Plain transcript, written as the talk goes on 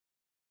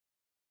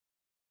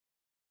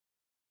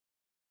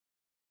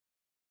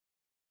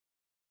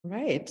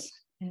Right,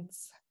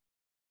 it's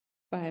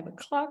 5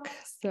 o'clock,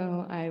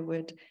 so I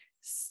would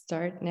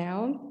start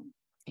now.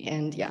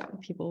 And yeah,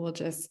 people will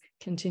just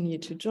continue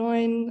to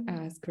join.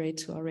 It's great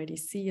to already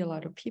see a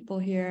lot of people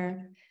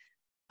here.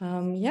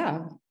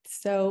 Yeah,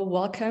 so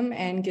welcome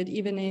and good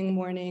evening,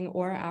 morning,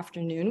 or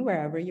afternoon,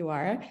 wherever you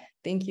are.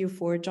 Thank you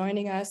for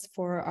joining us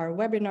for our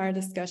webinar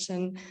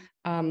discussion.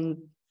 Our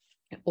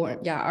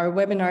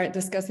webinar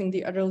discussing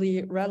the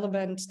utterly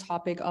relevant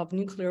topic of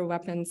nuclear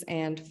weapons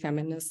and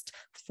feminist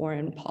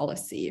foreign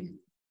policy.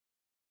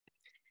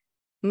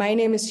 My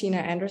name is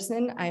Sheena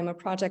Anderson. I am a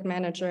project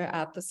manager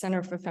at the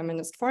Center for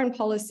Feminist Foreign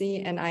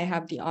Policy, and I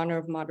have the honor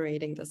of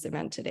moderating this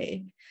event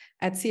today.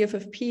 At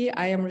CFFP,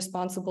 I am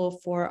responsible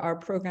for our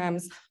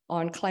programs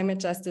on climate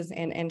justice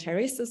and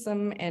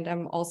anti-racism, and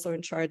I'm also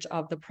in charge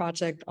of the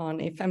project on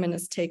a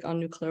feminist take on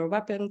nuclear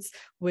weapons,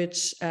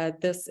 which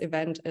this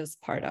event is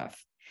part of.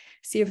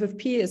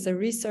 CFFP is a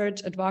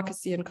research,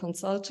 advocacy, and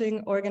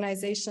consulting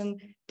organization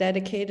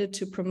dedicated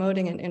to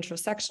promoting an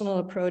intersectional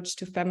approach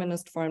to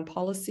feminist foreign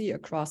policy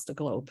across the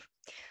globe.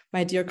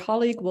 My dear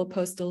colleague will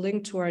post a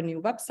link to our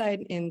new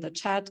website in the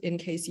chat in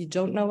case you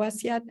don't know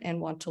us yet and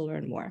want to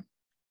learn more.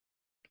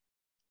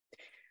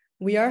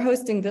 We are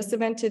hosting this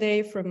event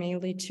today for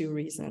mainly two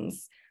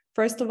reasons.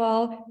 First of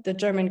all, the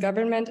German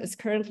government is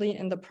currently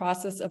in the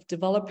process of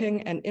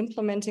developing and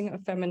implementing a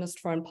feminist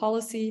foreign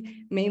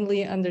policy,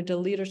 mainly under the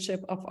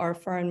leadership of our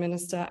Foreign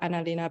Minister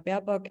Annalena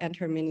Baerbock and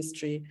her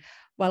ministry,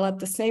 while at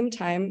the same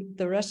time,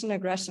 the Russian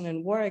aggression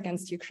and war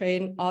against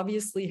Ukraine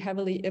obviously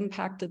heavily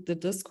impacted the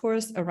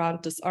discourse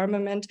around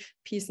disarmament,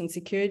 peace and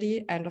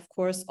security, and of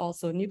course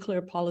also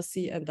nuclear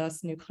policy and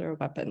thus nuclear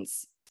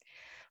weapons.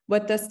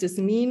 What does this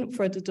mean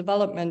for the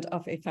development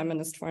of a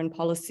feminist foreign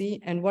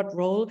policy, and what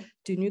role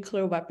do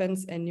nuclear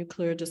weapons and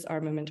nuclear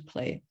disarmament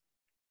play?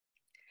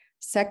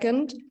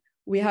 Second,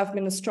 we have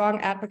been a strong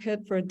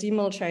advocate for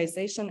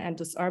demilitarization and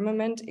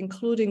disarmament,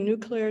 including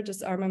nuclear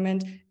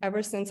disarmament,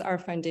 ever since our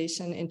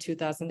foundation in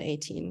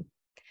 2018.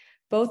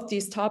 Both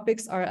these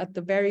topics are at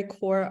the very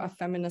core of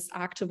feminist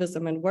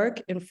activism and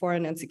work in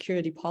foreign and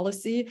security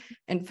policy,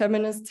 and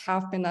feminists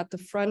have been at the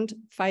front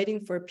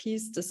fighting for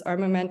peace,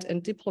 disarmament,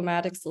 and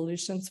diplomatic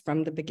solutions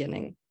from the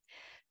beginning.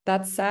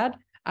 That said,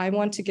 I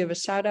want to give a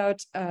shout out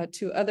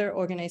to other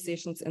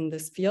organizations in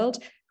this field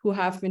who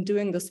have been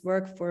doing this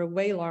work for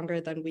way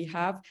longer than we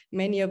have.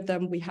 Many of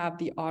them we have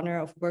the honor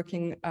of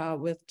working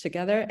with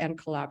together and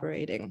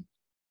collaborating.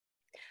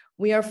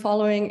 We are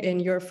following in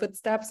your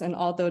footsteps, and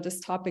although this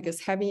topic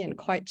is heavy and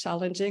quite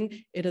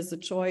challenging, it is a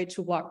joy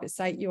to walk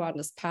beside you on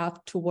this path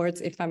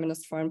towards a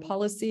feminist foreign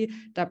policy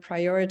that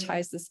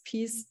prioritizes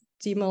peace,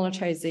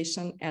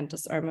 demilitarization, and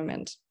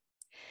disarmament.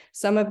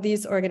 Some of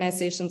these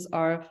organizations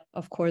are,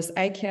 of course,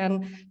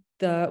 ICAN,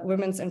 the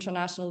Women's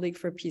International League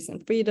for Peace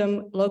and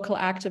Freedom, local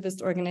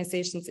activist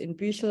organizations in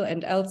Büchel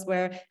and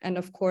elsewhere, and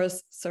of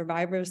course,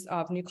 survivors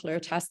of nuclear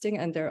testing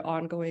and their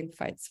ongoing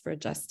fights for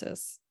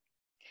justice.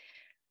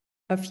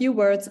 A few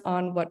words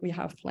on what we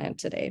have planned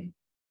today.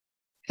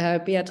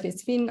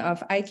 Beatrice Fihn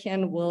of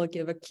ICAN will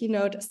give a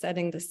keynote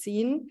setting the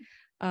scene.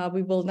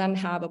 We will then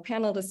have a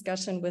panel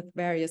discussion with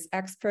various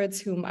experts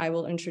whom I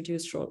will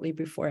introduce shortly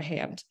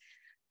beforehand.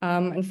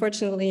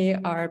 Unfortunately,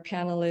 our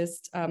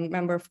panelist,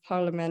 Member of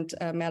Parliament,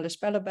 Merle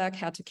Spellerberg,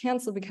 had to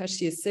cancel because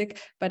she is sick,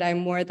 but I'm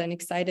more than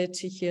excited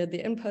to hear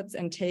the inputs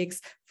and takes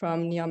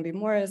from Nyombi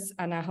Morris,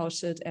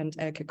 Hauschild, and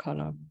Elke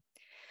Koller.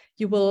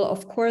 You will,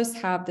 of course,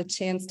 have the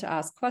chance to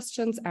ask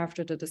questions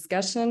after the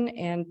discussion,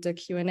 and the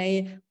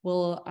Q&A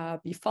will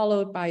be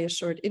followed by a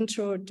short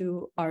intro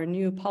to our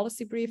new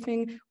policy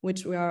briefing,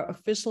 which we are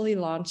officially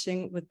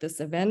launching with this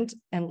event.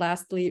 And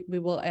lastly, we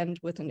will end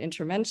with an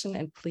intervention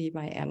and plea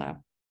by Anna.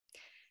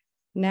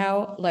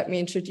 Now, let me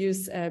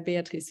introduce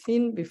Beatrice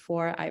Fihn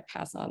before I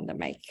pass on the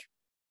mic.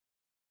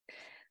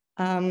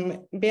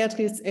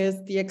 Beatrice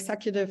is the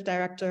executive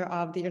director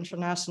of the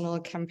International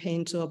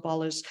Campaign to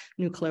Abolish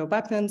Nuclear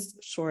Weapons,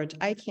 short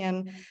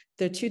ICAN,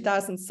 the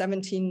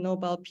 2017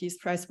 Nobel Peace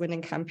Prize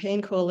winning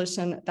campaign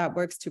coalition that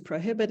works to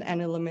prohibit and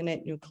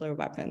eliminate nuclear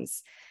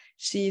weapons.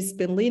 She's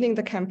been leading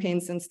the campaign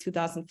since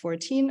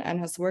 2014 and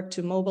has worked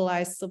to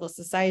mobilize civil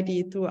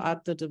society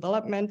throughout the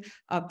development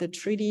of the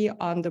Treaty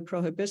on the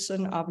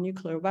Prohibition of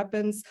Nuclear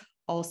Weapons,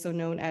 also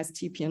known as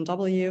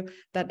TPNW,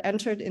 that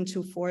entered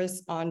into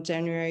force on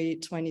January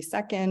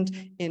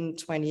 22nd in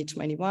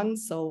 2021,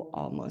 so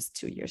almost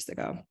 2 years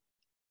ago.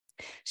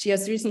 She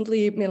has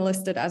recently been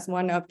listed as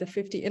one of the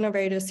 50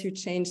 innovators who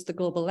changed the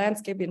global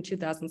landscape in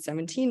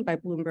 2017 by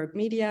Bloomberg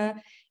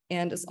Media,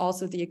 and is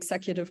also the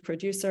executive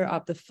producer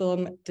of the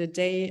film The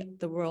Day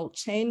the World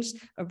Changed,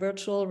 a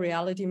virtual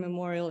reality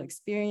memorial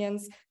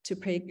experience to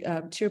pay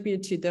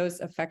tribute to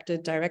those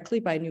affected directly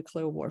by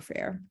nuclear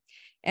warfare.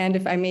 And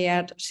if I may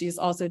add, she's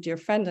also a dear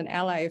friend and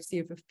ally of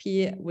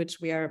CFFP, which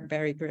we are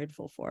very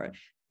grateful for.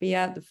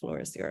 Bea, the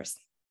floor is yours.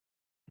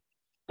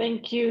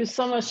 Thank you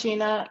so much,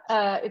 Sheena.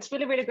 It's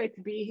really, really great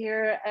to be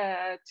here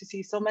to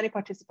see so many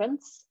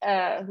participants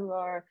who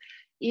are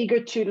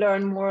eager to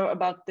learn more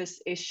about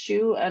this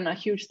issue, and a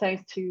huge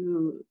thanks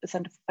to the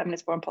Center for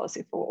Feminist Foreign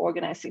Policy for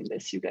organizing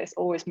this. You guys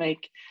always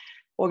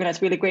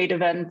organize really great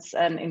events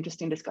and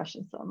interesting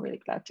discussions, so I'm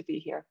really glad to be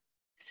here.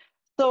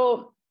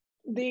 So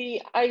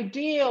the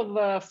idea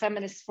of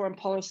feminist foreign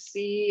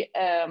policy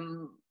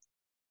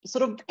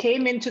sort of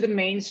came into the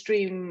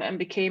mainstream and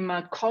became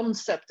a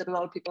concept that a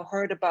lot of people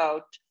heard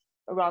about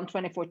around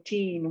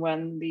 2014,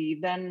 when the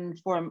then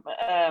former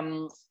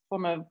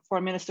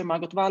Foreign Minister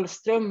Margot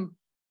Wallström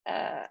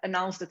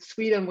announced that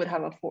Sweden would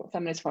have a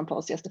feminist foreign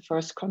policy as the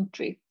first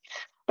country.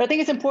 But I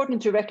think it's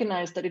important to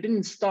recognize that it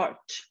didn't start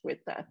with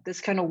that.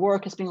 This kind of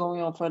work has been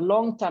going on for a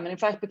long time. And in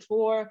fact,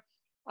 before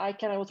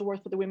ICAN, I also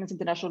worked for the Women's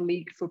International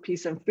League for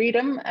Peace and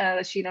Freedom,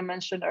 as Sheena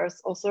mentioned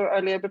also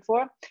earlier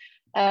before,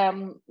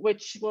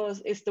 which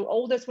is the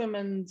oldest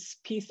women's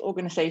peace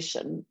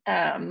organization.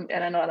 And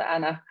I know that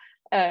Anna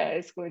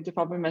is going to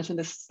probably mention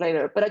this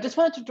later, but I just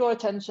wanted to draw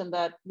attention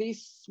that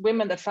these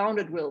women that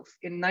founded WILPF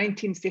in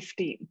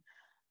 1915,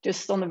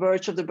 just on the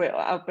verge of the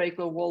outbreak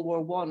of World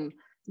War I,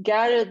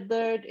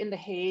 gathered in The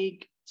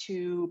Hague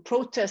to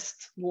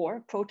protest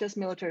war, protest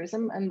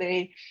militarism, and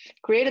they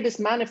created this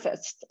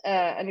manifest.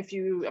 And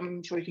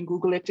I'm sure you can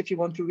Google it if you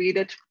want to read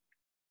it.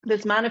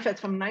 This manifest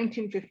from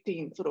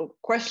 1915 sort of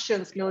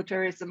questions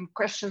militarism,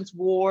 questions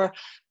war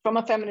from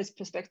a feminist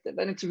perspective,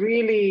 and it's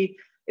really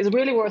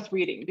worth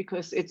reading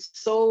because it's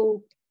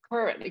so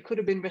current. It could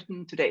have been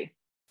written today.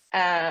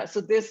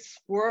 So this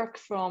work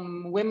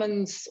from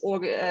women's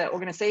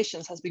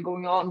organizations has been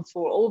going on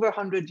for over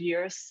 100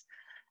 years.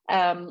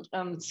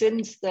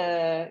 Since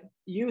the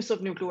use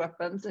of nuclear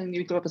weapons, and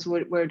nuclear weapons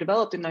were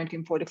developed in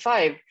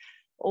 1945,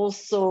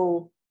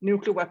 also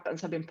nuclear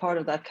weapons have been part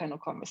of that kind of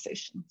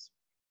conversations.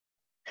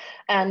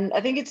 And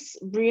I think it's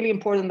really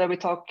important that we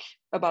talk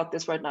about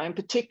this right now, and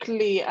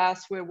particularly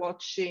as we're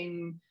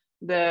watching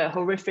the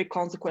horrific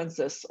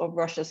consequences of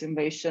Russia's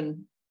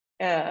invasion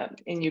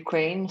in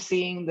Ukraine,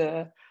 seeing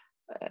the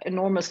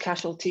enormous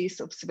casualties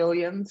of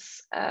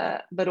civilians,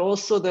 but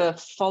also the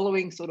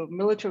following sort of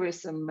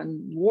militarism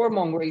and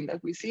warmongering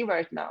that we see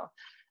right now.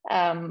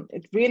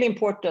 It's really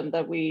important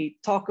that we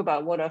talk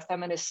about what our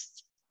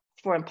feminist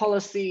foreign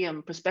policy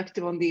and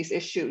perspective on these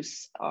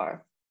issues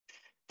are.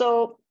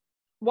 So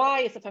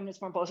why is the feminist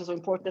foreign policy so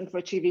important for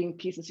achieving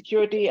peace and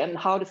security, and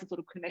how does it sort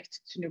of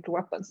connect to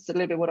nuclear weapons? It's a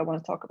little bit what I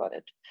want to talk about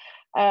it.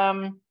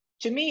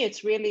 To me,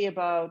 it's really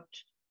about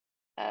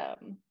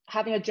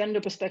having a gender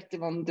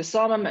perspective on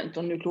disarmament,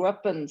 on nuclear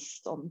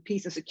weapons, on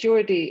peace and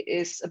security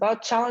is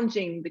about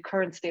challenging the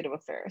current state of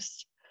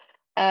affairs.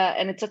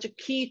 And it's such a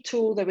key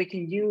tool that we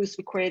can use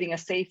for creating a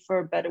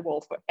safer, better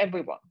world for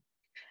everyone.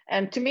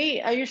 And to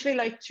me, I usually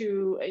like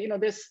to,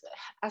 there's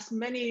as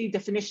many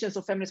definitions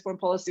of feminist foreign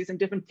policies and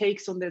different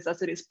takes on this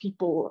as it is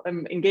people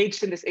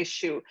engaged in this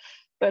issue.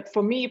 But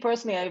for me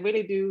personally, I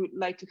really do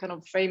like to kind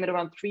of frame it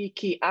around three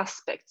key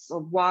aspects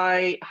of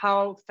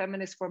how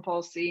feminist foreign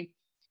policy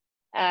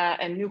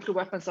and nuclear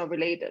weapons are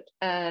related.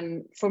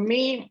 And for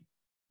me,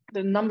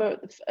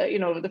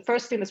 the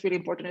first thing that's really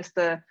important is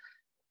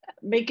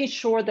making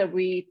sure that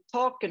we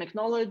talk and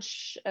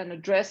acknowledge and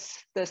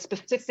address the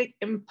specific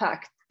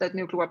impact that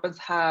nuclear weapons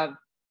have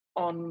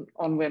on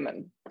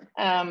women.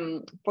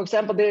 For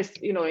example, there's,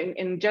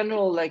 in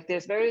general, like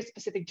there's very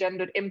specific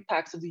gendered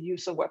impacts of the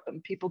use of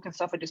weapons. People can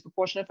suffer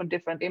disproportionate from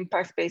different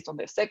impacts based on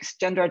their sex,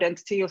 gender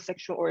identity, or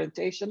sexual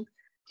orientation,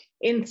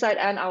 inside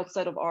and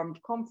outside of armed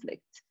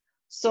conflict.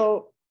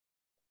 So,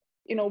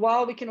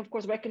 while we can, of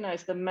course,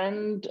 recognize that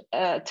men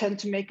tend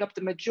to make up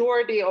the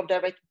majority of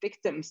direct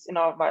victims in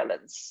our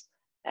violence,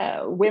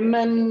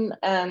 women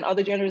and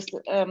other genders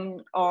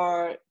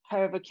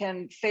however,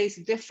 can face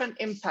different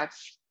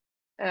impacts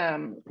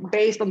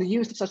based on the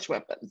use of such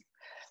weapons,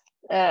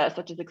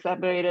 such as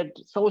exacerbated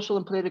social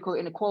and political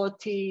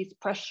inequalities,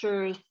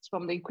 pressures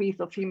from the increase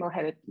of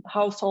female-headed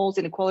households,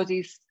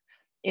 inequalities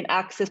in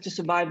access to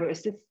survivor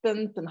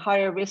assistance, and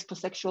higher risk for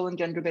sexual and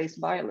gender-based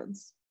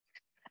violence.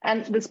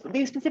 And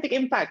these specific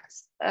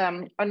impacts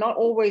are not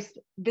always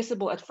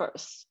visible at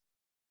first.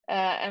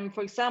 And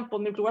for example,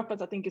 nuclear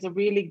weapons, I think, is a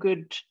really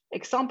good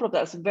example of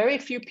that. So very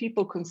few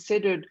people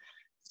considered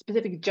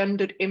specific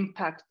gendered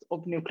impact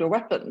of nuclear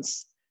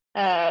weapons.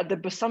 The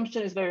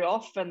presumption is very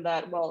often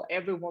that, well,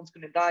 everyone's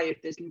going to die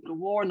if there's nuclear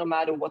war, no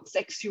matter what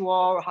sex you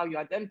are or how you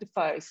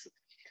identify.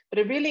 But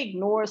it really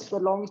ignores the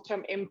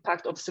long-term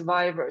impact of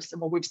survivors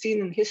and what we've seen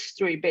in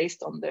history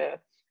based on the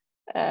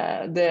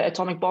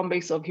atomic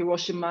bombings of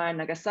Hiroshima and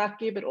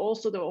Nagasaki, but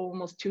also the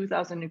almost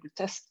 2,000 nuclear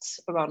tests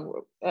around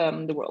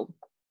the world.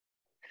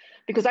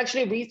 Because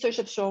actually research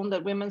has shown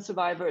that women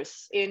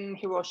survivors in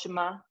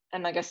Hiroshima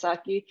and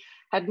Nagasaki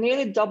had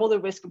nearly double the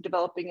risk of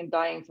developing and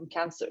dying from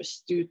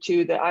cancers due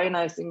to the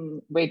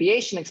ionizing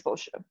radiation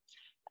exposure.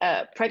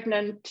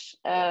 Pregnant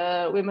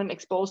women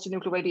exposed to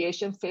nuclear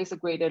radiation face a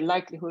greater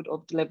likelihood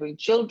of delivering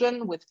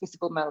children with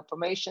physical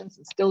malformations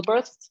and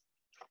stillbirths,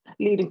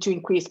 leading to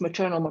increased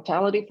maternal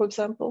mortality, for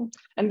example.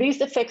 And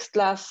these effects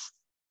last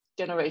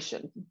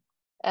generation.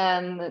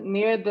 And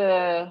near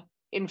the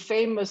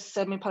infamous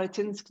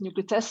Semipalatinsk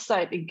nuclear test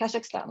site in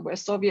Kazakhstan, where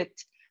Soviet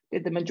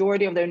did the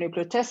majority of their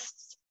nuclear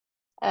tests.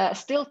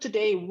 Still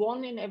today,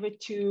 1 in every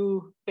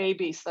 2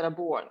 babies that are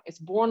born is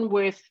born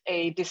with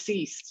a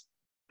disease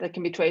that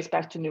can be traced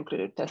back to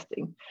nuclear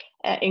testing,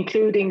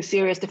 including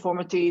serious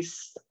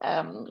deformities,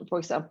 for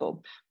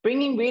example,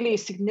 bringing really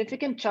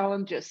significant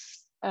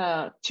challenges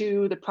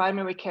to the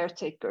primary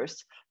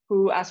caretakers,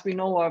 who, as we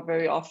know, are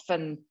very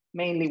often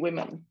mainly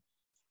women.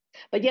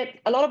 But yet,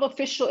 a lot of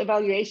official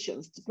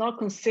evaluations do not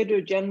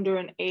consider gender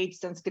and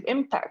age-sensitive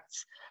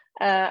impacts.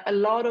 A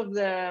lot of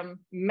the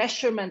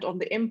measurement of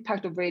the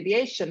impact of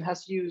radiation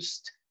has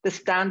used the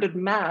standard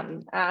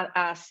man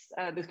as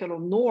the kind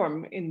of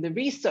norm in the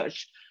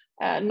research,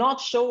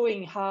 not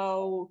showing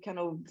how kind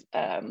of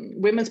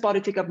women's body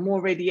take up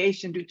more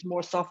radiation due to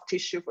more soft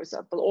tissue, for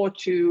example, or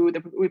to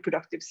the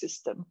reproductive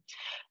system.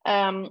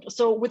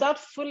 So without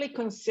fully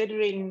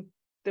considering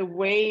the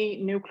way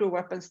nuclear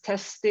weapons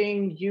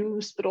testing,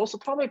 use, but also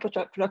probably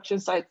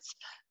production sites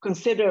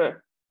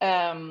consider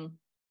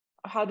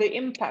how they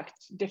impact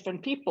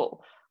different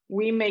people,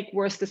 we make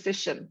worse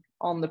decisions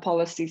on the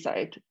policy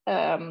side.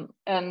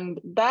 And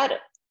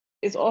that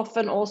is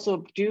often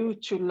also due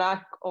to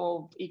lack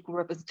of equal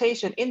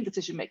representation in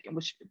decision-making,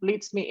 which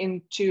leads me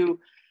into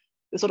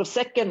the sort of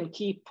second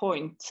key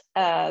point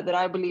that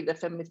I believe that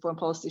feminist foreign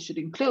policy should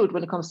include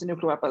when it comes to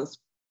nuclear weapons: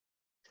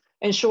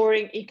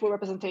 ensuring equal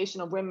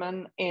representation of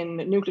women in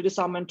nuclear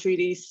disarmament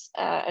treaties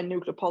and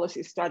nuclear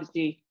policy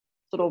strategy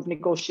sort of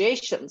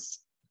negotiations.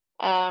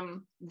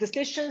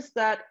 Decisions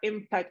that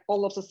impact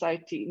all of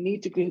society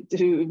need to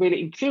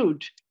really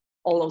include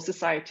all of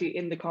society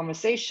in the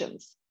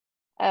conversations.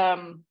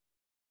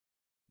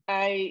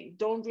 I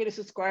don't really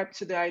subscribe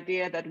to the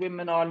idea that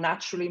women are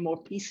naturally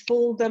more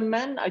peaceful than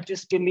men. I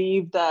just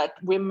believe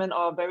that women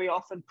are very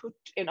often put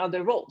in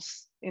other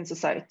roles in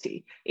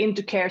society,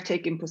 into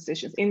caretaking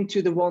positions,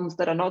 into the ones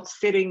that are not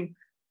sitting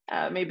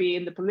maybe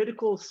in the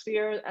political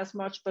sphere as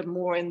much, but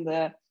more in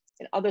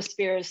other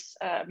spheres,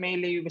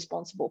 mainly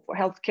responsible for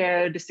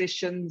healthcare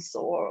decisions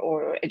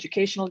or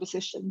educational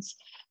decisions.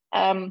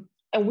 And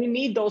we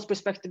need those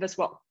perspectives as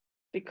well,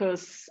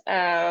 because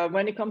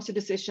when it comes to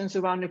decisions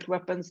around nuclear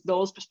weapons,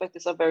 those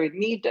perspectives are very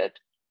needed.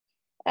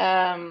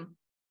 For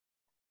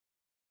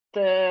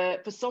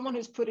someone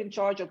who's put in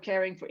charge of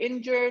caring for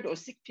injured or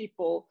sick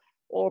people,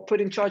 or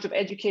put in charge of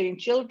educating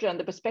children,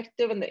 the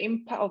perspective and the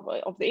impact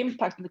of the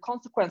impact and the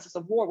consequences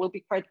of war will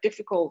be quite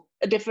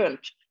different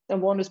than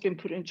one who's been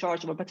put in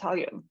charge of a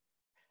battalion.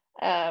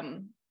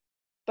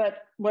 But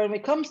when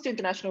it comes to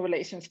international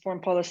relations,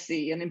 foreign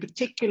policy, and in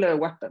particular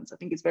weapons, I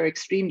think it's very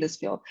extreme, this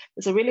field.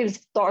 There's a really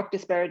stark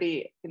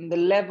disparity in the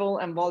level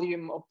and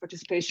volume of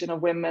participation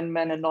of women,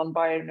 men, and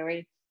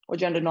non-binary or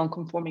gender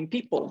non-conforming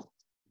people.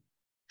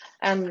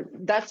 And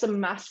that's a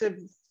massive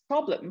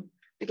problem,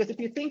 because if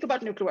you think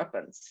about nuclear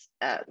weapons,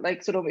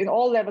 like sort of in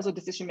all levels of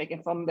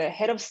decision-making, from the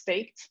head of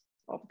state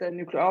of the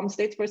nuclear armed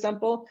states, for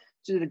example,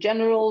 to the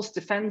generals,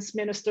 defense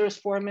ministers,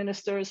 foreign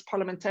ministers,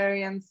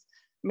 parliamentarians,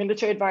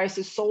 military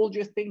advisors,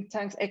 soldiers, think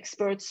tanks,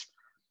 experts,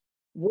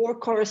 war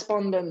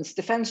correspondents,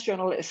 defense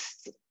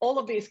journalists, all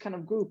of these kind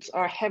of groups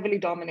are heavily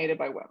dominated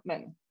by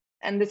men.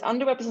 And this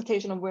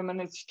underrepresentation of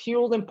women is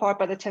fueled in part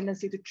by the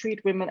tendency to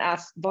treat women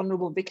as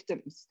vulnerable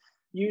victims,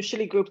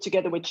 usually grouped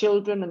together with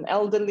children and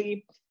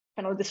elderly.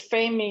 Kind of this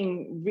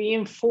framing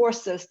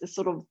reinforces the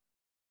sort of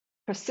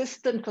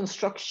persistent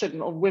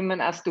construction of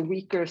women as the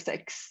weaker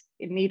sex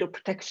in need of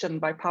protection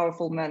by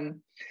powerful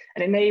men,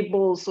 and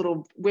enables sort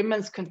of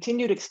women's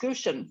continued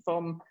exclusion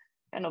from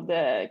kind of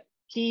the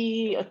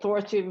key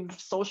authoritative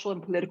social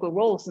and political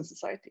roles in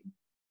society.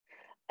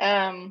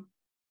 And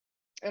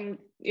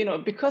you know,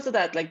 because of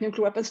that, like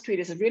nuclear weapons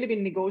treaties have really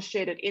been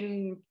negotiated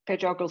in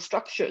patriarchal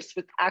structures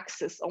with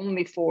access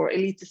only for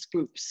elitist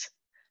groups.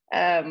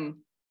 And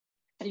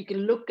you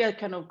can look at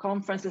kind of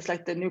conferences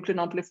like the Nuclear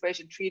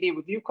Non-Proliferation Treaty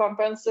Review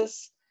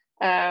Conferences,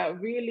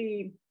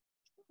 really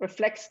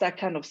reflects that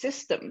kind of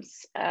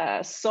systems.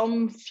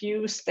 Some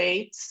few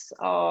states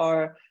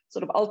are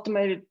sort of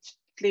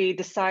ultimately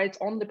decide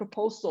on the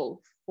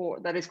proposal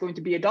that is going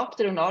to be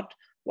adopted or not,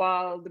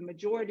 while the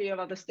majority of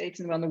other states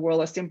around the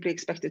world are simply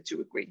expected to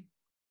agree.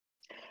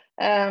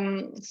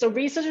 So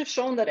research has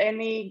shown that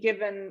any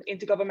given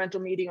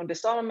intergovernmental meeting on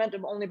disarmament,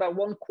 only about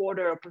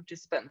 1/4 of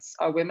participants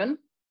are women,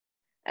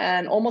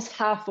 and almost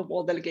half of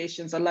all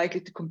delegations are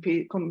likely to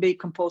be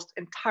composed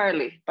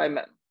entirely by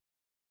men.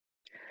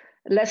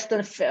 Less than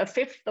a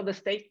fifth of the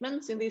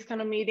statements in these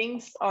kind of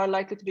meetings are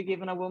likely to be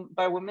given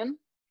by women.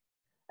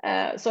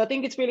 So I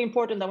think it's really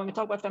important that when we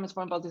talk about feminist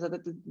foreign policy,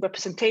 that the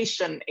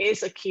representation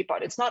is a key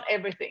part. It's not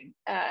everything,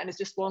 and it's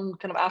just one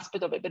kind of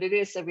aspect of it, but it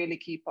is a really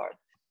key part.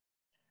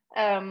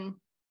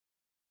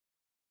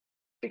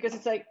 Because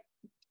it's like,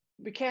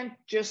 we can't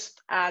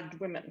just add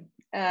women.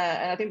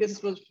 And I think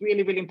this was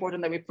really, really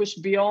important that we push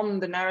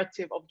beyond the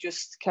narrative of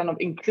just kind of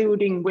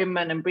including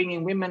women and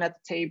bringing women at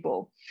the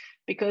table,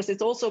 because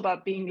it's also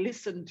about being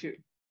listened to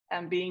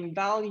and being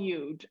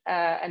valued,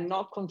 and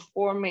not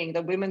conforming.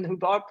 The women who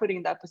are putting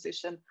in that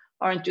position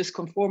aren't just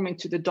conforming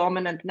to the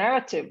dominant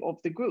narrative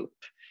of the group.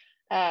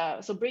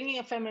 So bringing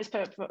a feminist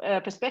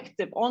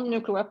perspective on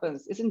nuclear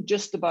weapons isn't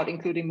just about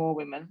including more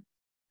women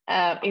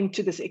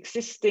into this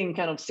existing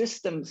kind of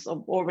systems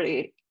of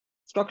already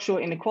structural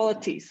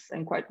inequalities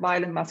and quite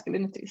violent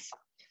masculinities.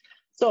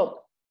 So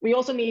we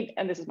also need,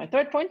 and this is my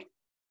third point,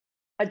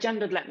 a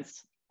gendered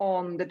lens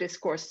on the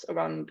discourse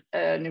around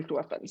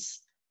nuclear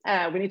weapons.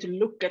 We need to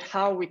look at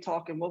how we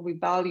talk and what we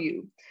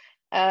value.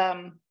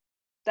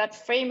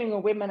 That framing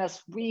of women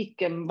as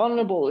weak and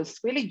vulnerable is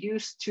really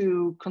used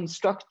to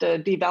construct a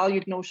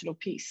devalued notion of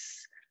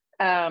peace,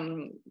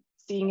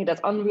 seeing it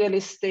as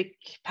unrealistic,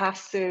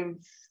 passive,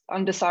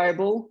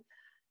 undesirable.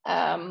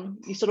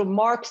 You sort of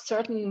mark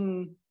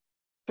certain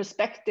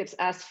perspectives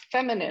as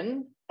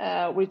feminine,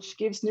 which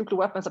gives nuclear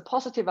weapons a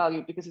positive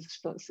value because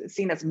it's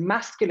seen as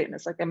masculine.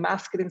 It's like a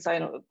masculine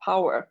sign of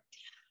power.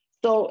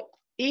 So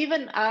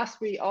even as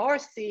we are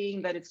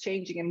seeing that it's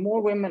changing and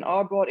more women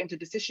are brought into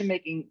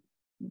decision-making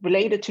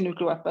related to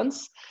nuclear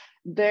weapons,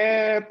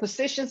 their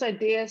positions,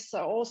 ideas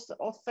are also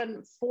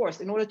often forced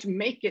in order to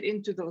make it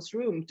into those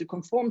rooms, to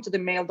conform to the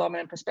male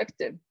dominant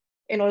perspective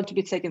in order to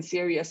be taken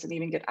serious and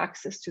even get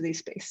access to these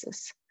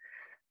spaces.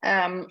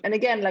 And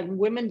again, like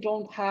women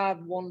don't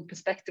have one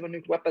perspective on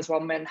nuclear weapons while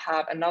men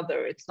have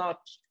another. It's not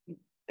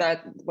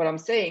that what I'm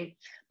saying,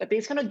 but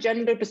these kind of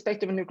gender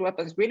perspective on nuclear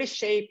weapons really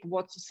shape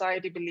what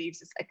society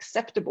believes is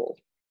acceptable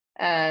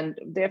and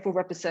therefore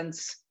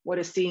represents what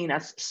is seen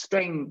as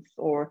strength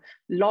or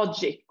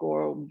logic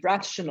or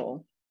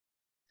rational.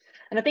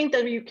 And I think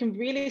that you can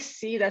really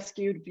see that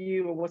skewed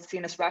view of what's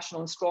seen as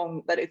rational and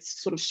strong, that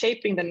it's sort of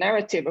shaping the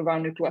narrative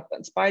around nuclear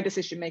weapons by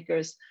decision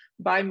makers,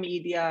 by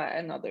media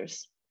and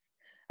others.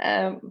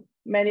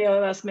 Many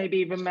of us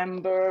maybe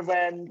remember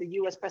when the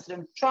US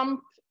President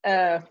Trump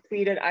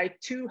tweeted, "I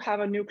too have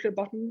a nuclear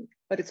button,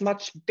 but it's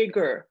much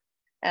bigger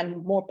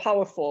and more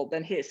powerful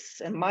than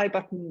his, and my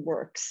button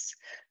works,"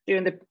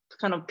 during the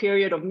kind of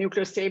period of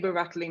nuclear saber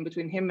rattling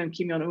between him and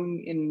Kim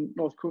Jong-un in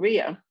North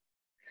Korea.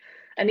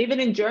 And even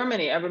in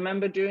Germany, I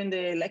remember during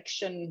the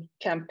election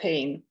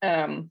campaign,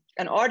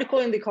 an article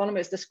in The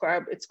Economist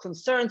described its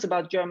concerns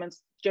about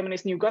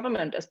Germany's new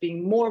government as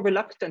being more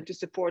reluctant to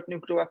support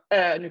nuclear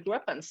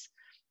weapons,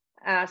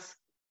 as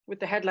with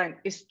the headline,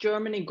 "Is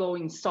Germany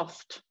going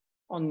soft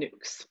on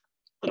nukes?"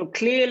 So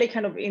clearly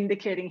kind of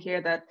indicating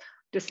here that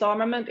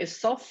disarmament is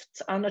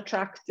soft,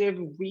 unattractive,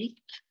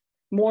 weak.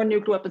 More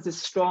nuclear weapons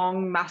is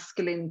strong,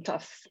 masculine,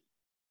 tough.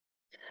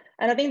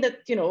 And I think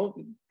that, you know,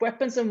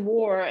 weapons in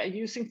war,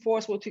 using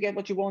force to get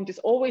what you want is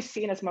always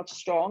seen as much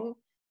strong.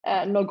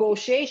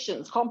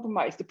 Negotiations,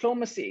 compromise,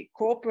 diplomacy,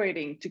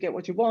 cooperating to get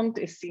what you want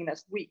is seen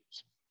as weak.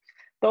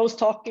 Those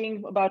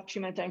talking about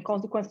humanitarian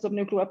consequences of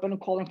nuclear weapon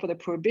and calling for the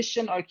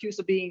prohibition are accused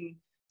of being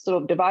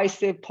sort of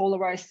divisive,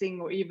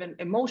 polarizing, or even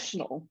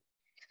emotional.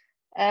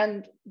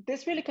 And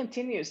this really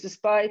continues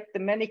despite the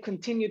many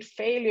continued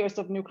failures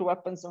of nuclear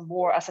weapons in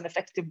war as an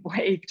effective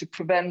way to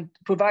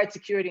provide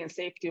security and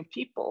safety of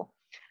people.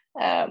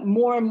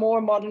 More and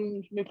more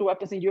modern nuclear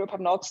weapons in Europe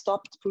have not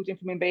stopped Putin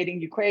from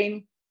invading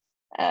Ukraine.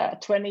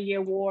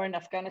 20-year war in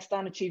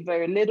Afghanistan achieved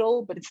very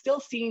little, but it's still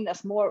seen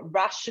as more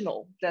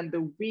rational than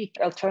the weak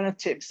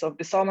alternatives of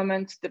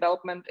disarmament,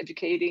 development,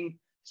 educating,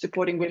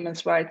 supporting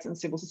women's rights and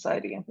civil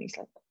society and things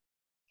like that.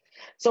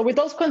 So with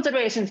those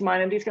considerations in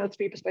mind and these kind of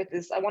three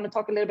perspectives, I want to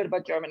talk a little bit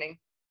about Germany.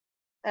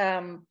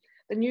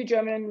 The new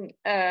German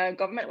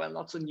government, well,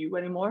 not so new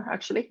anymore,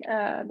 actually,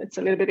 it's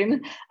a little bit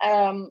in,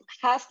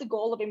 has the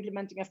goal of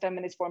implementing a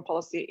feminist foreign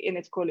policy in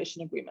its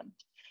coalition agreement.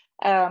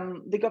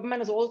 The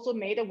government has also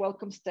made a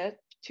welcome step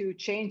to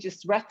change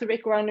its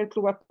rhetoric around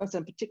nuclear weapons,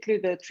 and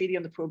particularly the Treaty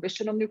on the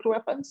Prohibition of Nuclear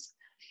Weapons.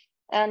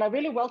 And I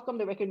really welcome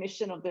the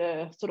recognition of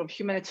the sort of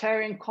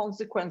humanitarian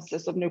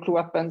consequences of nuclear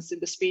weapons in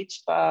the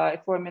speech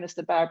by Foreign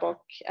Minister Baerbock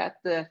at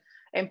the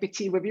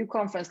NPT review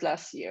conference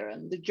last year,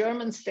 and the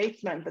German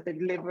statement that they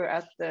deliver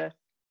at the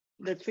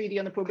Treaty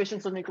on the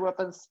Prohibitions of Nuclear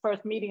Weapons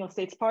first meeting of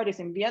states parties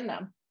in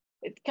Vienna.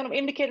 It kind of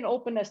indicated an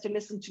openness to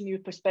listen to new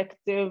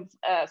perspectives,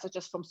 such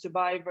as from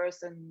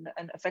survivors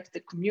and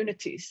affected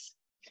communities.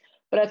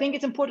 But I think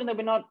it's important that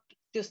we're not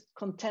just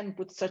content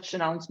with such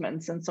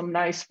announcements and some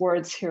nice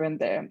words here and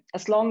there,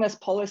 as long as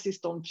policies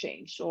don't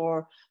change,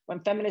 or when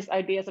feminist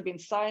ideas have been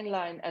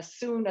sidelined as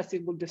soon as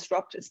it will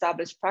disrupt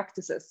established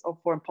practices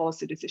of foreign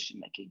policy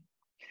decision-making.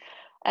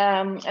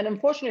 And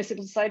unfortunately,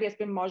 civil society has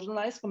been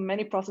marginalized from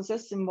many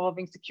processes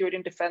involving security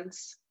and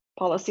defense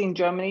policy in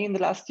Germany in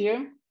the last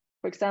year.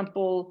 For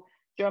example,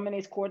 Germany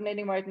is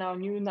coordinating right now a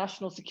new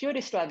national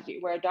security strategy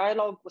where a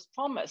dialogue was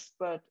promised,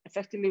 but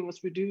effectively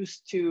was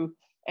reduced to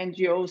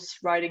NGOs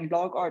writing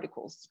blog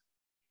articles.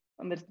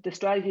 And the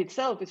strategy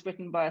itself is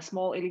written by a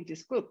small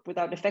elitist group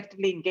without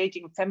effectively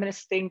engaging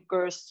feminist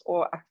thinkers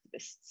or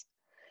activists.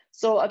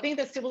 So I think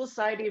that civil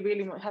society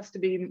really has to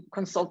be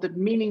consulted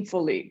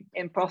meaningfully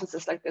in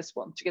processes like this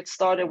one to get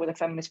started with a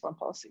feminist foreign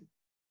policy.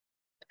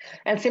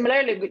 And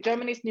similarly,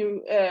 Germany's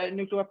new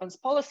nuclear weapons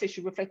policy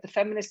should reflect the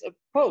feminist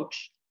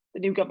approach the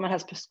new government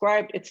has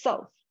prescribed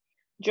itself.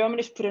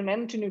 Germany should put an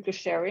end to nuclear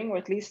sharing, or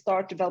at least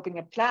start developing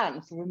a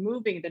plan for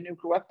removing the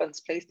nuclear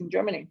weapons placed in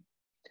Germany.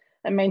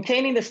 And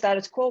maintaining the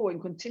status quo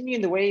and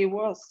continuing the way it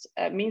was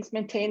means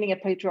maintaining a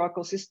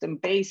patriarchal system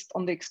based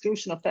on the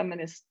exclusion of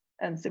feminists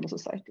and civil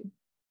society.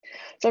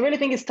 So I really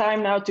think it's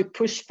time now to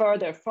push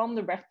further from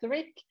the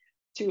rhetoric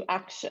to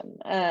action.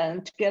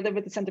 And together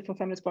with the Center for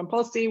Feminist Foreign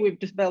Policy, we've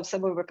developed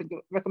several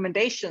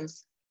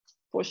recommendations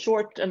for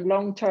short and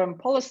long-term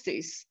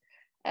policies.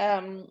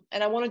 And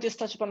I want to just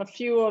touch upon a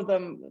few of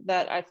them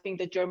that I think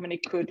that Germany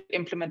could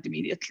implement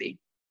immediately.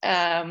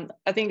 I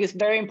think it's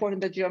very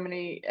important that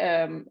Germany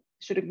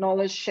should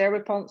acknowledge, share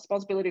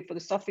responsibility for the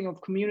suffering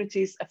of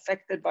communities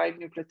affected by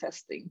nuclear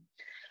testing.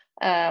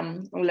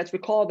 Let's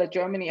recall that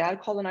Germany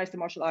had colonized the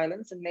Marshall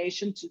Islands, a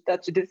nation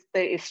that to this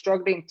day is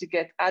struggling to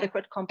get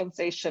adequate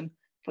compensation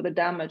for the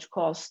damage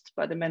caused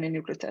by the many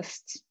nuclear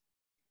tests.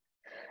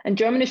 And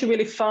Germany should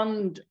really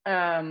fund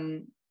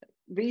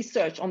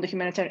research on the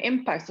humanitarian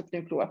impacts of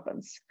nuclear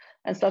weapons.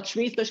 And such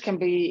research can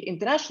be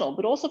international,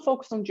 but also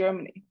focused on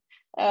Germany.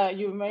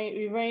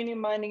 Uranium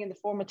mining in the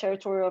former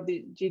territory of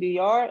the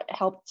GDR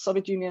helped the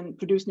Soviet Union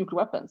produce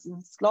nuclear weapons. And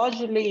it's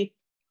largely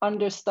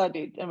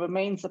understudied and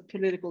remains a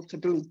political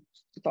taboo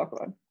to talk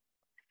about.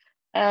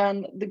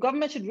 And the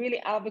government should really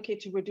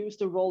advocate to reduce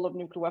the role of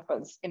nuclear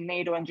weapons in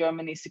NATO and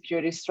Germany's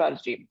security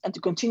strategy, and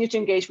to continue to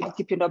engage with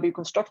the TPNW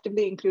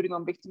constructively, including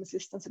on victim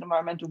assistance and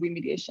environmental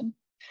remediation.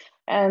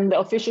 And the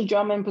official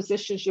German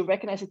position should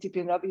recognize the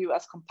TPNW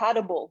as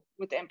compatible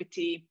with the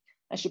NPT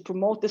and should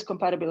promote this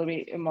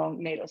compatibility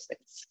among NATO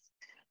states.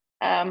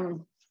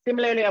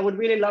 Similarly, I would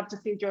really love to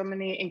see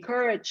Germany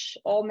encourage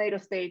all NATO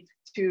states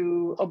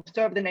to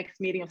observe the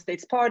next meeting of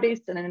states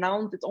parties and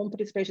announce its own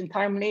participation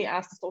timely,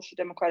 as the Social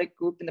Democratic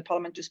group in the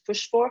parliament just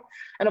pushed for.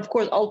 And of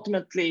course,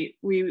 ultimately,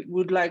 we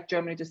would like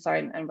Germany to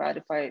sign and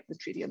ratify the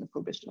treaty on the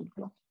prohibition of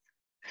nuclear.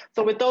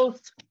 So with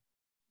those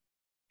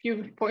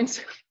few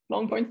points,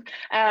 long points,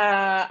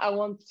 I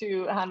want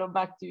to hand over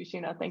back to you,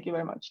 Sheena. Thank you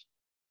very much.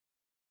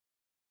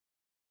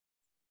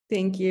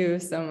 Thank you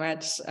so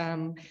much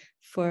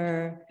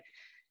for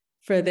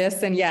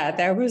this. And yeah,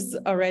 there was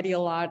already a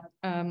lot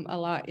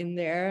in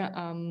there.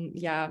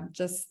 Yeah,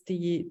 just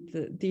the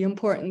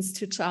importance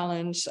to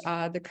challenge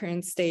the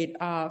current state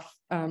of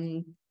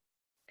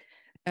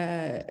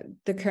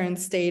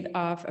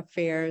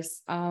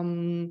affairs,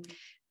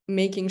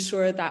 making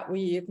sure that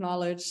we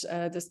acknowledge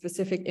the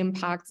specific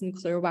impacts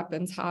nuclear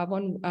weapons have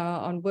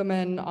on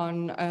women,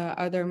 on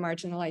other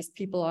marginalized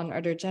people, on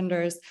other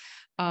genders,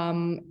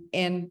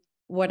 and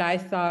what I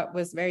thought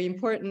was very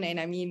important, and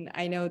I mean,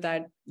 I know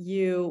that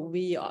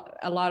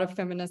a lot of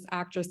feminist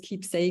actors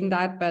keep saying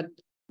that, but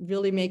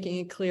really making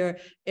it clear,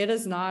 it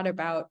is not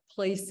about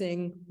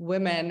placing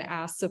women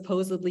as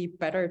supposedly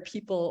better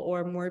people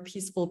or more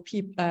peaceful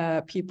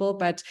people,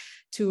 but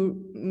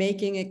to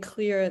making it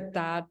clear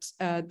that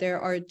there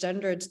are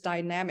gendered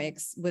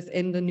dynamics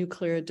within the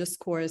nuclear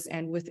discourse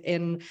and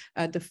within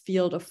the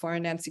field of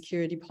foreign and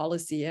security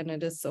policy. And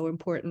it is so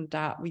important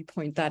that we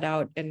point that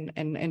out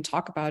and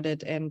talk about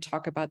it and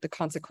talk about the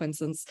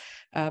consequences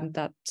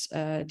that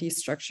these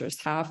structures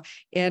have.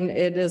 And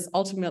it is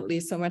ultimately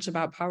so much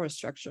about power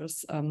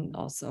structures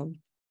also.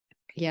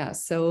 Yeah,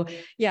 so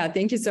yeah,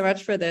 thank you so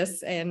much for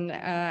this. And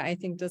I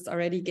think this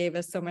already gave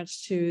us so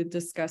much to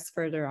discuss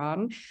further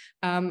on.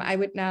 I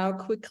would now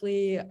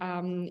quickly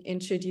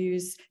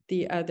introduce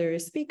the other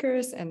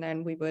speakers, and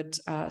then we would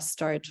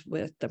start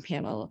with the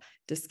panel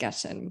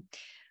discussion.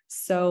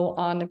 So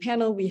on the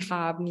panel, we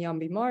have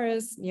Nyombi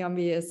Morris.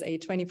 Nyombi is a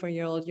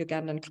 24-year-old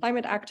Ugandan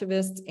climate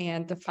activist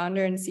and the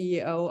founder and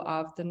CEO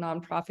of the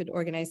nonprofit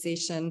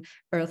organization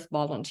Earth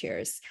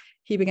Volunteers.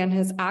 He began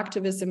his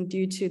activism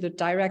due to the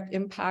direct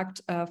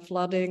impact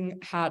flooding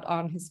had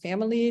on his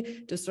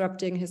family,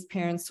 disrupting his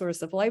parents'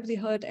 source of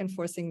livelihood and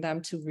forcing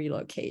them to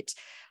relocate.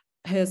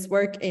 His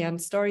work and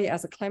story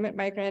as a climate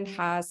migrant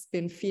has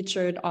been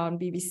featured on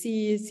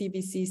BBC,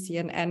 CBC,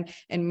 CNN,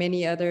 and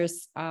many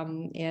others.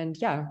 And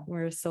yeah,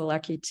 we're so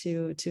lucky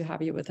to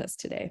have you with us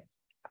today.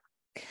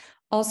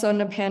 Also on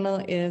the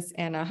panel is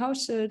Anna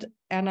Hauschild.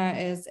 Anna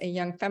is a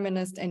young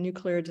feminist and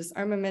nuclear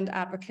disarmament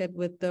advocate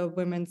with the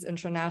Women's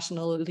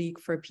International League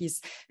for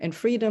Peace and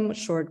Freedom,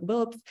 short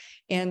WILPF,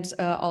 and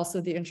also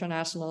the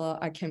International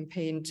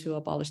Campaign to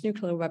Abolish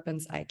Nuclear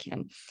Weapons,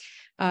 ICAN.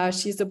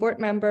 She's a board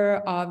member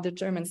of the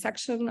German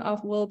section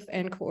of WILPF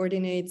and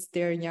coordinates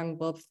their Young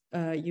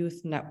WILPF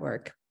youth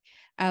network.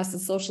 As a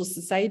social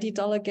society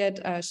delegate,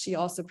 she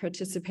also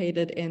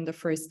participated in the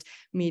first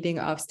meeting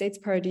of states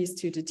parties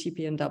to the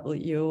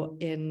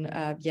TPNW in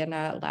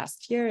Vienna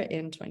last year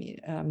in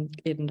June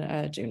in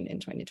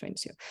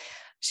 2022.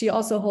 She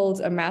also holds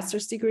a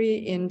master's degree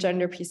in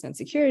gender, peace, and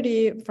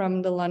security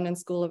from the London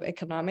School of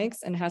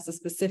Economics and has a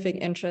specific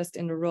interest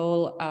in the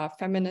role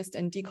feminist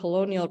and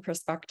decolonial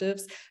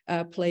perspectives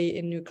play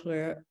in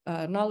nuclear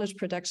knowledge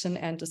production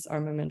and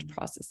disarmament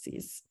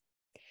processes.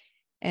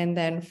 And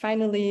then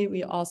finally,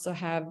 we also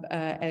have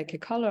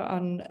Elke Koller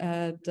on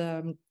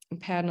the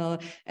panel.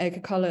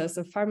 Elke Koller is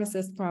a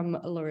pharmacist from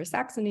Lower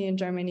Saxony in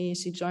Germany.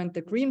 She joined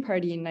the Green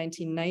Party in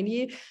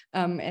 1990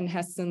 and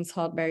has since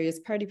held various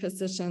party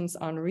positions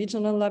on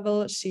regional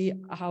level. She,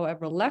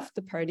 however, left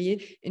the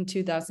party in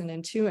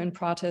 2002 in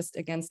protest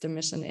against the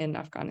mission in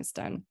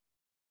Afghanistan.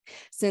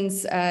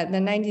 Since the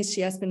 90s,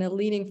 she has been a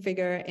leading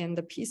figure in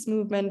the peace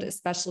movement,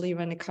 especially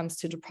when it comes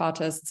to the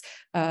protests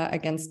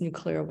against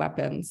nuclear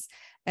weapons.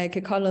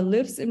 Elke Koller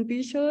lives in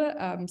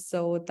Büchel,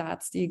 so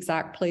that's the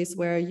exact place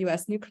where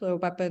US nuclear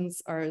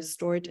weapons are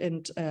stored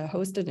and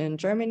hosted in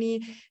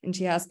Germany. And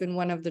she has been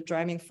one of the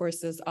driving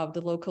forces of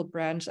the local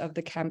branch of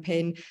the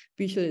campaign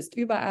Büchel ist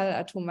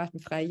überall,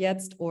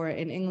 atomwaffenfrei.jetzt, or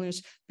in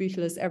English,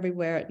 Büchel is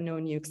everywhere, no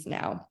nukes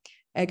now.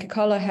 Elke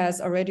Koller has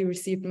already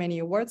received many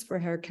awards for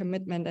her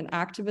commitment and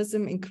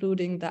activism,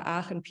 including the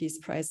Aachen Peace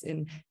Prize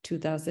in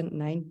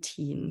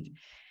 2019.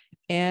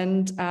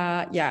 And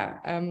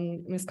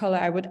Ms. Koller,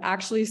 I would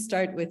actually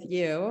start with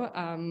you,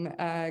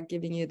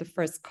 giving you the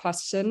first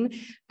question.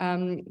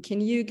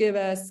 Can you give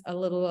us a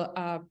little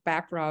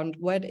background?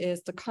 What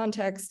is the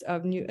context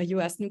of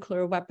US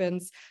nuclear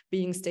weapons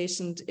being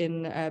stationed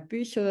in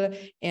Büchel,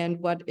 and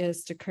what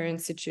is the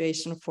current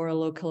situation for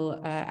local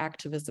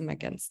activism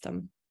against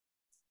them?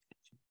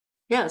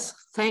 Yes,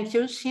 thank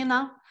you,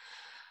 Sheena.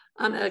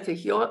 I'm Elke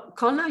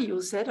Koller,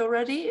 you said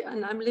already,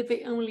 and I'm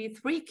living only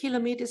 3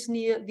 kilometers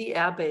near the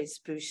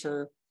airbase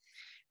Büchel,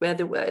 where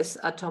the US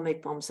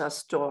atomic bombs are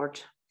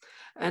stored.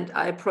 And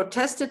I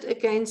protested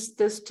against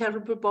these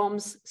terrible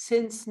bombs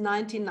since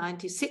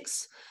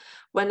 1996,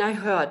 when I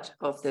heard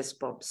of these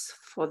bombs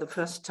for the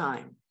first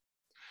time.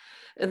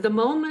 At the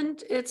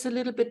moment, it's a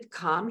little bit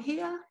calm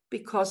here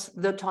because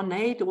the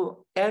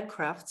Tornado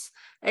aircrafts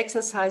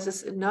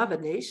exercises in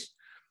Nürnberg.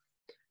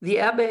 The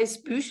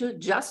airbase Büchel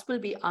just will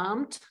be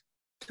armed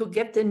to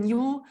get the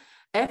new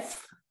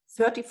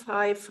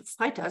F-35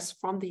 fighters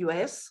from the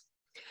US.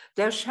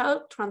 They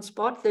shall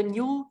transport the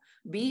new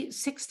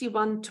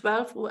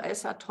B-6112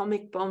 US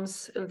atomic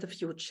bombs in the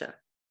future.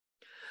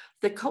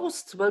 The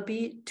costs will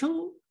be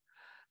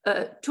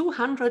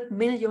 200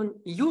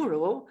 million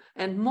euro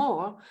and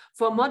more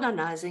for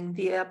modernizing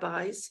the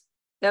airbase,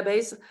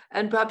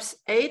 and perhaps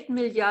 8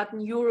 million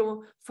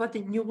euro for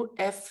the new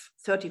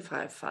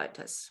F-35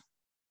 fighters.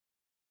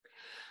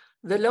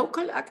 The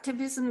local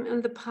activism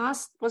in the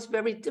past was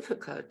very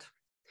difficult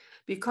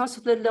because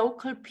the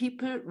local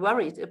people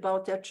worried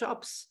about their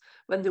jobs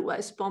when the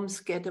US bombs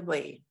get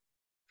away.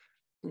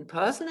 In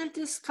personal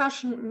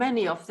discussion,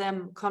 many of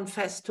them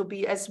confess to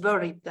be as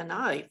worried than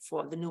I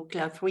for the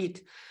nuclear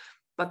threat,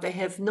 but they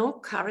have no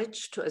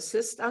courage to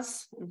assist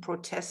us in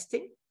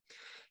protesting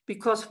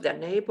because their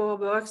neighbor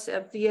works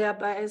at the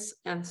airbase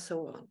and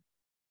so on.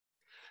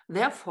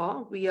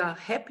 Therefore, we are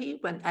happy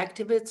when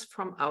activists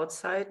from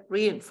outside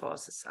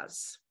reinforces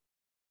us.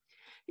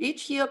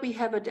 Each year we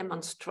have a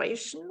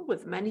demonstration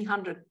with many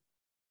hundred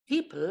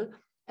people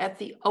at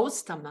the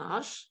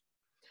Ostermarsch,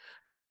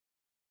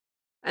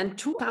 and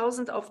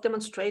 2,000 of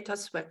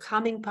demonstrators were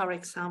coming, for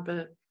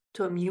example,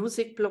 to a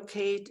music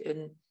blockade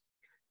in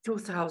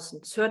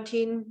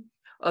 2013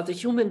 or the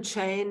human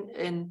chain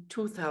in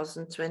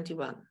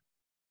 2021.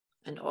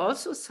 And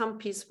also some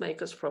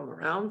peacemakers from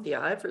around the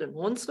Eifel and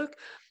Hunsrück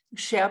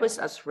share with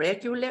us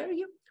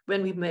regularly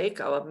when we make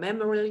our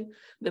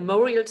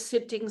memorial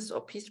sittings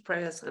or peace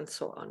prayers and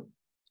so on.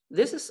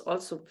 This is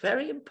also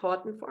very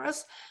important for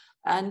us.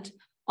 And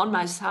on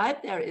my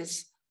side, there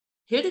is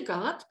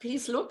Hildegard,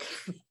 please look.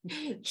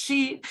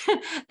 She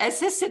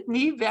assisted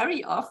me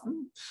very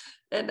often,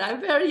 and I'm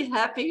very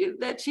happy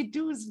that she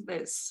does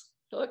this.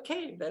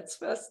 Okay, that's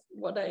first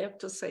what I have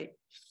to say.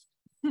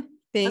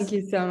 Thank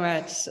you so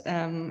much.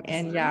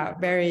 And yeah,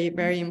 very,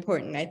 very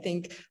important. I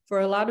think for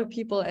a lot of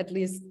people, at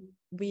least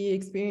we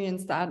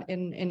experience that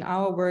in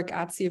our work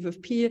at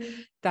CFFP,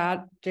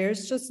 that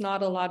there's just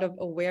not a lot of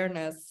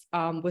awareness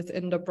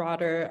within the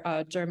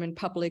broader German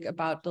public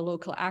about the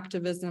local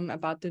activism,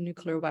 about the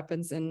nuclear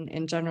weapons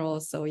in general.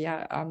 So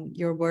yeah,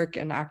 your work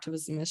and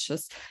activism is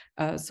just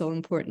so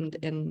important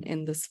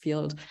in this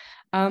field.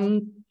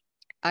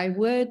 I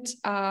would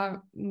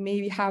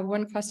maybe have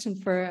one question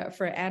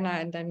for Anna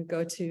and then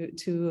go to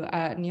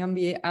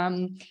Nyombi.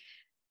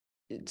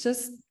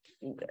 Just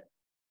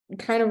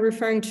kind of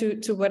referring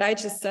to what I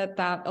just said,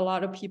 that a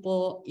lot of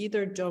people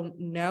either don't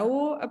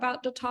know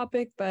about the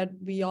topic, but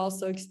we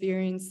also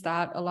experience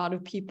that a lot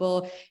of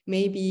people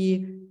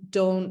maybe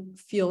don't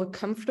feel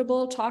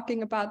comfortable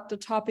talking about the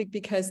topic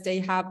because they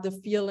have the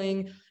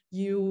feeling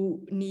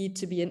you need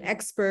to be an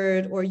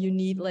expert or you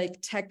need like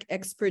tech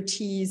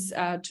expertise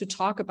to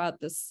talk about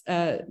this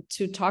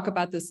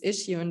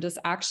issue, and this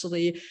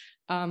actually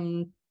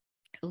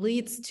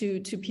leads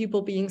to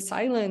people being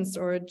silenced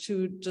or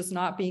to just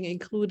not being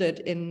included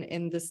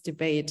in this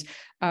debate.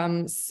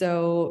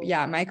 So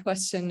yeah, my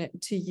question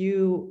to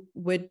you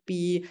would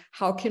be,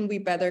 how can we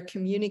better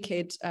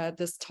communicate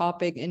this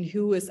topic, and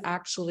who is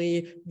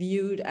actually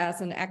viewed as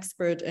an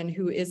expert and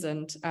who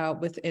isn't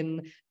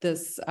within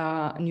this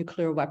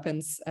nuclear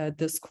weapons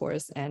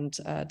discourse and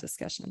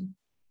discussion?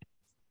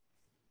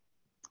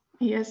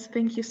 Yes,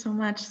 thank you so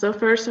much. So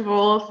first of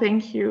all,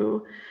 thank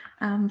you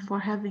for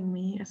having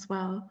me as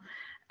well.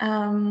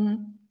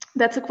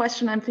 That's a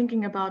question I'm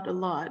thinking about a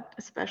lot,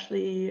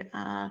 especially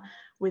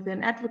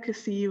within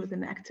advocacy,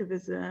 within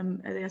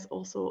activism. There's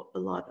also a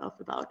lot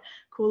about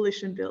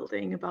coalition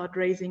building, about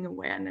raising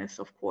awareness,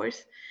 of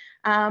course.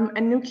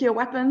 And nuclear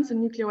weapons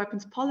and nuclear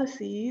weapons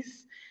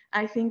policies,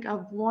 I think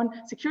are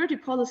one, security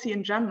policy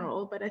in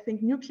general, but I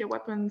think nuclear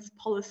weapons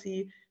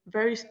policy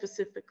very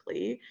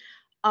specifically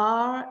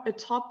are a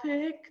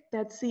topic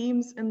that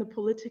seems in the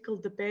political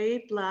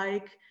debate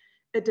like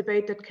a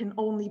debate that can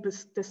only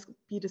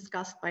be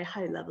discussed by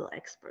high-level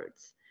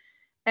experts.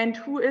 And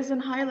who is a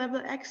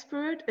high-level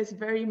expert is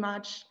very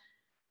much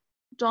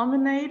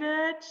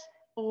dominated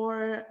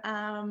or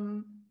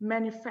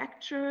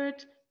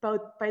manufactured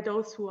by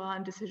those who are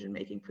in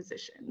decision-making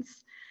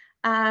positions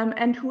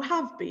and who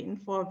have been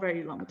for a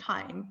very long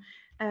time,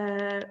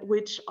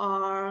 which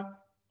are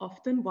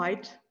often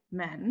white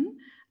men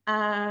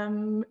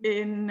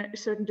in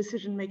certain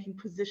decision-making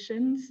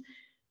positions,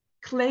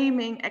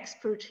 claiming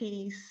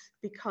expertise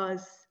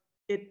because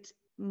it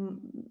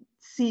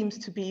seems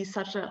to be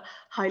such a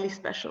highly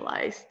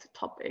specialized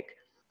topic.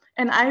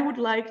 And I would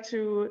like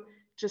to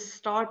just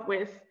start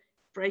with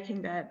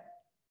breaking that,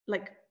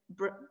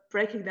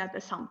 breaking that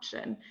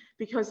assumption,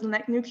 because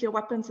nuclear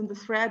weapons and the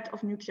threat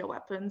of nuclear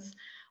weapons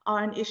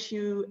are an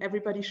issue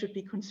everybody should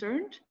be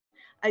concerned.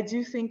 I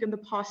do think in the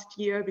past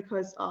year,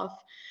 because of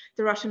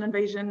the Russian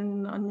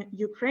invasion on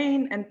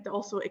Ukraine and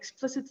also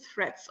explicit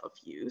threats of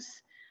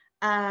use,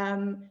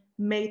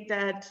 made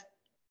that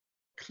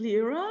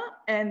clearer,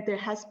 and there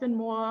has been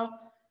more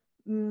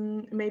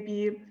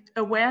maybe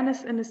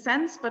awareness in a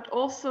sense, but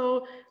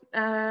also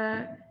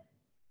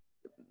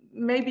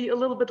maybe a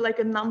little bit like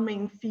a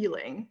numbing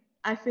feeling.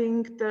 I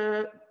think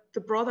the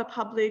broader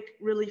public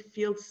really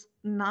feels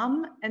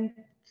numb and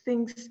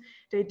thinks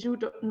they do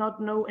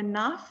not know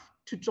enough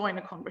to join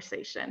a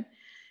conversation.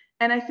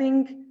 And I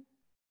think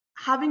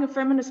having a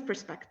feminist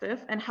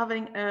perspective and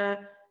having a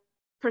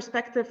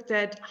perspective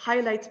that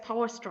highlights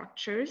power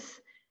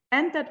structures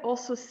and that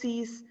also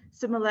sees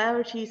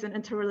similarities and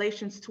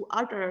interrelations to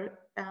other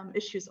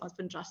issues of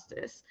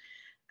injustice,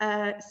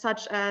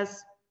 such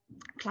as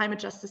climate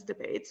justice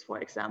debates, for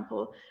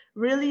example,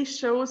 really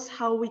shows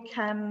how we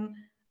can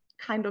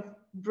kind of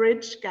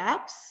bridge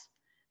gaps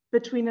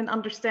between an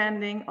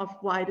understanding of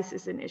why this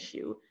is an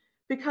issue.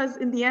 Because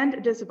in the end,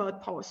 it is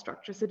about power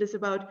structures. It is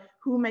about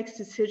who makes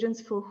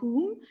decisions for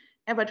whom,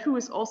 but who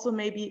is also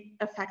maybe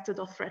affected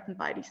or threatened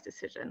by these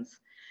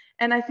decisions.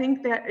 And I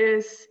think there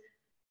is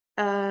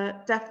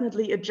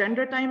definitely a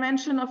gender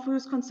dimension of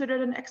who's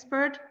considered an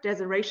expert. There's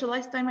a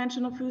racialized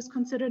dimension of who's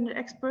considered an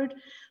expert.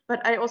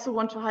 But I also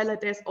want to highlight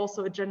there's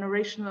also a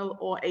generational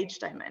or age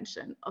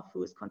dimension of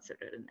who is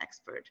considered an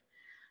expert.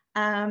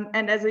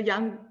 And as a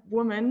young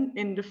woman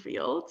in the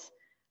field,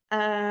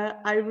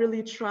 I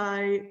really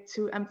try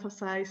to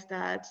emphasize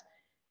that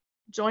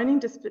joining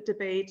this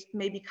debate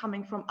may be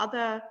coming from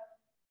other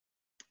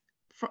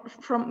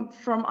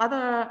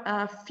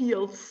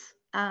fields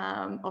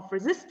of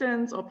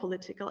resistance or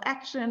political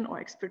action or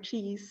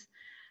expertise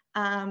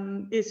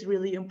is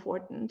really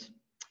important.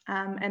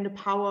 And the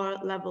power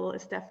level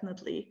is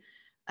definitely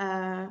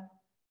a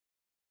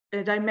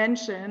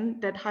dimension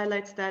that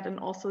highlights that and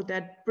also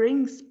that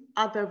brings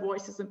other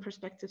voices and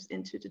perspectives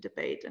into the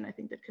debate. And I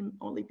think that can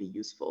only be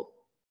useful.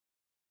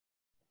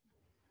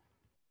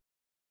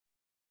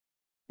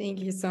 Thank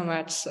you so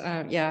much.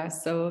 Yeah,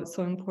 so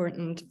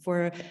important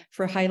for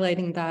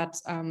highlighting that.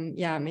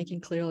 Yeah,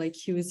 making clear like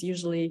who is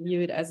usually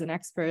viewed as an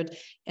expert,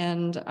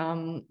 and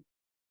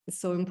it's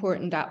so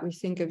important that we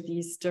think of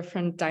these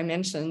different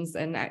dimensions.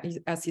 And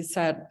as you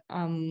said,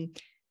 and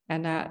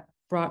that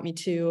brought me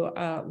to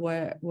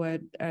what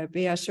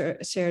Bea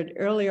shared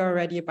earlier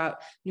already about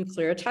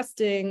nuclear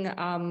testing,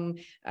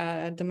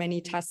 the many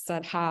tests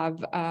that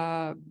have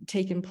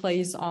taken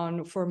place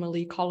on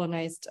formerly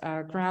colonized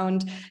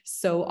ground.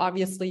 So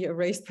obviously a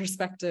race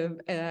perspective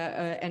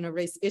and a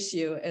race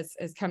issue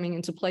is coming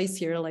into place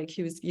here, like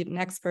who is viewed an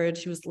expert,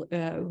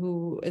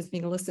 who is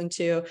being listened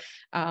to,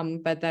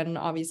 but then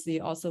obviously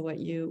also what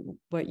you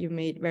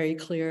made very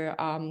clear,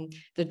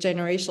 the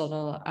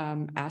generational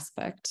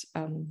aspect.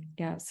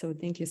 Yeah, so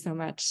thank you so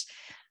much.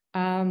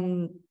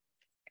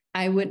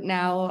 I would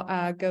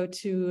now go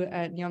to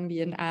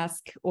Nyombi and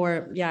ask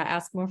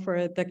more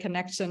for the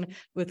connection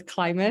with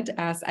climate,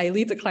 as I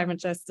lead the climate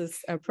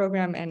justice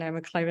program and I'm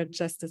a climate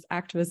justice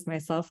activist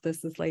myself.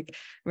 This is like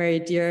very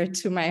dear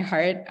to my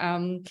heart.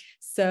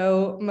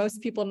 So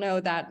most people know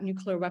that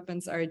nuclear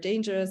weapons are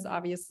dangerous,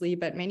 obviously,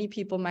 but many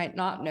people might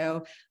not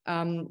know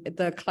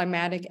the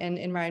climatic and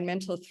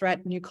environmental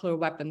threat nuclear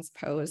weapons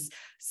pose.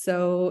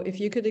 So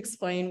if you could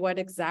explain what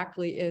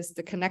exactly is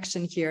the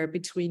connection here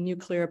between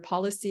nuclear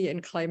policy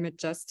and climate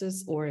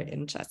justice or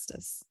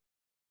injustice.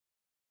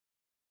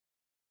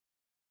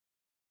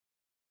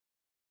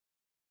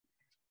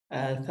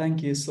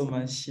 Thank you so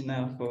much,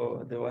 Shina,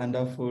 for the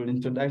wonderful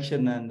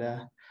introduction,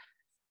 and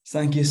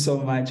thank you so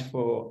much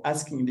for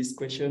asking this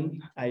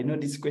question. I know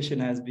this question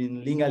has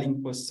been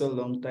lingering for so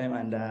long time,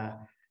 and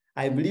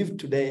I believe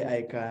today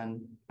I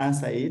can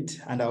answer it,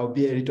 and I'll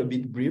be a little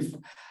bit brief.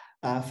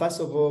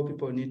 First of all,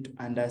 people need to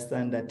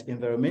understand that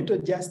environmental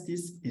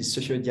justice is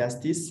social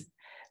justice,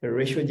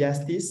 racial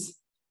justice,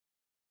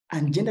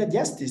 and gender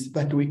justice,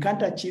 but we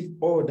can't achieve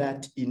all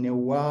that in a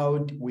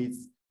world with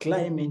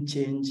climate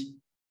change,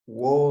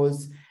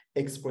 wars,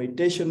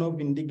 exploitation of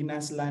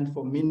indigenous land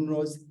for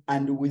minerals,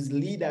 and with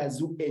leaders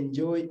who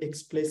enjoy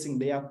expressing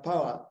their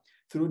power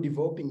through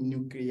developing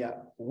nuclear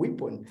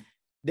weapons.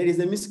 There is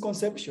a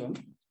misconception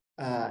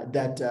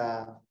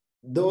that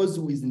those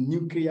with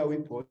nuclear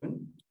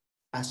weapons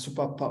are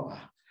superpower.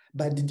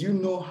 But did you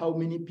know how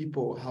many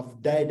people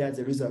have died as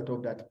a result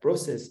of that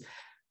process?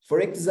 For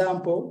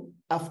example,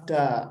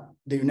 after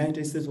the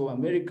United States of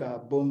America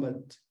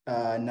bombed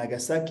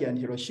Nagasaki and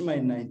Hiroshima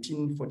in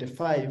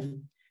 1945,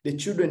 the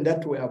children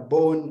that were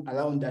born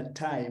around that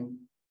time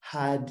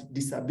had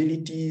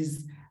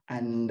disabilities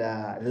and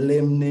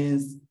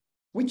lameness,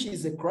 which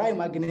is a crime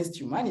against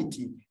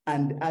humanity.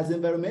 And as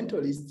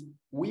environmentalists,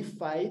 we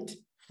fight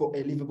for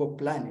a livable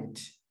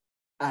planet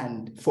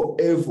and for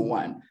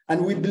everyone.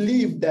 And we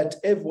believe that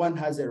everyone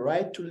has a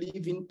right to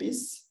live in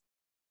peace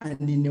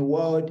and in a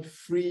world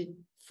free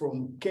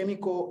from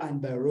chemical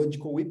and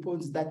biological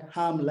weapons that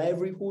harm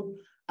livelihood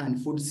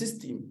and food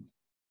system,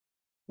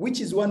 which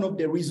is one of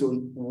the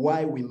reasons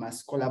why we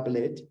must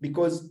collaborate,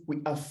 because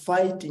we are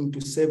fighting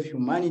to save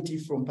humanity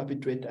from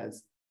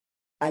perpetrators.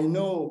 I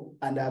know,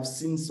 and I've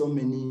seen so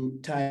many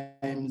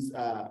times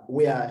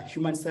where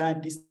human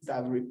scientists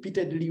have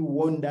repeatedly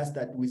warned us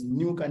that with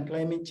nuke and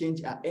climate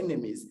change are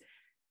enemies.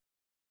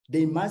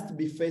 They must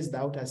be phased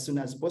out as soon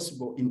as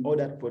possible in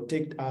order to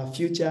protect our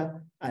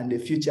future and the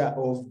future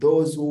of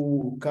those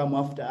who come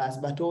after us,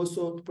 but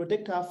also to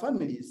protect our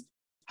families.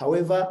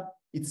 However,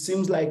 it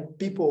seems like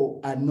people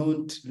are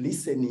not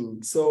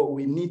listening, so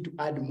we need to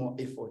add more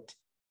effort.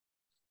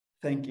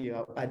 Thank you.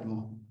 I'll add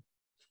more.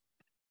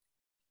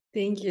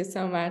 Thank you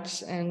so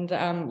much. And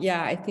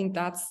yeah, I think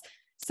that's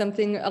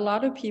something a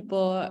lot of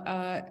people,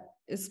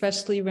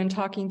 especially when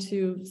talking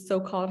to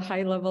so-called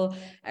high-level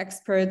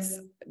experts,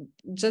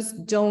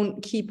 just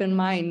don't keep in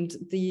mind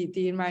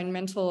the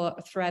environmental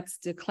threats,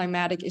 the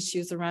climatic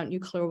issues around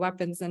nuclear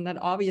weapons, and that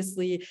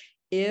obviously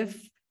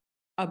if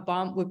a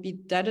bomb would be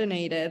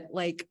detonated,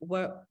 like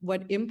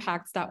what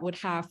impacts that would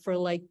have for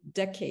like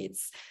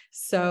decades.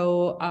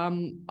 So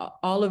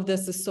all of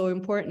this is so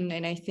important,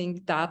 and I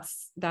think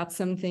that's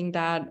something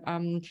that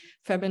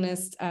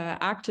feminist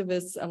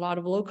activists, a lot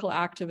of local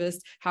activists,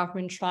 have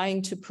been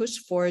trying to push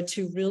for,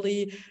 to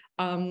really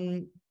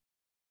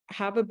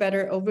have a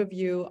better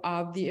overview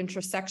of the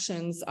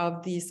intersections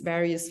of these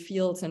various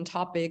fields and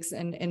topics,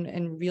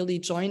 and really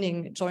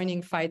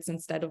joining fights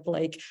instead of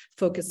like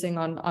focusing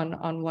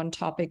on one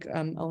topic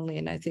only.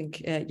 And I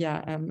think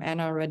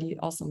Anna already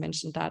also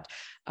mentioned that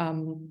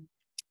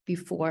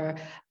before.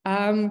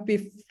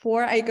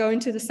 Before I go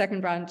into the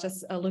second round,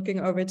 just looking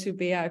over to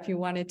Bea, if you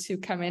wanted to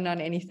come in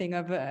on anything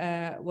of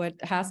what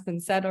has been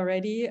said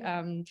already,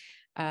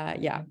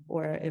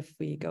 or if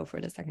we go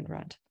for the second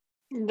round.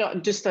 No,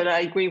 just that I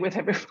agree with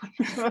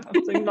everyone.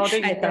 I'm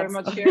nodding very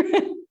much here.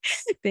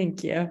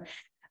 Thank you.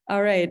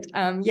 All right.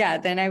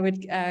 Then I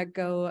would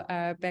go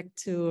back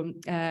to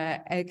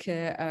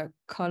Elke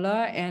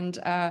Koller, and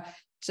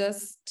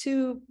just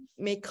to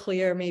make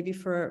clear, maybe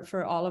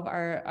for all of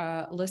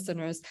our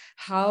listeners,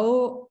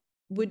 how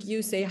would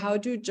you say, how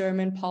do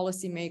German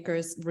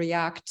policymakers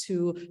react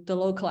to the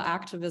local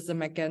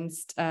activism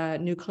against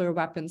nuclear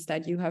weapons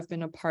that you have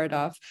been a part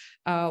of?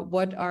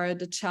 What are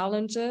the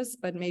challenges,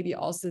 but maybe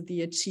also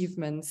the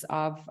achievements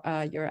of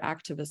your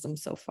activism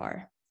so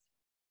far?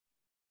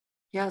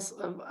 Yes,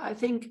 I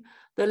think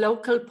the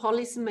local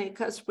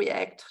policymakers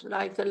react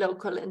like the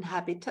local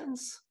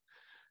inhabitants.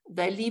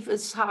 They leave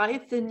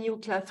aside the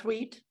nuclear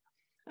threat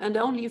and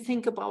only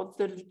think about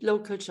the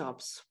local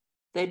jobs.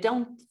 They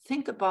don't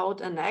think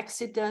about an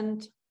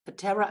accident, a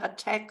terror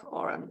attack,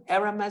 or an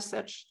error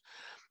message.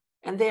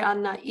 And they are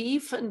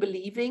naive in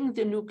believing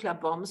the nuclear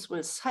bombs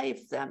will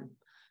save them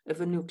if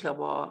a nuclear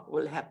war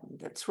will happen.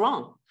 That's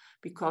wrong,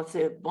 because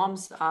the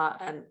bombs are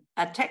an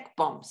attack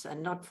bombs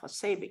and not for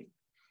saving.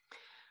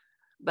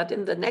 But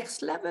in the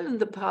next level, in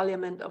the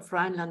Parliament of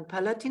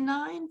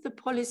Rhineland-Palatinate, the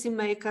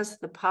policymakers,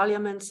 the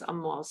parliaments are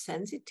more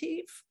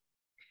sensitive.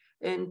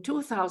 In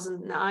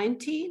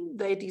 2019,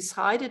 they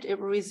decided a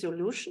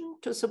resolution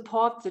to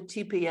support the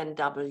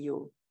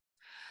TPNW.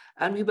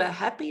 And we were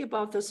happy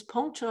about this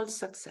punctual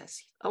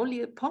success,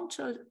 only a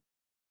punctual,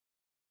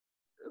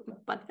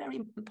 but very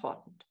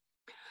important.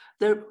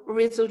 The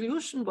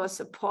resolution was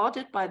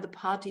supported by the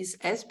parties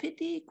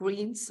SPD,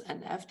 Greens,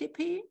 and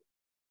FDP.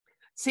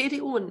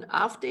 CDU and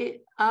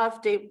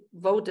AfD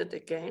voted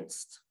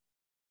against.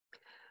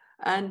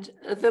 And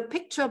the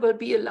picture will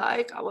be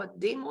like our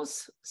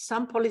demos.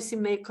 Some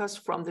policymakers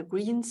from the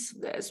Greens,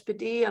 the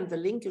SPD, and the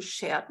Linke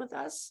shared with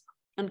us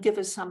and give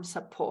us some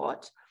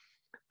support.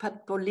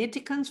 But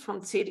politicians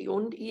from CDU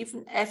and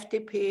even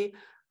FDP,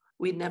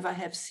 we never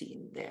have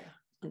seen there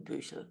in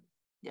Büchel.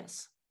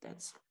 Yes,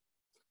 that's.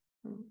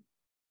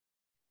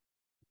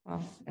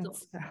 Well,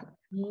 it's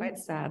quite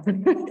sad.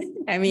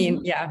 I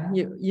mean, yeah,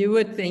 you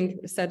would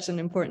think such an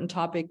important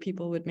topic,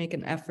 people would make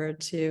an effort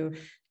to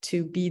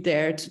be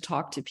there to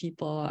talk to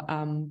people.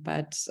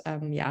 But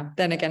yeah,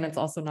 then again, it's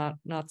also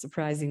not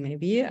surprising,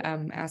 maybe,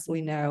 as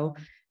we know,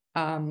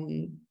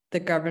 the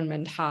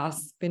government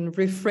has been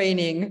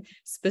refraining,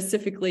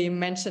 specifically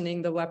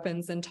mentioning the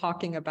weapons and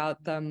talking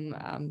about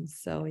them.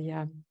 So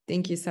yeah,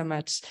 thank you so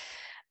much.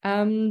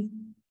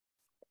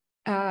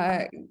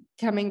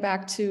 Coming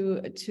back to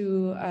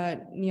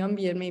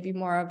Nyombi and maybe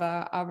more of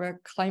a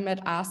climate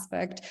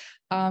aspect,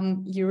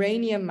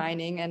 uranium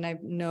mining, and I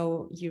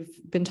know you've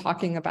been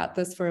talking about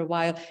this for a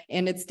while,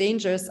 and it's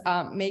dangerous.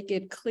 Make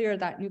it clear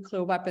that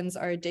nuclear weapons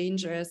are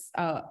dangerous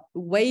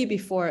way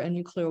before a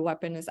nuclear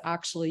weapon is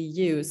actually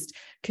used.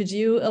 Could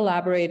you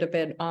elaborate a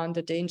bit on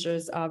the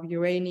dangers of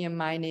uranium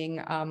mining,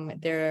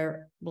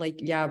 their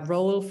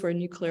role for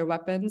nuclear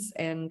weapons,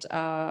 and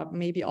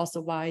maybe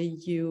also why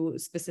you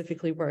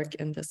specifically work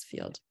in this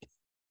field?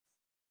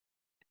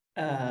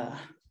 Can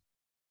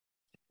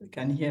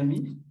you hear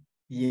me?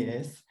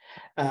 Yes.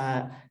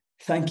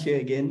 Thank you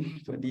again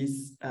for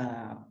this.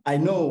 I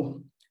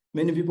know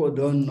many people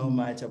don't know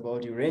much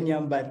about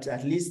uranium, but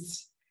at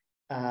least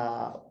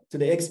to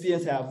the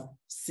experience I've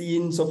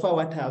seen, so far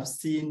what I've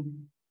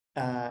seen,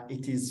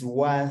 it is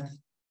worth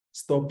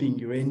stopping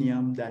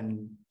uranium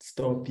than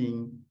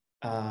stopping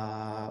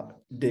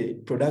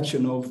the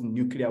production of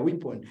nuclear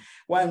weapon.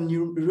 One,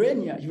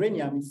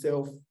 uranium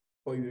itself,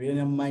 or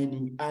uranium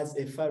mining, has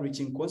a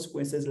far-reaching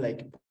consequences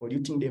like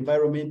polluting the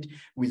environment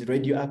with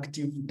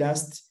radioactive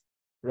dust,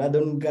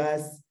 radon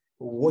gas,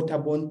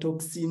 waterborne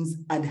toxins,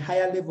 and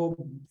higher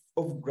level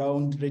of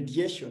ground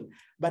radiation.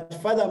 But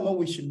furthermore,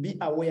 we should be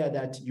aware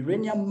that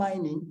uranium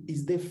mining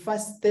is the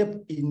first step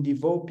in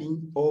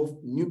developing of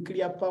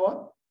nuclear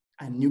power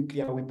and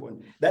nuclear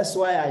weapon. That's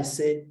why I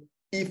say,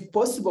 if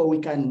possible, we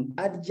can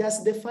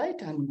adjust the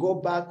fight and go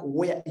back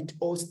where it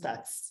all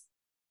starts.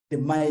 The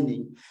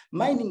mining.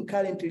 Mining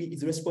currently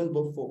is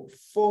responsible for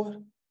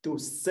 4 to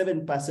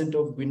 7%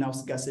 of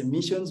greenhouse gas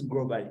emissions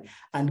globally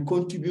and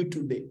contribute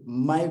to the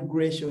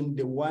migration,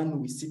 the one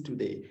we see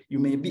today. You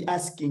may be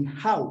asking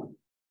how.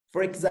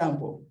 For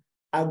example,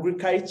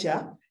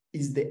 agriculture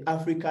is the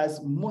Africa's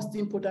most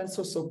important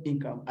source of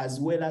income, as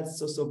well as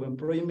source of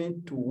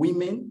employment to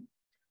women,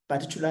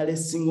 particularly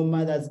single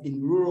mothers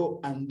in rural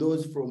and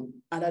those from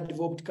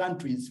underdeveloped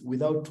countries,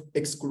 without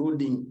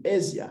excluding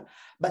Asia.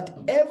 But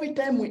every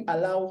time we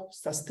allow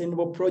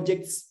sustainable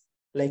projects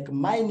like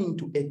mining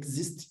to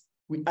exist,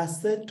 we are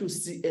set to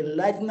see a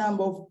large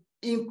number of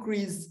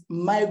increased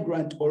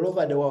migrants all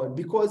over the world,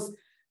 because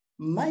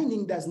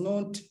mining does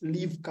not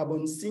leave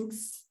carbon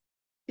sinks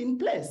in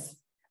place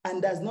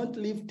and does not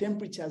leave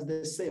temperatures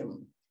the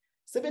same.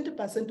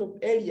 70% of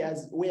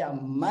areas where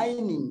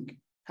mining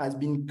has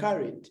been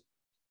carried,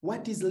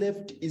 what is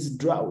left is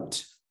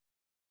drought,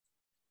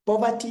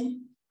 poverty,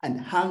 and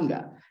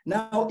hunger.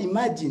 Now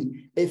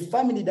imagine a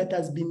family that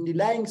has been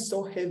relying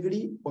so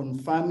heavily on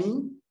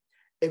farming,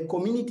 a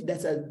community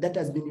that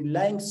has been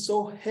relying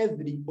so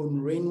heavily on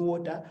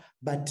rainwater,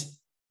 but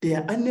they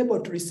are unable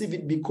to receive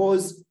it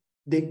because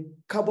the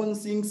carbon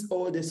sinks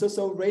or the source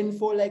of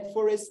rainfall like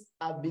forests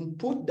have been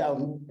put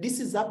down. This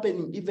is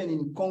happening even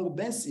in Congo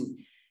Basin.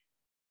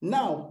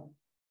 Now,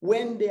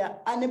 when they are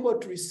unable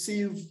to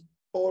receive,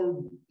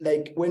 or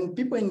like when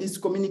people in these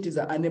communities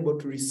are unable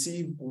to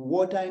receive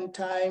water in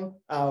time,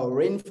 or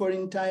rainfall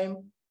in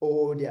time,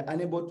 or they are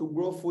unable to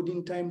grow food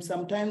in time,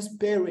 sometimes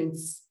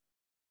parents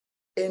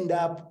end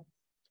up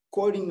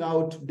calling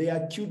out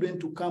their children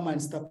to come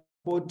and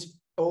support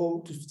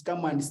or to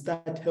come and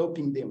start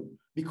helping them,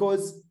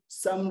 because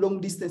some long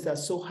distance are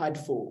so hard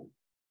for,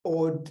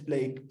 or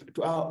like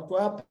to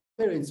our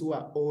parents who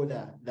are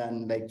older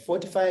than like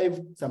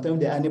 45, sometimes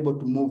they're unable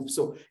to move.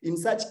 So in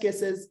such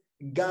cases,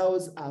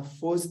 girls are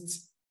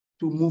forced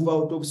to move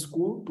out of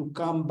school to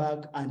come back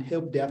and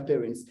help their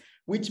parents,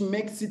 which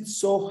makes it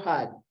so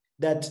hard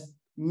that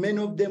many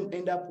of them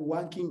end up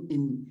working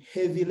in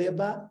heavy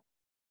labor,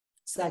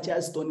 such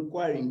as stone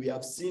quarrying. We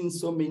have seen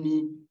so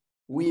many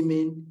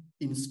women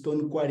in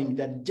stone quarrying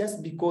that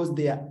just because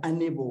they are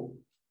unable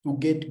to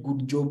get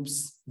good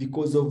jobs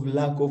because of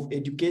lack of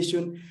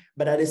education,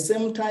 but at the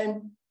same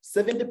time,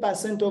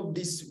 70% of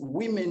these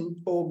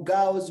women or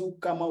girls who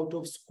come out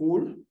of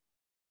school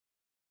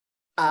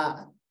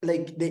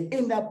like they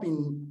end up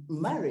in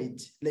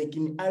marriage, like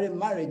in arranged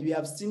marriage. We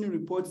have seen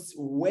reports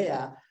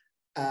where,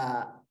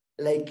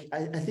 like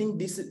I think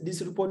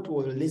this report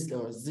was released,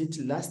 or was it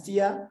last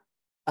year,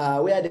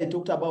 where they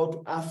talked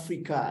about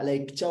Africa,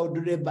 like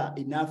child labor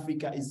in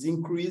Africa is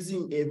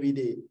increasing every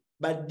day.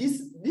 But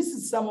this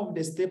is some of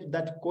the steps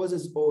that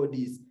causes all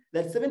this.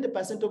 That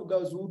 70% of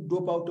girls who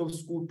drop out of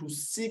school to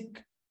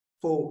seek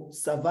for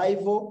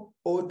survival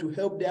or to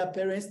help their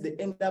parents, they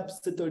end up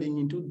settling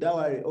into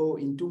dowry or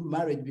into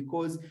marriage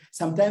because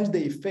sometimes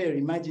they fail.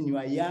 Imagine you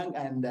are young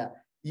and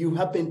you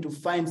happen to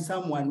find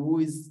someone who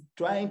is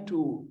trying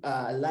to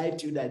lie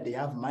to you that they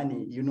have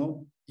money, you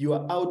know. You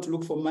are out to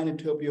look for money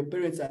to help your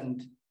parents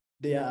and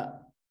they are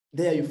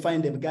there you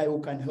find a guy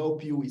who can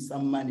help you with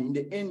some money. In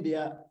the end,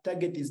 their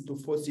target is to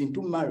force you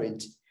into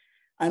marriage.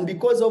 And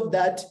because of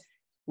that,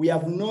 we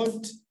have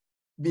not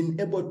been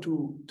able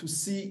to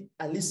see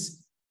at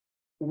least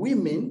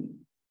women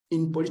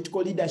in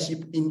political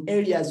leadership in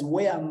areas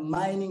where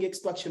mining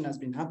extraction has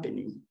been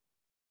happening.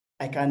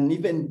 I can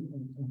even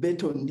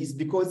bet on this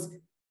because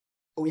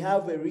we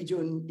have a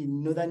region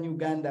in northern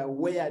Uganda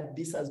where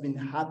this has been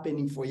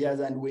happening for years.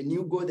 And when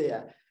you go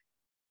there,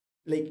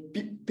 like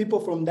people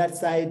from that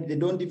side, they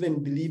don't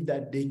even believe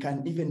that they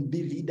can even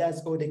be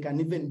leaders or they can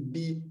even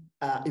be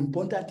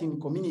important in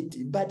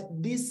community. But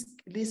this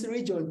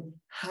region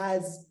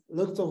has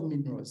lots of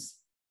minerals.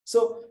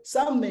 So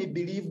some may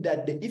believe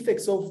that the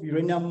effects of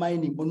uranium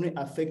mining only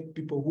affect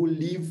people who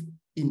live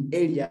in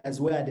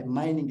areas where the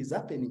mining is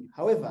happening.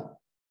 However,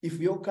 if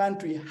your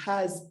country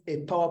has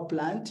a power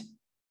plant,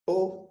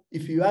 or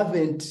if you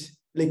haven't,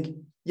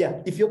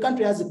 if your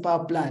country has a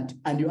power plant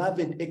and you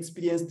haven't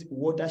experienced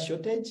water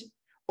shortage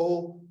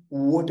or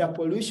water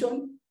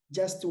pollution,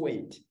 just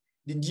wait.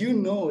 Did you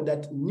know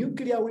that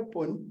nuclear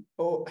weapon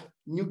or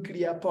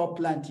nuclear power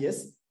plant,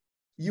 yes,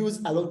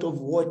 use a lot of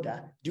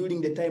water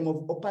during the time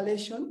of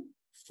operation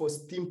for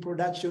steam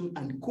production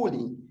and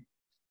cooling?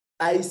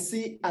 I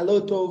see a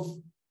lot of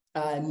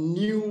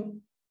new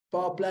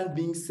power plant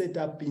being set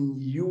up in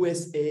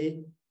USA,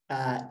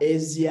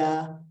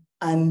 Asia,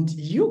 and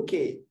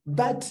UK.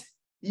 But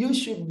you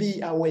should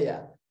be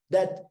aware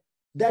that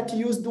that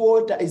used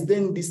water is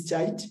then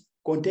discharged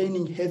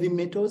containing heavy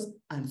metals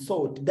and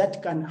salt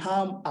that can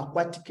harm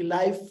aquatic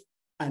life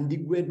and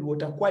degrade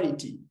water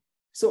quality.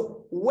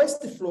 So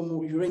waste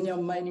from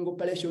uranium mining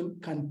operation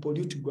can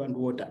pollute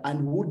groundwater, and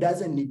who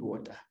doesn't need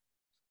water?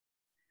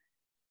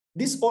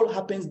 This all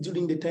happens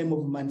during the time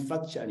of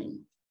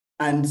manufacturing.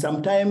 And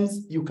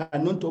sometimes you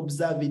cannot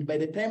observe it. By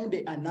the time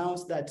they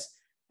announce that,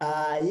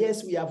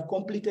 yes, we have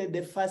completed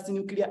the first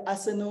nuclear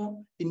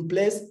arsenal in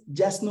place,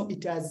 just know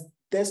it has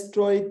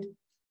destroyed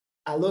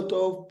a lot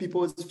of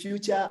people's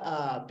future,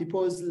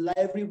 people's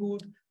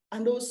livelihood.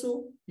 And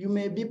also, you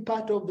may be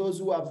part of those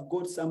who have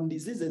got some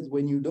diseases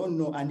when you don't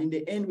know. And in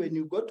the end, when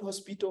you go to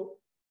hospital,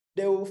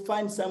 they will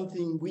find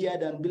something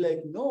weird and be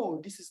like,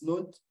 no, this is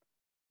not,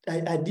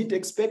 I didn't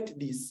expect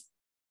this.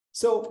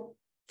 So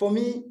for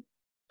me,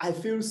 I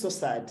feel so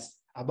sad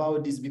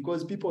about this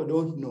because people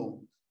don't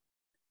know.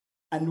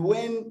 And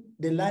when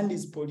the land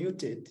is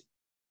polluted,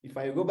 if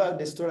I go back to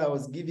the story I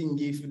was giving,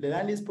 if the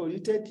land is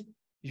polluted,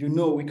 you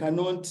know, we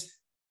cannot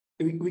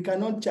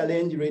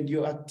challenge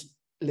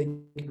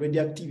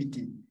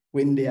radioactivity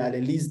when they are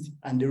released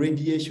and the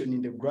radiation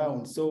in the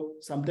ground. So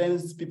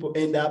sometimes people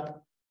end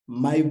up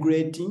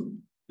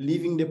migrating,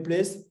 leaving the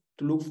place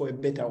to look for a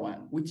better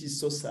one, which is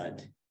so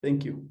sad.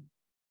 Thank you.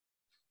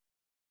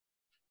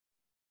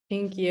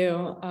 Thank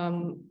you.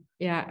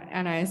 Yeah,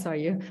 and I saw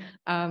you.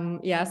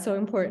 Yeah, so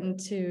important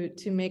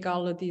to make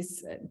all of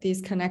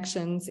these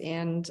connections,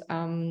 and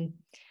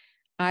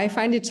I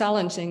find it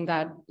challenging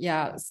that,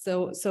 yeah,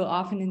 so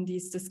often in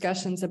these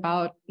discussions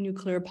about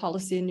nuclear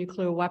policy and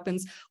nuclear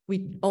weapons,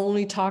 we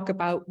only talk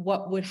about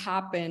what would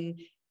happen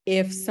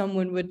if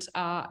someone would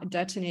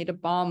detonate a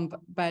bomb,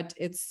 but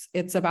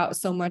it's about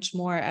so much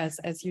more,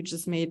 as you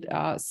just made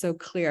so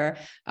clear.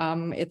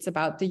 It's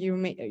about the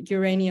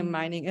uranium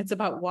mining. It's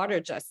about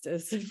water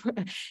justice.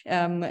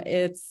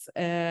 It's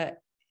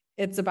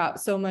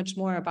about so much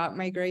more, about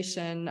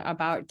migration,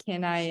 about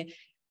can I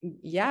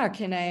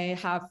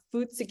have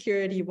food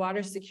security,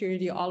 water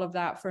security, all of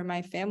that for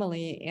my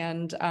family.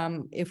 And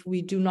if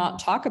we do not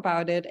talk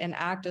about it and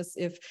act as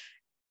if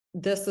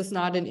this is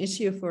not an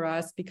issue for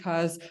us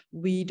because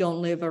we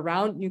don't live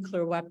around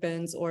nuclear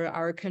weapons or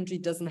our country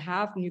doesn't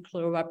have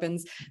nuclear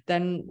weapons,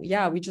 then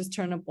yeah, we just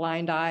turn a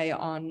blind eye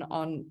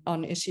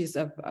on issues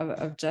of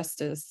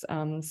justice.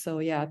 So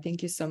yeah,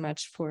 thank you so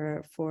much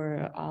for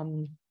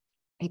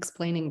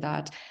explaining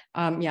that.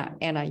 Yeah,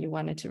 Anna, you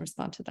wanted to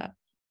respond to that.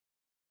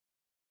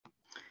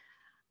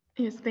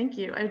 Yes, thank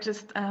you. I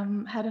just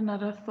had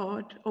another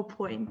thought or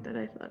point that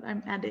I thought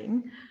I'm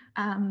adding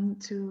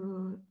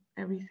to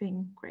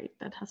everything great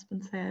that has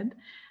been said.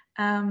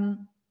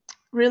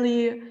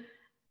 Really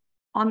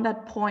on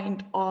that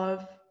point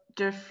of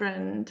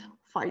different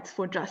fights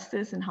for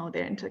justice and how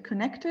they're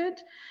interconnected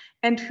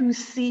and who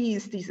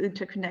sees these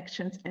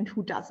interconnections and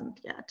who doesn't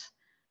yet.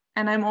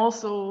 And I'm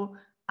also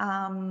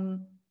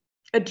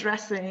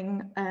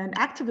addressing an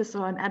activist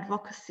or an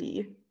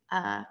advocacy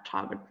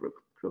target group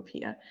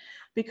here.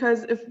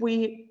 Because if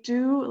we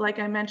do, like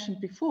I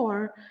mentioned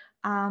before,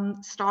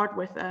 start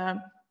with a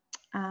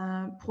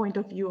point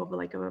of view of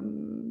like a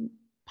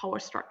power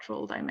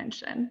structural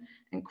dimension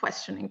and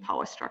questioning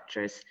power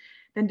structures,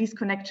 then these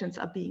connections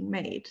are being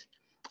made.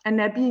 And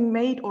they're being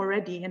made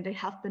already, and they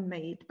have been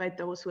made by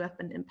those who have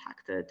been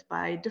impacted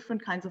by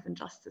different kinds of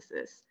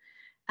injustices,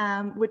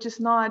 which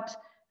is not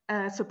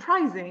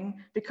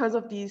surprising because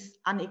of these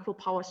unequal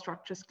power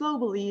structures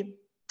globally,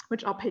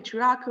 which are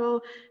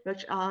patriarchal,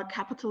 which are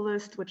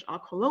capitalist, which are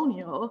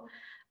colonial.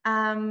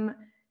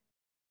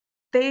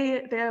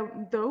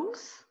 They're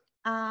those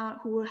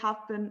who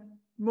have been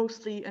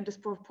mostly and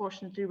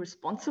disproportionately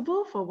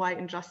responsible for why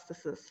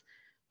injustices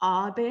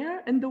are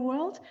there in the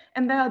world.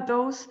 And there are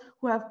those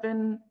who have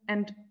been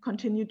and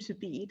continue to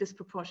be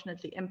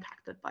disproportionately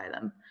impacted by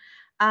them.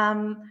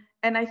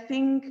 And I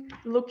think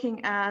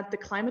looking at the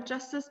climate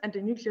justice and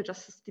the nuclear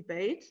justice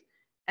debate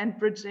and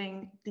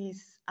bridging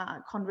these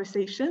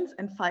conversations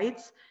and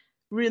fights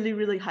really,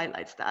 really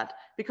highlights that,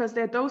 because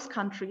there are those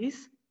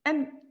countries,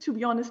 and to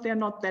be honest, there are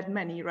not that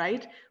many,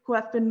 right, who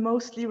have been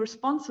mostly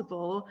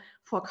responsible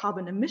for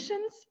carbon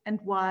emissions and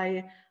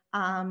why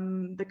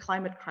the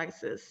climate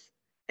crisis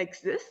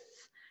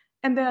exists.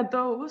 And there are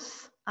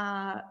those,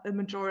 a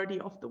majority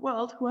of the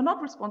world, who are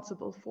not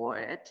responsible for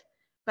it,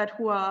 but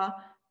who are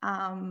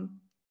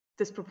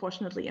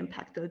disproportionately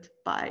impacted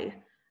by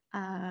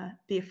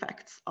the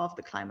effects of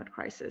the climate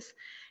crisis.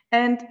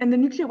 And in the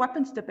nuclear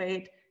weapons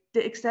debate,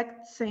 the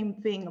exact same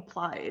thing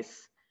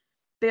applies.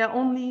 There are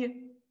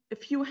only a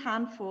few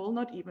handful,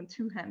 not even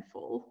two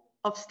handful,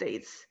 of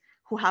states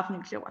who have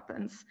nuclear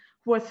weapons,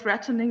 who are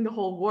threatening the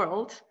whole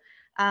world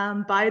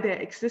by their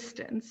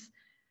existence.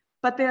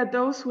 But there are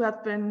those who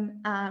have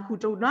been, who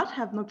do not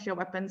have nuclear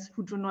weapons,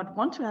 who do not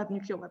want to have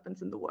nuclear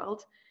weapons in the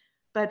world,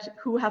 but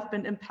who have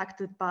been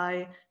impacted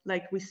by,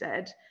 like we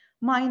said,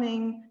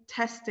 mining,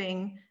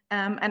 testing,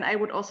 and I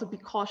would also be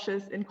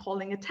cautious in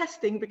calling it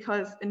testing,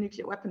 because a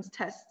nuclear weapons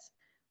test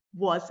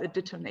was a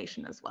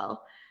detonation as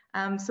well.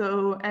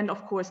 And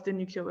of course, the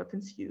nuclear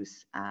weapons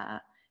use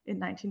in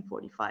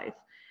 1945.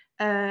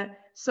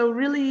 So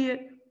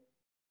really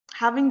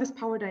having this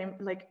paradigm,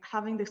 like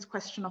having this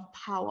question of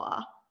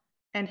power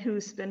and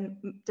who's been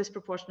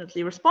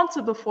disproportionately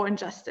responsible for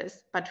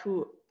injustice, but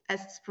who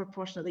is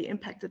disproportionately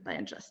impacted by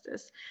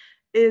injustice,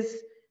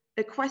 is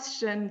a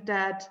question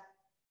that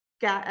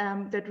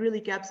that really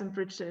gaps and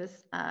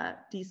bridges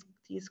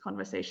these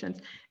conversations.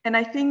 And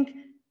I think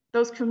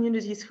those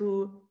communities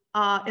who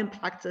are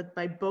impacted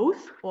by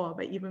both or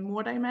by even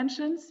more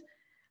dimensions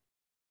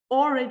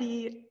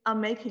already are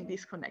making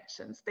these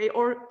connections. They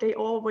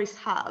always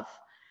have.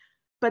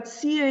 But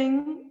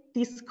seeing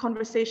these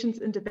conversations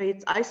and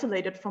debates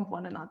isolated from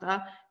one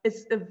another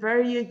is a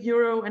very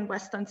Euro and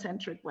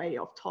Western-centric way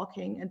of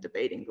talking and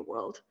debating the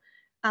world.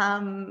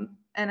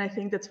 And I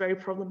think that's very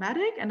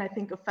problematic. And I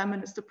think a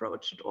feminist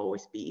approach should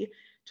always be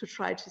to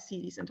try to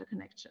see these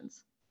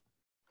interconnections.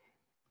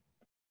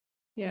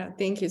 Yeah,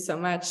 thank you so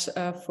much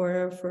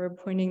for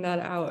pointing that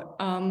out.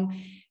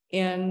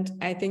 And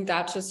I think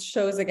that just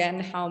shows again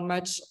how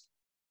much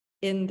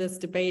in this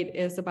debate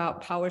is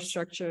about power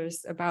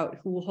structures, about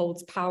who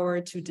holds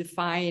power to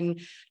define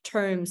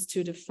terms,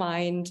 to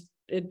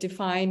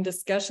define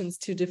discussions,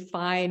 to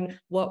define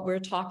what we're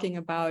talking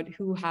about,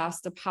 who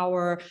has the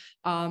power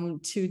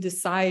to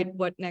decide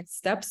what next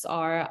steps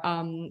are,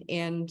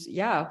 and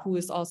yeah, who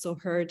is also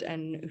heard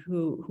and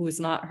who is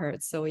not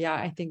heard. So yeah,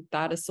 I think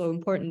that is so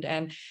important.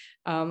 And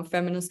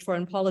feminist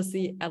foreign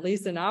policy, at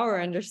least in our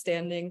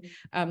understanding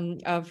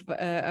of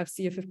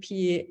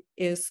CFFP,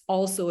 is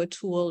also a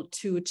tool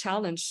to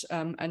challenge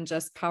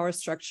unjust power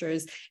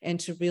structures and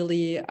to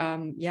really,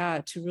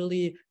 to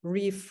really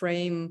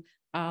reframe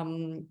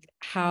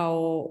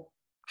how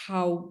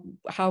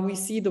we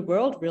see the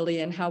world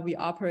really, and how we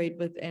operate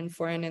within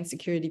foreign and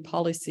security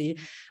policy.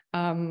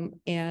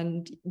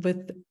 And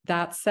with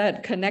that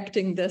said,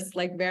 connecting this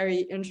like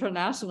very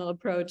international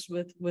approach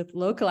with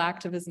local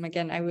activism,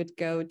 again, I would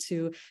go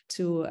to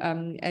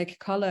Elke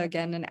Koller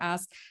again and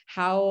ask,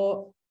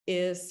 how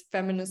is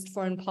feminist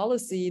foreign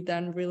policy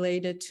then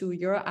related to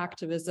your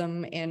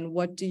activism, and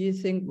what do you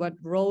think, what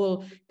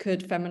role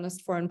could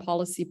feminist foreign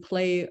policy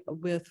play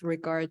with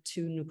regard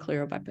to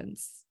nuclear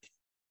weapons?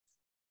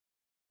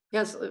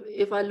 Yes,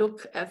 if I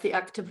look at the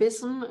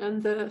activism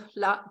in the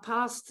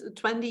past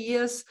 20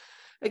 years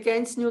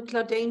against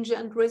nuclear danger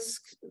and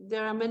risk,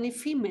 there are many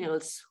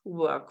females who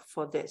work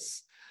for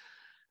this.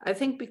 I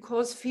think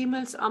because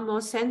females are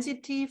more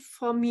sensitive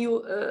for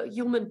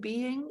human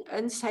being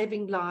and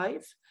saving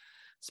life,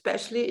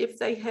 especially if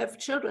they have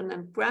children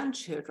and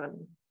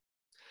grandchildren.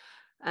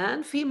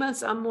 And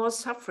females are more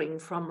suffering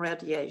from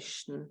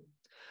radiation.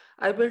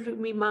 I will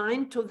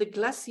remind to the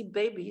glassy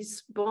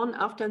babies born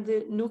after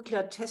the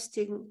nuclear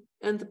testing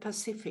in the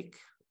Pacific.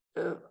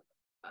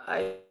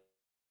 I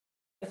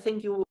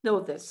think you know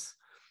this.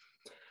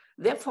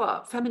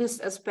 Therefore,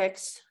 feminist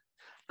aspects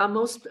are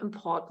most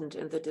important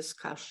in the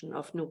discussion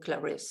of nuclear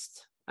risk.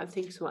 I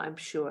think so, I'm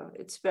sure.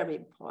 It's very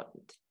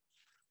important.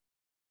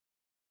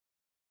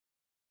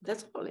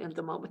 That's all in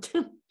the moment.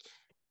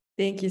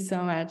 Thank you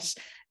so much.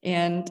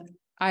 And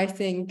I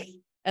think,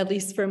 at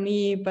least for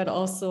me, but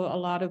also a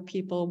lot of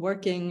people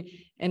working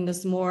in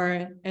this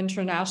more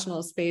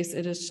international space,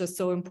 it is just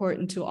so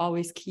important to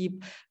always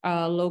keep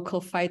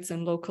local fights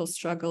and local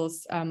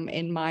struggles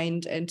in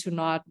mind, and to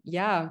not,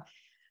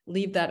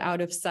 leave that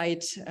out of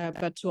sight,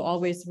 but to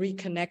always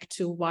reconnect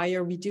to why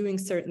are we doing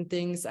certain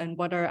things, and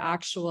what are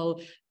actual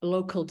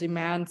local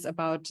demands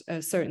about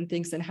certain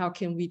things, and how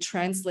can we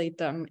translate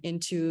them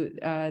into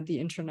the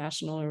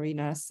international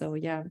arena. So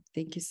yeah,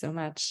 thank you so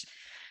much.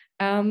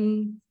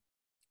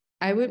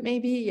 I would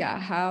maybe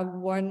have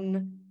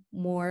one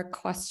more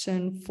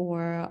question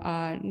for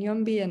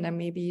Nyombi, and then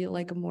maybe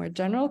like a more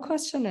general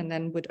question, and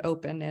then would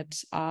open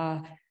it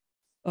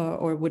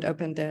or would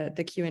open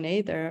the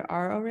Q&A. There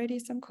are already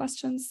some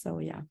questions, so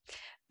yeah.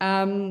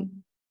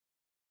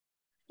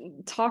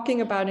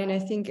 Talking about it, I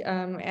think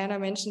Anna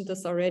mentioned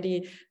this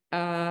already,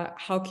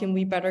 how can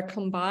we better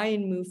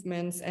combine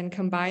movements and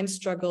combine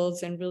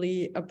struggles and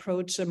really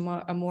approach a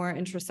more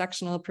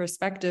intersectional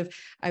perspective?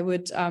 I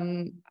would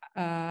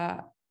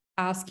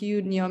ask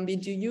you, Nyombi,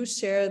 do you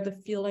share the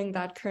feeling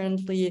that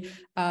currently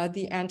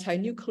the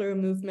anti-nuclear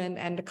movement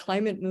and the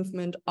climate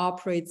movement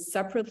operate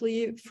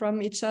separately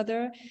from each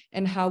other?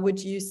 And how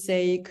would you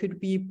say could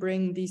we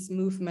bring these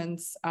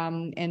movements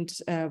and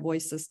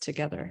voices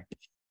together?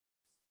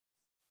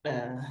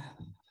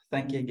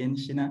 Thank you again,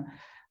 Sheena.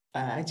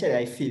 Actually,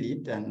 I feel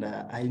it, and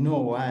I know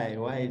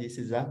why this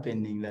is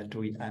happening, that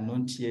we are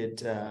not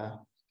yet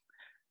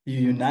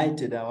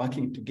united and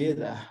working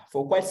together.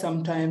 For quite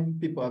some time,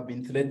 people have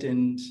been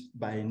threatened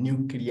by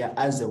nuclear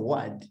as a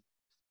word.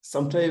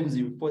 Sometimes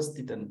you post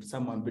it and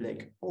someone be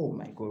like, oh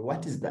my God,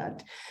 what is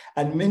that?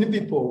 And many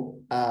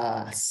people,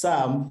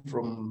 some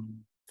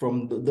from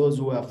those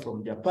who are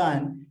from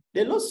Japan,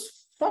 they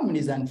lost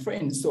families and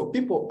friends. So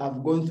people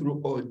have gone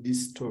through all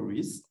these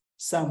stories.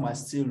 Some are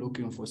still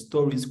looking for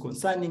stories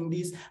concerning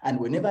this. And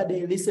whenever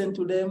they listen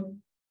to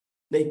them,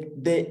 like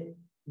there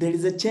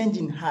is a change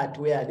in heart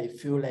where they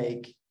feel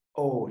like,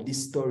 oh,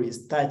 this story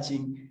is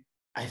touching.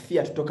 I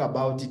fear to talk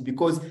about it,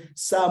 because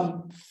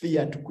some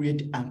fear to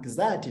create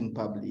anxiety in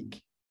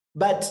public.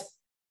 But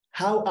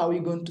how are we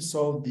going to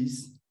solve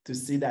this to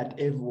see that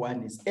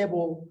everyone is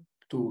able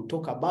to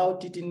talk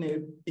about it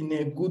in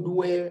a good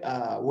way,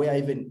 where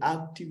even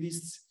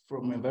activists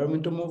from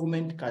environmental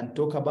movement can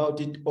talk about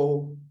it,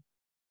 or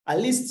at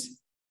least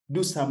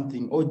do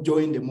something or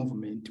join the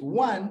movement?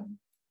 One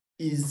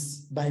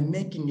is by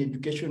making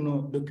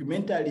educational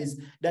documentaries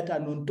that are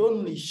not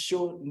only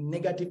show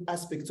negative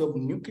aspects of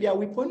nuclear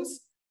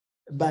weapons,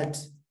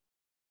 but,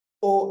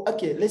 or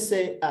okay, let's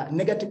say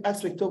negative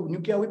aspect of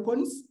nuclear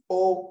weapons,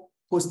 or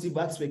positive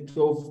aspect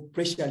of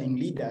pressuring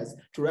leaders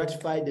to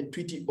ratify the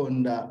treaty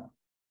on the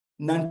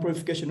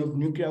non-proliferation of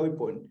nuclear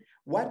weapon.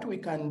 What we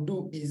can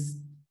do is,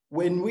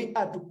 when we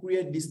are to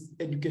create these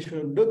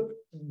educational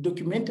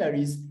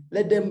documentaries,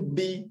 let them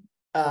be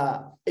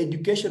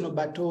educational,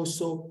 but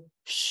also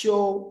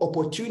show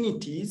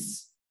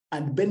opportunities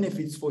and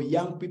benefits for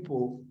young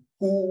people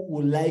who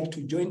would like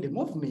to join the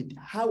movement.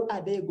 How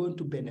are they going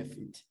to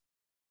benefit?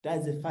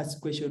 That's the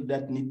first question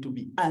that needs to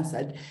be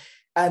answered.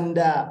 And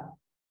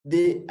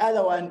the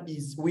other one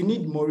is, we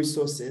need more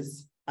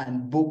resources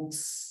and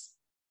books,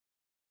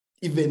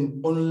 even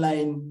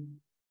online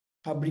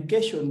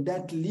publication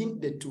that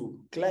link the two,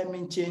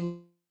 climate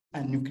change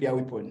and nuclear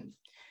weapon.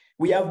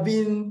 We have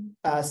been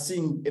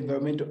seeing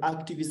environmental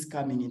activists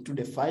coming into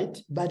the fight,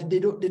 but they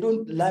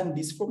don't learn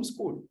this from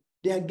school.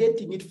 They are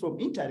getting it from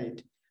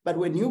internet. But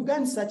when you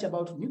can search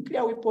about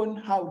nuclear weapon,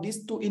 how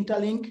these two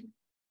interlink,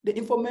 the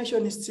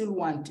information is still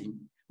wanting.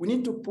 We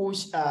need to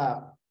push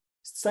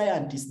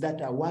scientists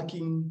that are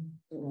working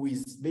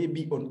with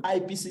maybe on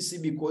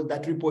IPCC, because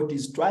that report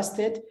is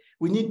trusted.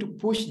 We need to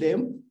push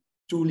them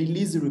to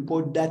release a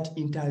report that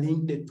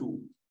interlink the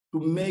two, to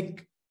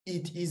make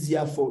it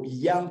easier for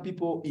young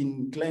people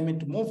in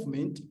climate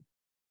movement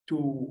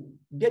to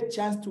get a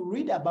chance to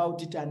read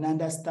about it and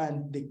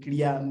understand the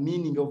clear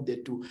meaning of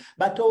the two.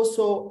 But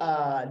also,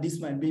 this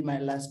might be my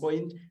last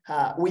point,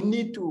 we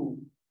need to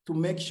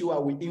make sure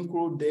we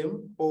include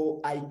them,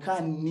 or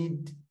ICAN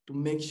need to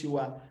make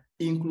sure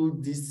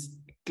include these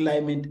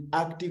climate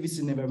activists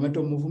in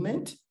environmental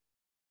movement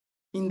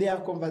in their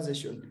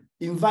conversation.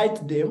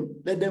 Invite them,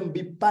 let them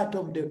be part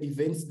of the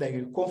events,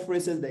 like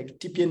conferences, like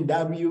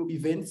TPNW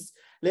events.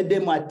 Let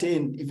them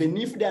attend, even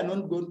if they are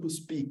not going to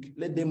speak,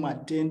 let them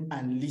attend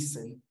and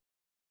listen.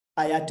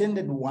 I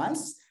attended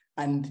once,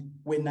 and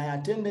when I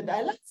attended,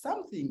 I learned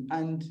something.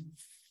 And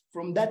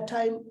from that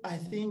time, I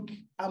think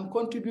I'm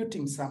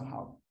contributing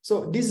somehow.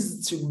 So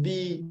this should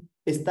be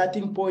a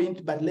starting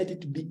point, but let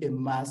it be a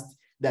must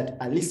that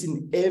at least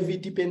in every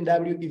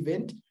TPNW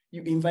event,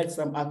 you invite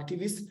some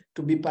activists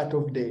to be part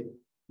of the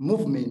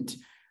movement.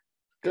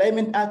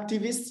 Climate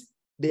activists,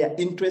 they are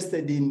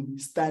interested in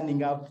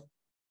standing up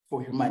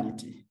for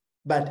humanity.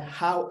 But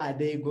how are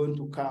they going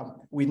to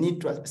come? We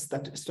need to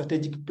start a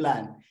strategic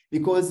plan,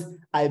 because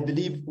I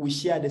believe we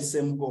share the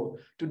same goal.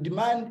 To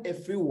demand a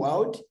free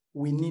world,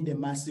 we need a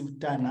massive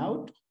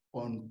turnout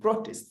on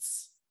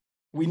protests.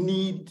 We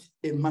need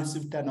a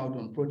massive turnout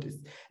on protests.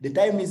 The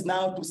time is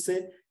now to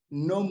say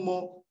no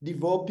more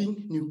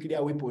developing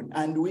nuclear weapon,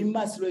 and we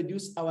must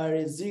reduce our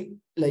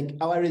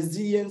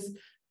resilience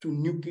to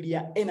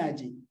nuclear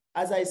energy.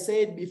 As I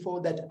said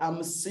before, that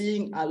I'm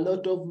seeing a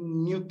lot of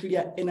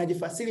nuclear energy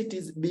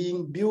facilities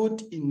being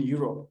built in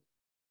Europe,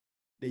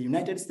 the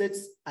United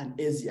States, and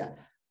Asia.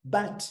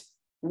 But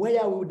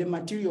where will the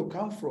material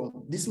come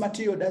from? This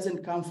material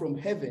doesn't come from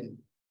heaven.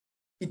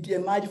 It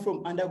emerged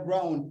from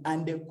underground,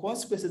 and the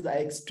consequences are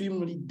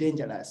extremely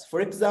dangerous.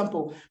 For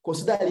example,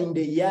 considering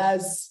the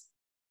years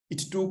it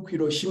took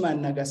Hiroshima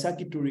and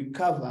Nagasaki to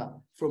recover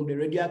from the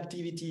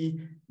radioactivity,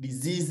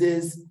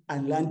 diseases,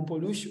 and land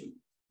pollution.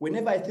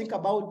 Whenever I think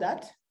about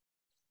that,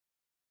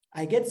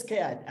 I get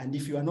scared. And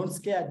if you are not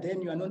scared,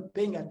 then you are not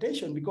paying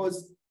attention,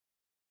 because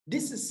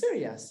this is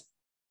serious.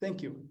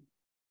 Thank you.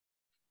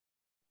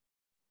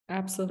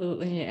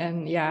 Absolutely.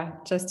 And yeah,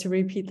 just to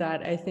repeat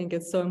that, I think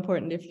it's so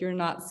important. If you're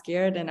not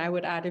scared, and I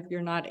would add, if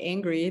you're not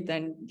angry,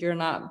 then you're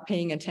not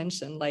paying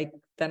attention. Like,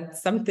 then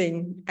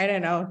something, I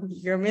don't know,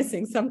 you're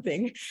missing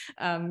something.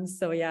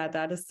 So yeah,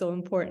 that is so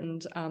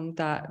important,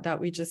 that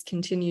we just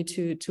continue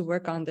to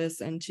work on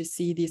this and to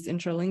see these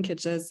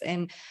interlinkages,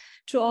 and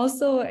to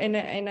also,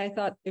 and I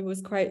thought it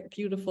was quite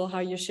beautiful how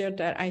you shared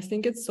that. I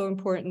think it's so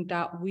important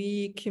that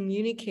we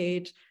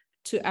communicate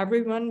to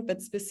everyone,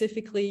 but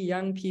specifically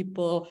young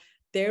people.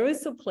 There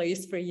is a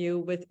place for you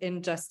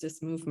within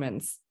justice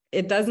movements.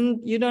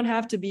 You don't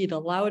have to be the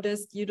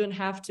loudest. You don't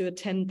have to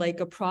attend like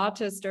a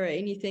protest or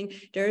anything.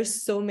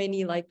 There's so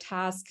many like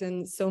tasks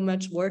and so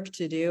much work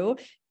to do.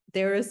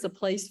 There is a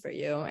place for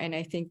you. And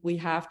I think we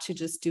have to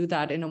just do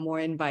that in a more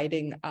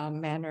inviting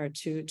manner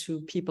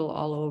to people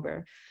all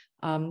over.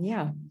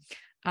 Yeah,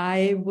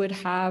 I would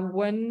have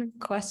one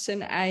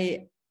question.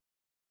 I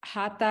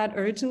had that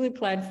originally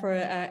planned for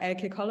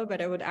Elke Koller,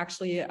 but I would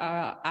actually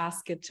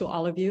ask it to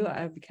all of you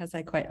because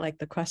I quite like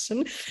the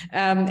question.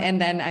 And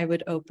then I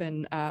would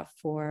open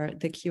for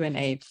the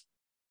Q&A.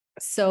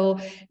 So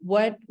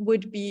what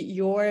would be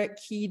your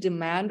key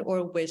demand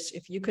or wish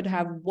if you could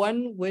have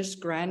one wish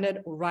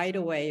granted right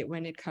away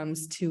when it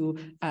comes to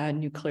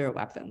nuclear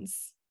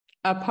weapons,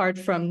 apart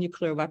from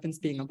nuclear weapons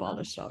being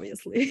abolished,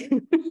 obviously?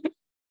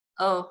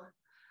 Oh,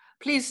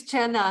 please,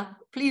 Jenna,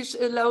 please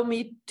allow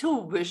me 2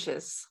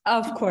 wishes.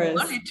 Of course,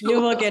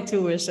 you will get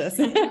 2 wishes.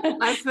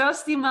 My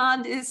first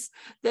demand is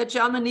that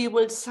Germany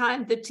will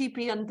sign the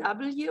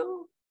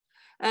TPNW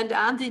and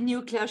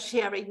anti-nuclear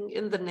sharing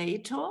in the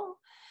NATO,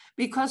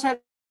 because I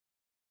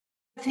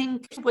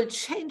think it will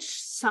change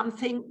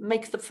something,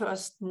 make the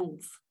first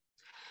move.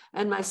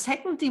 And my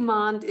second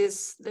demand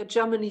is that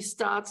Germany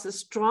starts a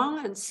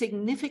strong and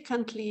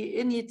significantly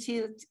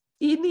initiative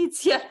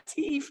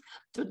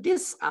to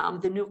disarm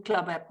the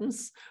nuclear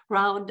weapons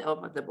round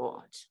over the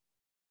world.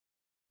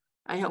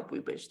 I hope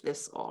we wish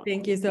this all.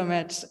 Thank you so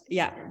much.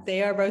 Yeah,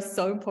 they are both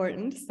so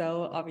important.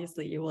 So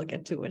obviously you will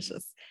get 2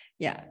 wishes.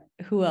 Yeah,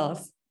 who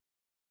else?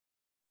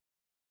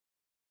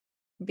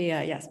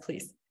 Bea, yes,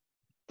 please.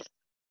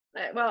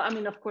 Well, I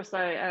mean, of course,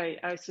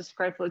 I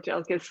subscribe for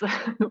Elke's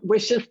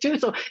wishes too.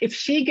 So if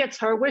she gets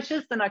her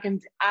wishes, then I can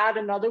add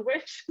another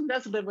wish.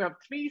 That's then we have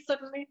 3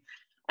 suddenly.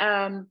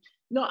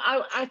 No,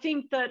 I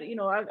think that, you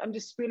know, I'm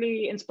just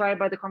really inspired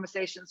by the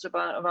conversations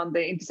around the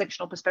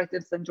intersectional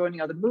perspectives and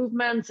joining other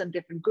movements and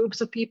different groups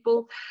of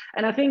people.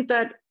 And I think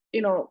that,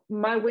 you know,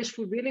 my wish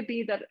would really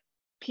be that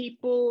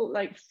people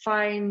like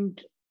find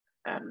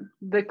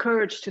the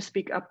courage to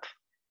speak up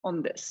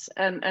on this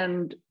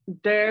and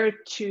dare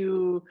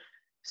to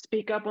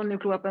speak up on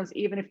nuclear weapons,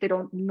 even if they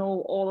don't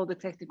know all of the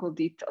technical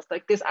details.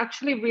 Like there's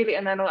actually really,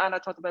 and I know Anna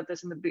talked about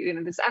this in the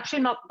beginning, there's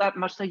actually not that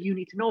much that you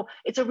need to know.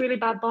 It's a really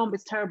bad bomb,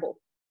 it's terrible.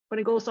 When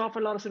it goes off, a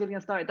lot of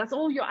civilians die. That's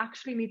all you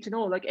actually need to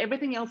know. Like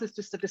everything else is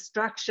just a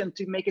distraction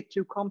to make it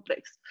too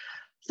complex.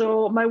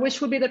 So my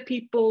wish would be that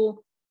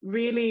people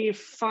really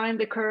find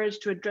the courage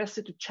to address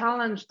it, to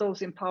challenge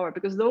those in power,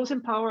 because those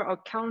in power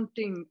are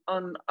counting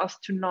on us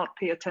to not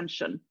pay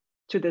attention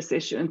to this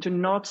issue and to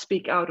not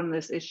speak out on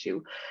this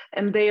issue.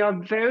 And we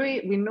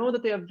know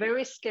that they are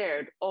very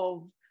scared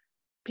of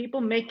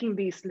people making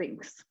these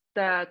links,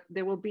 that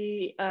there will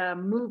be a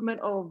movement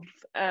of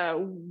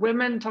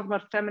women talking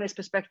about feminist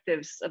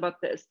perspectives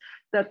about this,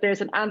 that there's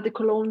an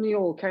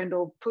anti-colonial kind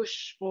of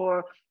push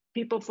for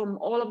people from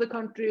all of the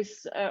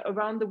countries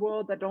around the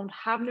world that don't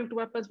have nuclear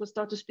weapons will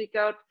start to speak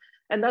out.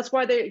 And that's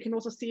why you can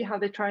also see how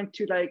they're trying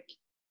to like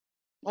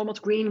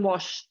almost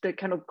greenwash the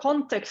kind of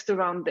context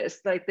around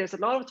this. Like there's a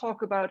lot of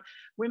talk about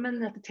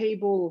women at the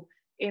table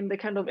in the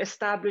kind of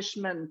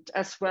establishment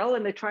as well,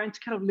 and they're trying to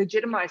kind of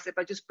legitimize it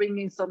by just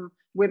bringing some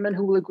women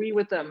who will agree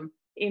with them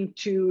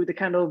into the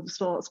kind of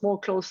small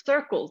closed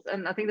circles.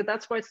 And I think that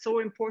that's why it's so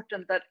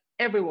important that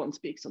everyone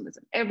speaks on this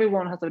and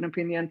everyone has an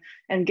opinion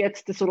and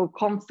gets the sort of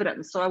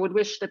confidence. So I would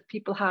wish that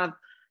people have,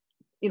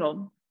 you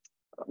know,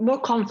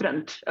 more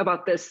confident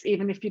about this,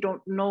 even if you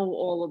don't know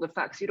all of the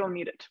facts. You don't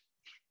need it.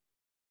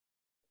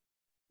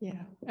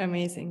 Yeah,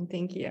 amazing.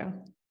 Thank you.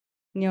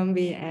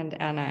 Nyombi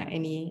and Anna,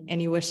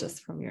 any wishes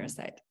from your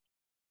side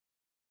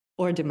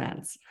or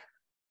demands?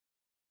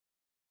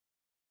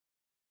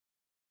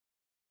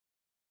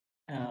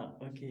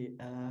 Okay,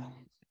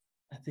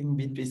 I think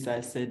Beatrice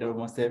has said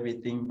almost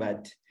everything,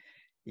 but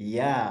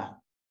yeah,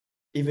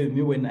 even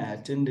me when I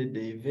attended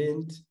the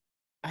event,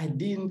 I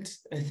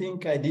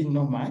think I didn't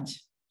know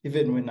much.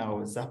 Even when I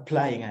was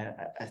applying,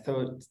 I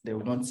thought they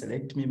would not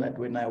select me, but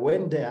when I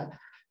went there,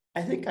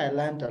 I think I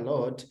learned a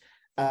lot.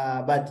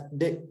 But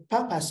the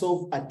purpose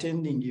of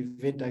attending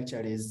event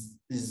actually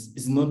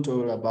is not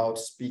all about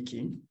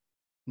speaking.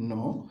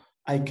 No,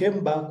 I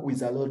came back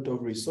with a lot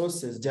of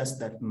resources, just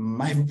that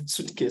my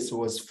suitcase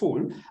was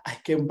full. I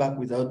came back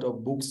with a lot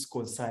of books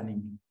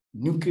concerning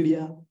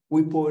nuclear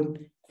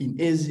weapon in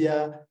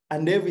Asia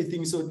and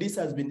everything. So this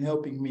has been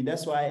helping me.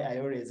 That's why I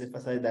always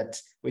emphasize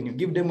that when you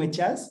give them a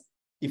chance,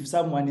 if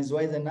someone is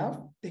wise enough,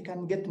 they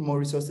can get more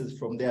resources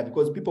from there,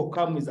 because people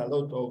come with a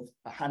lot of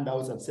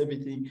handouts and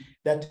everything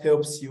that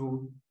helps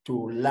you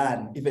to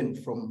learn even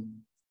from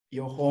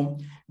your home.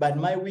 But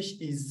my wish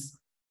is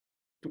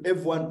to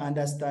everyone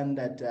understand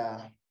that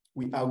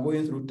we are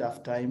going through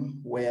tough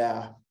time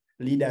where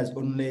leaders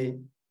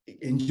only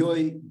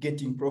enjoy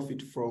getting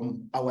profit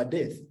from our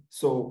death.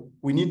 So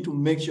we need to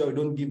make sure we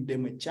don't give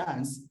them a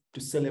chance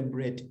to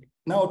celebrate.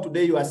 Now,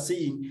 today you are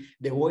seeing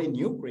the war in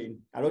Ukraine.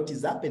 A lot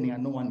is happening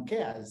and no one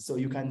cares. So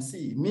you can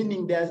see,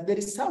 meaning there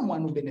is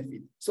someone who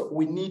benefits. So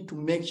we need to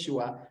make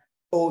sure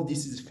all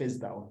this is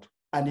phased out.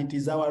 And it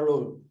is our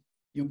role.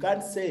 You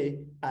can't say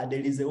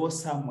there is a war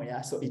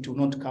somewhere, so it will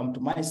not come to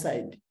my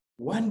side.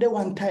 One day,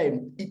 one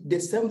time, the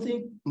same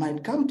thing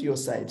might come to your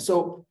side.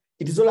 So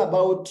it is all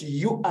about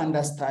you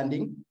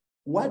understanding,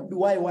 what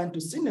do I want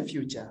to see in the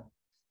future?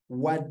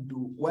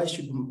 What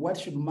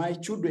should my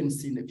children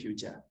see in the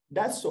future?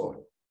 That's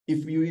all.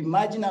 If you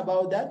imagine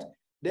about that,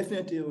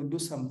 definitely it will do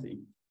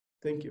something.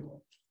 Thank you.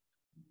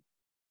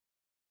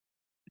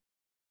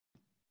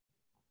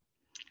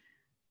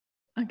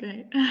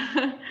 Okay.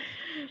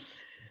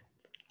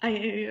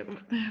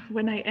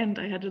 When I end,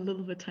 I had a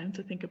little bit of time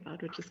to think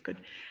about, which is good.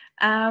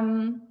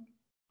 I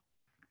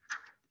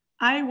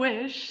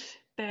wish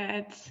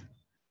that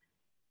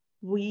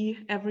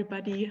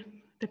everybody,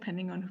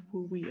 depending on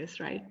who we is,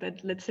 right?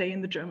 But let's say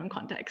in the German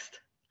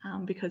context,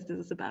 because this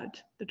is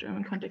about the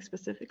German context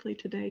specifically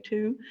today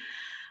too.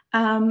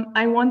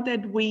 I want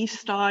that we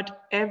start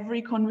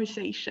every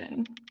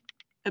conversation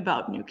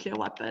about nuclear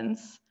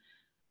weapons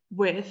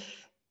with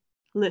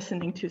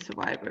listening to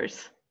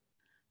survivors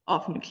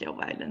of nuclear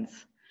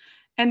violence.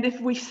 And if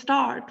we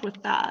start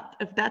with that,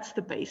 if that's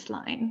the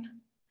baseline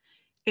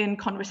in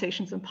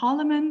conversations in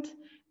parliament,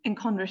 in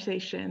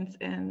conversations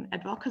in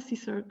advocacy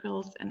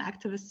circles and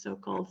activist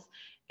circles,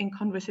 in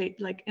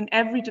like in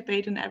every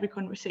debate and every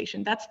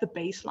conversation, that's the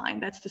baseline,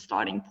 that's the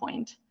starting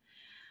point.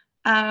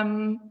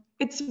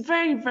 It's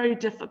very, very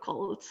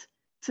difficult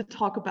to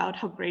talk about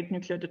how great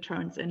nuclear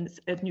deterrence and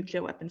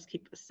nuclear weapons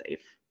keep us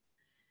safe.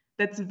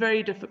 That's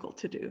very difficult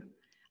to do.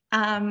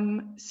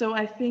 So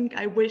I think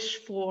I wish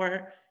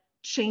for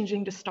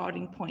changing the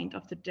starting point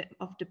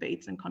of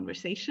debates and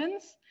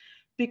conversations,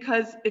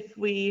 because if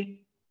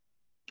we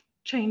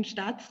change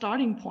that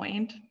starting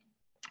point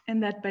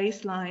and that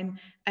baseline,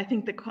 I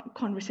think the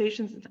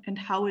conversations and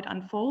how it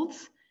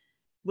unfolds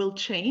will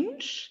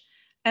change,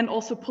 and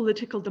also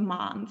political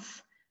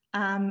demands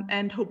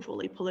and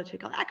hopefully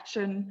political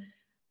action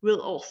will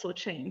also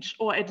change,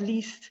 or at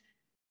least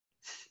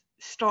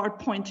start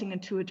pointing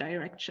into a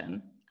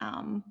direction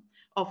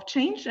of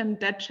change. And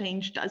that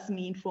change does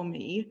mean for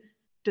me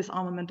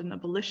disarmament and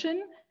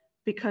abolition,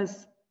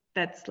 because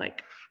that's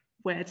like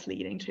where it's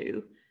leading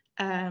to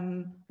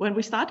when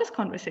we start this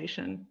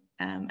conversation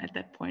at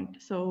that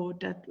point. So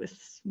that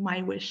was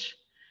my wish,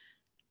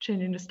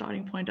 changing the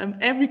starting point of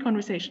every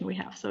conversation we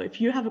have. So if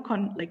you have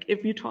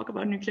if you talk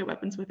about nuclear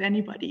weapons with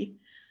anybody,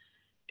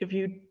 if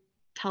you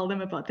tell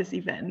them about this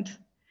event,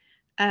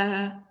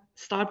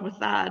 start with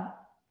that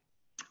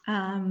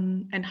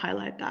and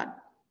highlight that.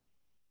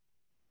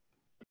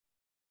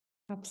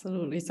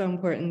 Absolutely, so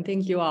important.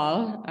 Thank you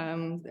all.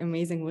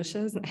 Amazing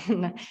wishes.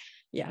 And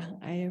yeah,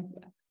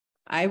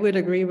 I would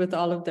agree with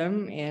all of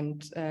them.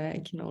 And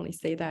I can only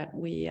say that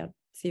we at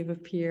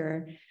CFFP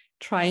are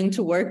trying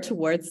to work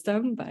towards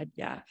them. But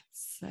yeah,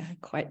 it's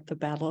quite the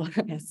battle,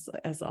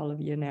 as all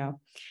of you know.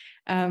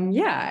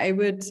 Yeah, I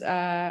would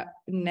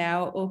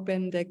now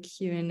open the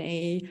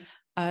Q&A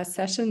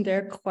session.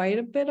 There are quite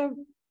a bit of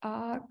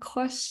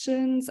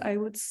questions. I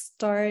would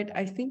start,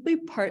 I think we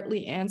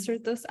partly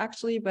answered this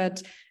actually,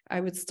 but I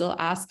would still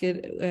ask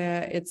it.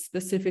 It's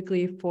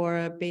specifically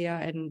for Bea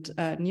and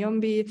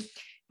Nyombi.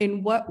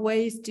 In what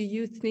ways do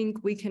you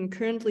think we can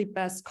currently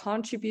best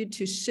contribute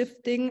to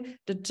shifting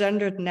the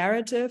gendered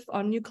narrative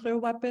on nuclear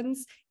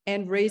weapons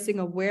and raising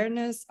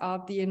awareness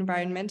of the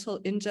environmental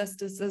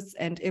injustices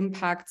and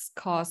impacts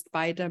caused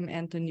by them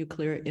and the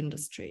nuclear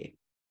industry?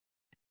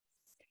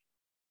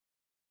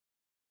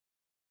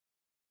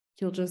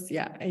 You'll just, Bea,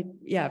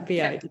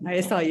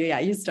 I saw you. Yeah,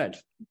 you start.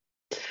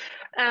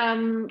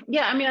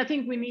 Yeah, I mean, I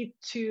think we need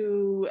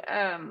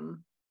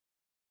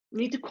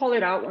to call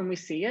it out when we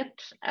see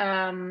it.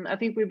 I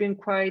think we've been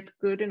quite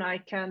good in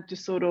ICAN to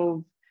sort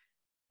of,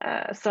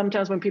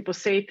 sometimes when people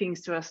say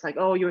things to us like,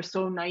 oh, you're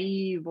so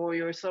naive or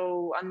you're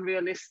so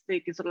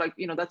unrealistic, it's sort of like,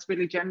 you know, that's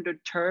really gendered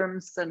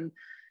terms. And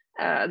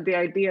the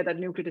idea that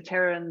nuclear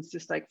deterrence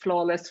is like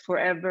flawless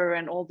forever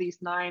and all these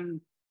 9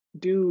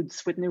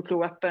 dudes with nuclear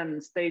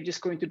weapons, they're just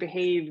going to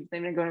behave,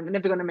 they're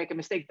never going to make a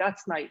mistake.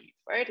 That's naive,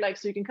 right? Like,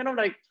 so you can kind of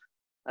like,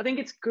 I think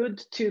it's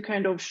good to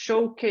kind of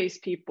showcase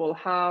people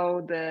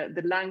how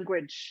the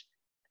language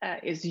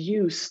is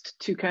used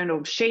to kind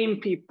of shame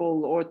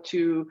people or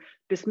to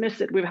dismiss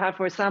it. We've had,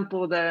 for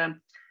example,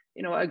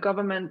 a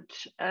government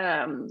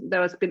that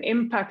has been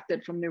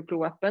impacted from nuclear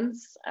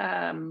weapons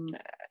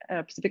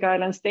Pacific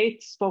Island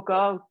states spoke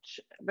out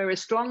very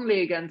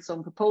strongly against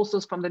some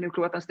proposals from the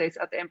nuclear weapon states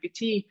at the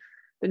NPT,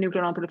 the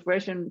Nuclear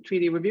Non-Proliferation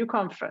Treaty Review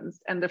Conference.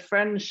 And the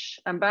French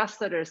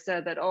ambassador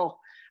said that, oh,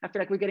 I feel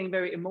like we're getting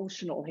very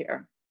emotional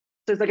here.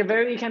 So it's like a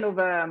very kind of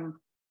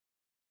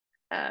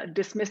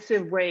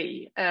dismissive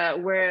way,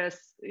 whereas,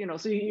 you know,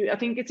 so I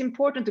think it's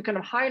important to kind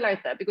of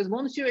highlight that, because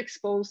once you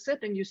expose it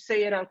and you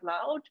say it out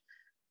loud,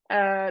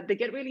 they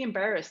get really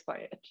embarrassed by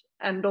it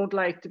and don't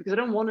like to, because I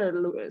don't want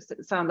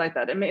to sound like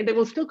that. I mean, they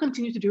will still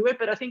continue to do it,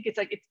 but I think it's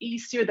like, it's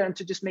easier than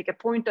to just make a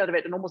point out of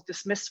it and almost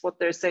dismiss what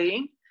they're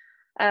saying.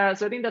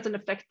 So I think that's an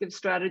effective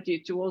strategy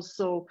to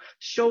also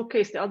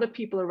showcase the other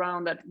people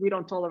around that we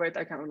don't tolerate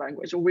that kind of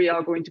language, or we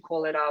are going to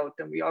call it out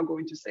and we are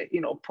going to say,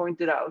 you know, point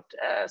it out.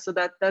 So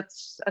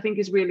that's, I think,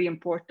 is really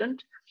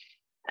important.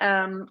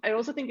 I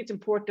also think it's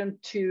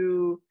important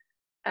to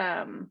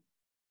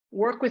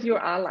work with your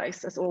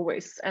allies, as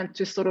always, and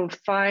to sort of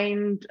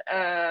find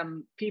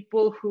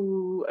people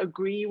who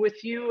agree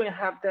with you and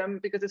have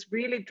them, because it's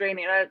really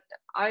draining.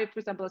 I, for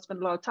example, have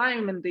spent a lot of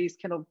time in these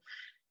kind of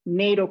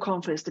NATO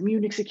conference, the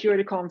Munich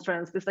Security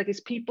Conference. There's like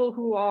these people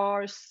who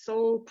are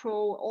so pro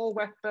all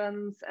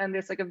weapons, and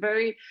it's like a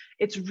very,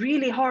 it's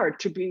really hard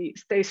to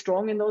stay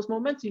strong in those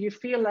moments. You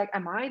feel like,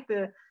 am I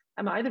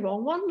the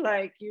wrong one?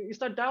 Like you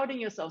start doubting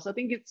yourself. So I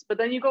think it's, but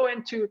then you go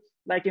into,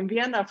 like in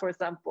Vienna, for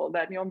example,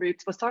 that Nyombi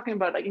was talking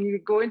about, like, and you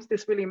go into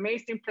this really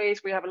amazing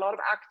place where you have a lot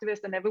of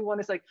activists and everyone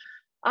is like,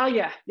 oh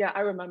yeah, I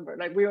remember.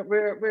 Like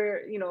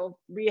we're you know,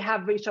 we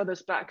have each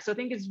other's back. So I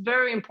think it's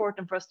very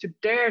important for us to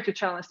dare to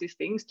challenge these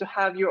things, to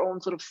have your own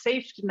sort of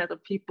safety net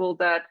of people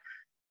that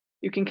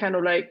you can kind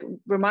of like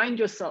remind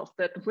yourself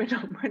that we're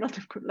not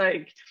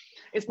like,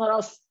 it's not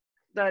us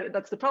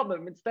that's the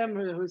problem, it's them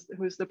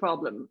who's the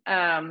problem.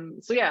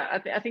 So yeah,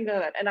 I think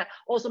that, and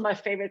also my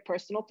favorite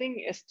personal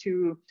thing is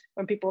to,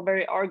 when people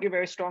argue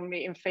very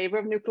strongly in favor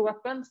of nuclear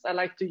weapons, I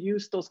like to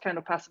use those kind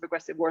of passive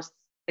aggressive words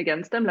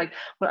against them, like,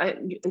 well,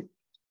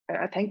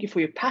 I thank you for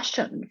your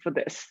passion for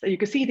this. You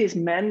can see these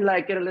men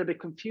like get a little bit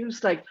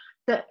confused, like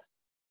that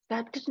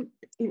didn't,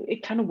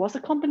 it kind of was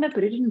a compliment,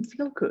 but it didn't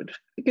feel good.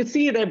 You could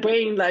see their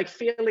brain like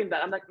feeling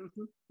that. I'm like,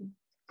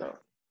 So.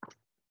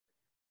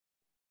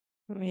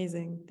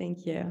 Amazing,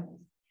 thank you.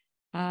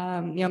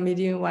 Nyombi,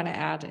 do you want to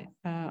add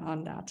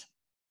on that?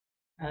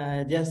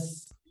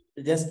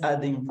 Just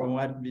adding from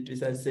what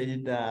Beatrice has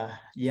said,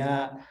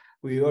 yeah,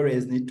 we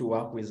always need to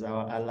work with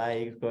our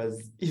ally,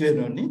 because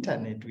even on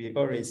internet, we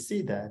always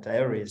see that.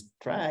 I always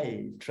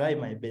try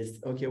my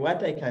best. Okay,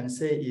 what I can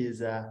say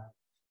is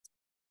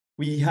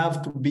we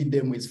have to beat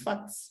them with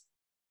facts,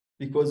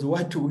 because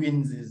what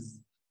wins is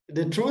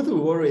the truth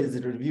will always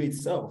reveal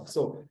itself.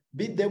 So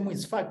beat them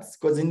with facts,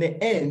 because in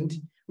the end,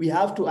 we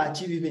have to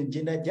achieve even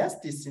gender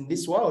justice in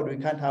this world. We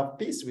can't have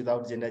peace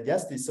without gender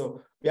justice.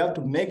 So we have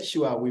to make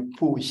sure we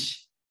push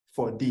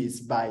for this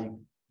by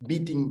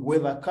beating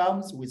whoever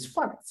comes with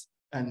facts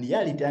and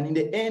reality. And in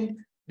the end,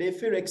 they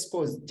feel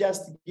exposed.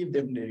 Just give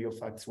them the real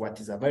facts, what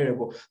is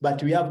available.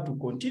 But we have to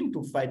continue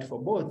to fight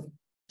for both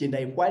gender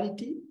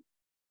equality,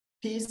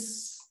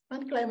 peace,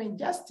 and climate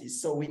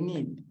justice. So we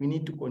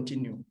need to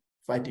continue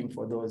fighting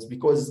for those,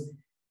 because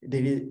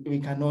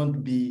we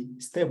cannot be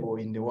stable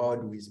in the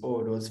world with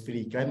all those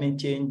three: climate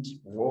change,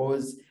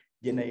 wars,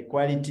 gender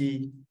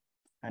equality,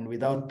 and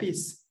without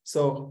peace.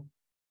 So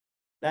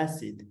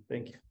that's it.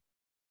 Thank you.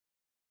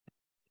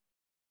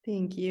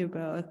 Thank you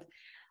both.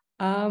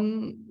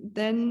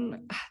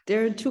 Then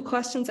there are two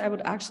questions I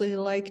would actually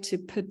like to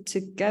put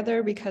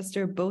together, because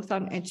they're both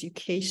on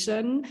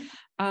education.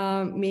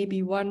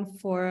 Maybe one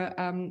for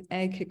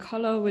Elke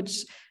Koller,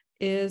 which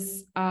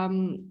is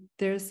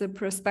there's a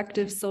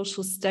prospective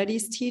social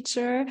studies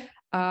teacher,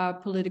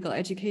 political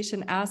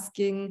education,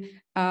 asking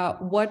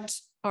what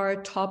are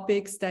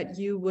topics that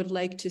you would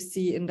like to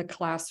see in the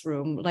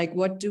classroom? Like,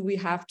 what do we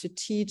have to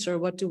teach, or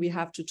what do we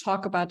have to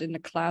talk about in the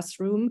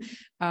classroom?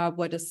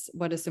 What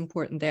is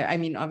important there? I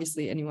mean,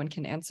 obviously anyone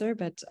can answer,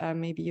 but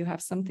maybe you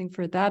have something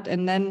for that.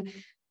 And then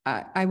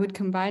I would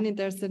combine it.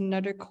 There's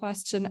another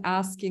question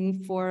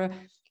asking for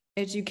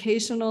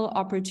educational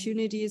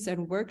opportunities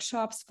and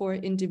workshops for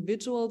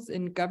individuals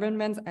in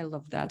governments, I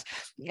love that,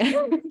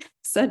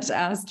 such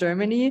as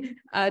Germany,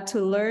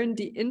 to learn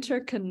the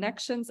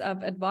interconnections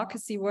of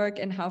advocacy work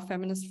and how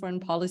feminist foreign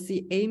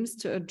policy aims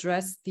to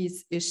address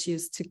these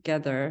issues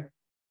together.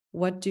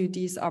 What do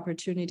these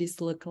opportunities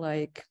look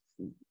like?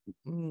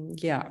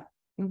 Yeah,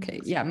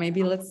 okay, yeah,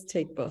 maybe let's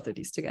take both of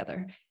these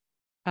together.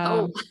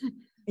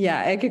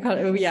 Yeah, Elke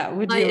Koller, yeah.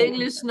 My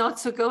English not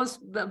so goes,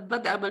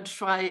 but I will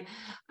try.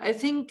 I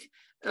think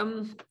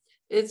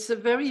it's a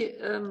very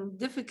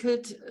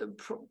difficult,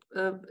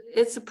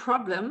 it's a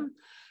problem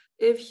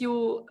if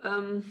you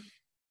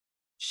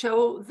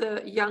show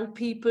the young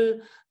people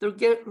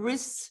the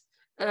risks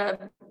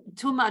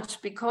too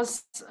much,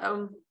 because,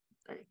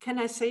 can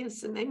I say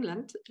this in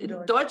England? In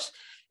Deutsch,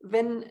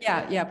 wenn,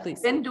 yeah,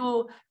 please. Wenn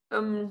du,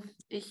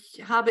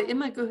 ich habe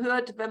immer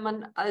gehört, wenn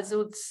man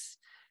also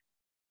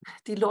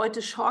die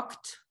Leute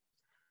schockt,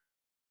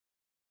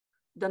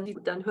 dann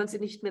hören sie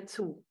nicht mehr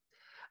zu.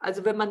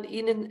 Also wenn man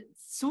ihnen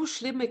zu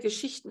schlimme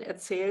Geschichten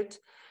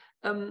erzählt,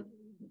 dann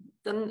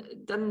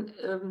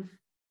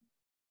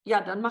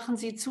machen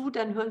sie zu,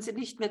 dann hören sie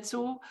nicht mehr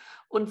zu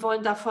und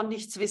wollen davon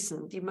nichts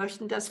wissen. Die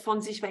möchten das von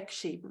sich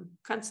wegschieben.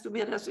 Kannst du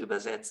mir das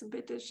übersetzen,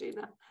 bitte,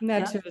 Sheena?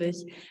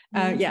 Natürlich.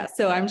 Yeah. Yeah,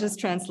 so I'm just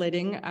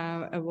translating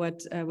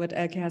what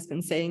Elke has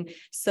been saying.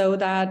 So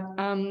that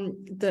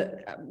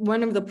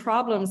one of the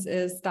problems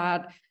is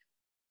that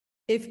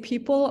if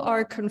people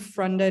are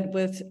confronted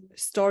with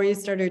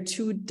stories that are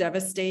too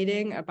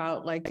devastating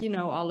about, like, you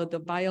know, all of the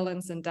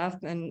violence and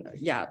death and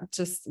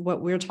just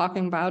what we're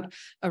talking about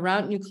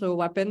around nuclear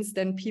weapons,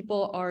 then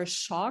people are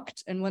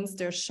shocked. And once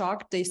they're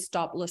shocked, they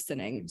stop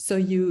listening. So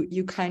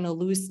you kind of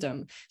lose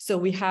them. So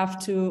we have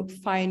to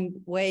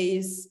find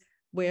ways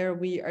where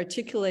we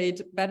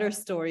articulate better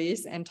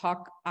stories and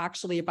talk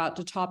actually about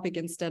the topic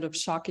instead of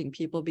shocking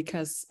people,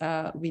 because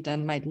we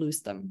then might lose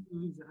them.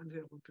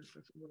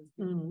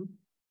 Mhm.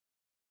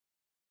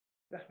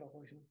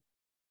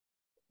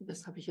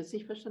 Das habe ich jetzt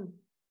nicht verstanden.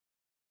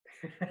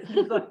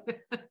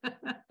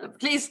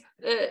 Please,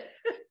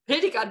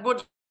 Hildegard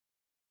would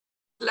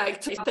like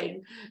to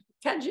say.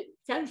 Can you?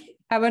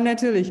 Aber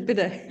natürlich,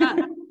 bitte.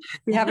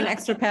 We have an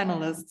extra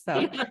panelist,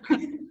 so.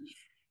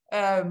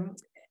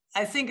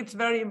 I think it's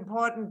very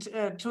important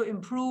to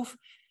improve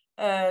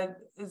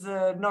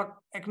the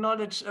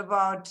knowledge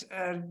about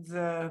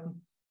the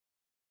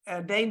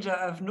danger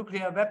of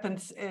nuclear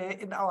weapons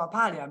in our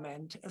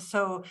parliament.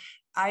 So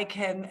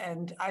ICAN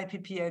and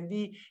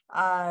IPPNV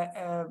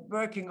are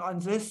working on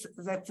this,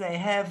 that they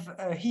have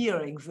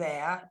hearings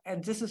there.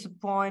 And this is a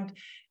point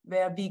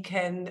where we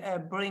can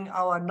bring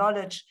our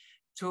knowledge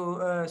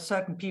to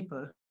certain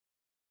people.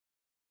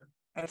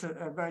 That's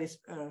a very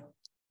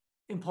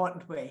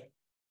important way.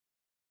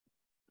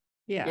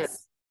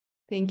 Yes.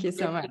 Thank you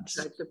so much.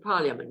 Like the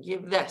parliament.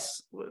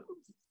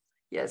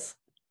 Yes,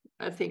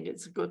 I think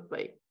it's a good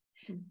way.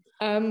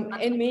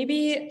 And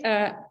maybe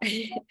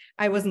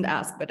I wasn't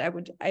asked, but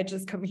I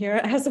just come here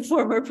as a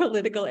former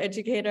political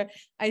educator.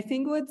 I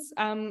think what's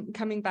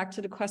coming back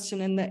to the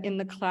question in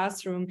the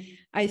classroom,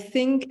 I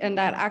think, and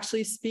that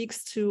actually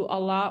speaks to a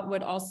lot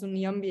what also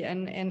Nyombi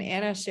and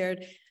Anna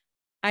shared.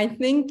 I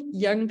think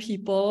young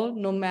people,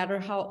 no matter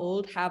how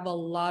old, have a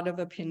lot of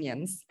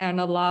opinions and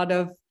a lot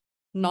of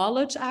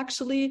knowledge.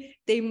 Actually,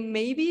 they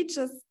might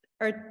just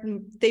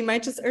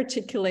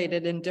articulate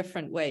it in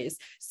different ways.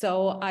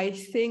 So I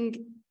think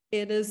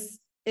it is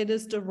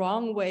the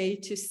wrong way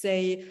to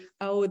say,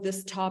 oh,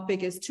 this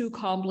topic is too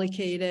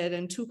complicated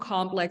and too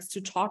complex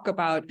to talk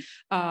about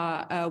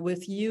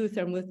with youth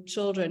and with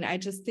children. I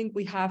just think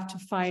we have to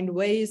find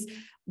ways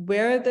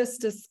where does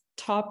this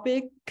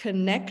topic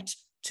connect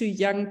to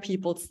young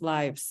people's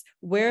lives?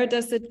 Where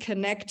does it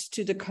connect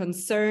to the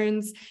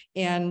concerns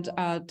and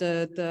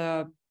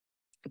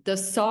the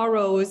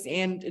sorrows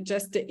and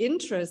just the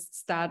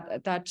interests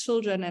that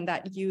children and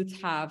that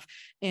youth have,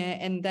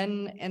 and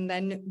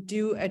then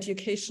do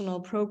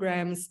educational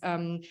programs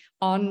on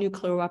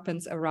nuclear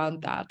weapons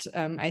around that.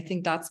 I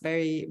think that's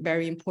very,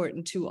 very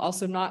important to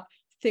also not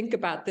think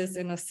about this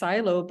in a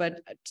silo, but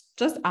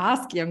just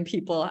ask young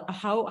people,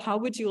 how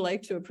would you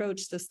like to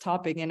approach this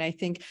topic? And I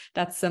think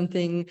that's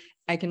something,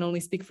 I can only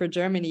speak for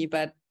Germany,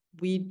 but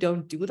we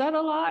don't do that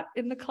a lot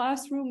in the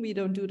classroom. We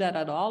don't do that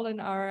at all in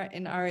our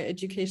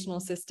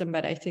educational system,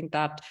 but I think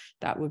that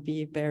would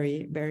be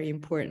very, very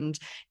important.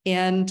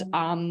 And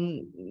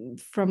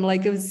from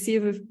like a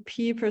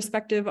CFFP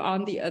perspective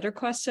on the other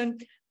question,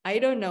 I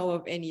don't know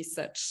of any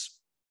such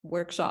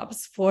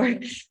workshops for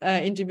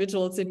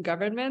individuals in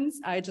governments.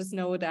 I just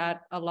know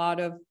that a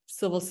lot of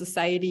civil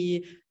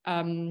society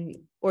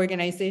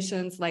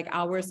organizations like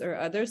ours or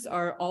others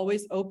are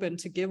always open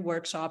to give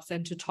workshops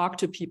and to talk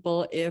to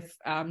people if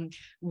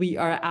we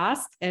are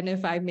asked, and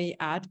if I may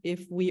add,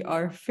 if we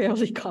are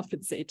fairly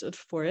compensated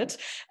for it,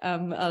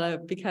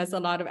 because a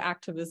lot of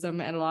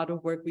activism and a lot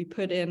of work we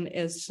put in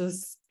is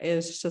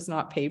just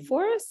not paid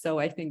for. So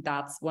I think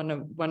that's one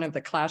of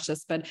the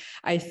clashes. But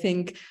I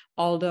think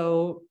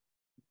although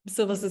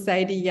civil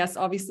society, yes,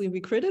 obviously we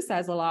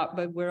criticize a lot,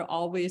 but we're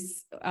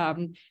always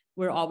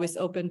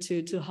open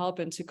to help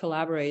and to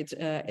collaborate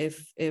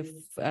if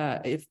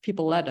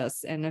people let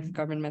us and if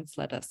governments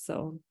let us.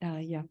 So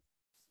yeah.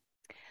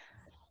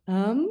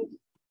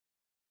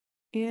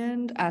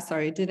 And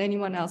sorry, did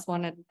anyone else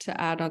wanted to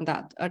add on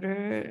that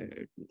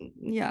other?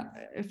 Yeah,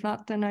 if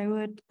not, then I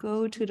would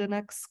go to the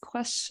next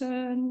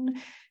question.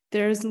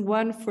 There's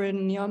one for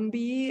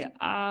Nyombi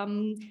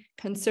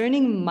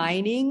concerning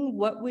mining.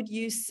 What would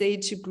you say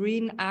to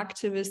green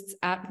activists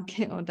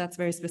that's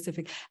very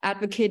specific,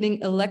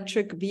 advocating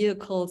electric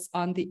vehicles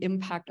on the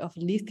impact of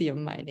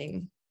lithium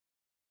mining?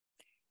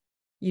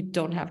 You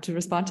don't have to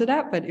respond to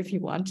that, but if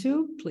you want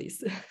to,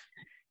 please.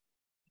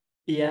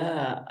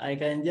 Yeah, I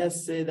can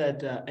just say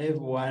that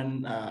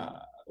everyone,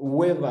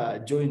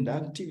 whoever joined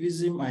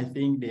activism, I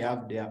think they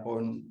have their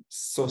own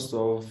source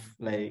of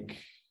like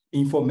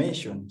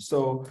information.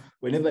 So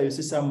whenever you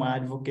see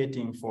someone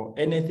advocating for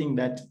anything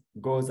that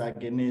goes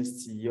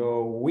against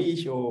your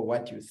wish or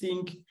what you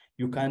think,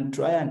 you can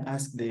try and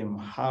ask them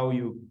how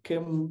you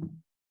came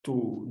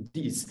to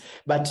this.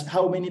 But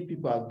how many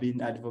people have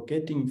been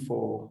advocating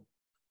for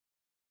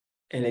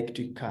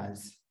electric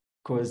cars?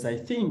 Because I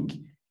think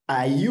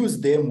I use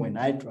them when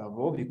I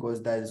travel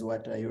because that is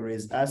what I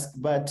always ask,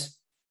 but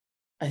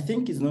I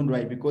think it's not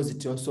right because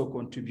it also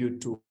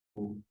contributes to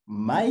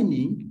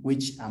mining,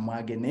 which I'm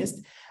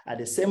against. At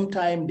the same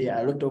time, there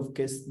are a lot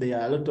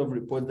of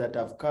reports that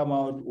have come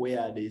out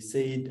where they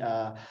said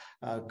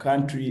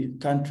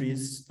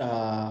companies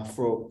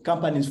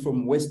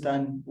from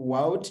Western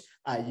world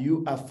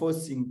are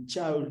forcing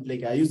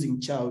using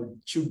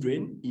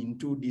children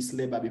into this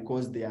labor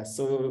because they are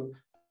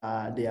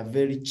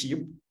very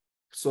cheap.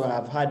 So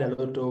I've had a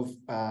lot of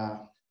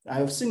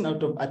I've seen a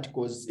lot of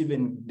articles,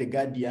 even The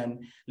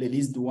Guardian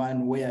released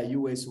one where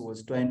US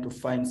was trying to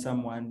find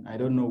someone, I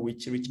don't know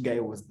which rich guy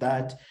was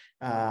that,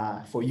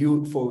 for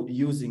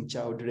using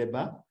child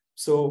labor.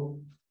 So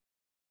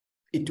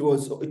it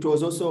was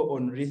also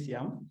on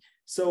lithium.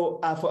 So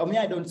for me,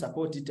 I don't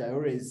support it. I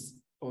always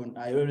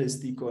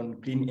stick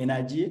on clean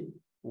energy,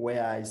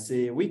 where I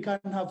say we can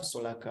have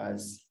solar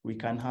cars, we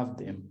can have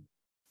them.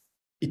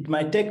 It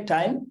might take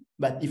time,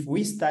 but if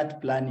we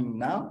start planning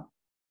now,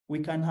 we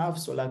can have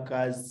solar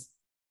cars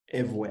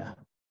everywhere.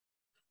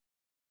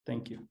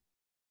 Thank you.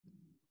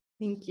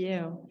 Thank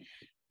you.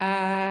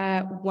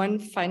 One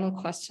final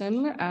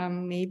question,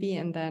 maybe,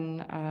 and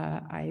then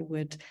I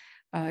would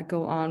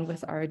go on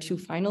with our two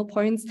final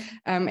points.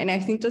 And I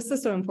think this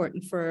is so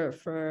important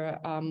for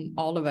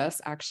all of us,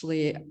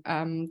 actually.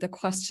 The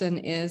question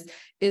is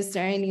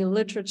there any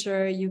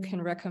literature you can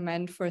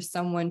recommend for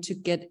someone to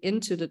get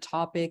into the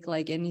topic,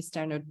 like any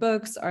standard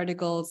books,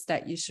 articles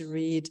that you should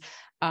read?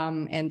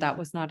 And that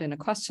was not in a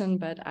question,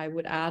 but I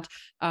would add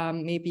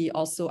maybe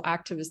also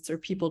activists or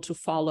people to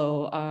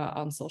follow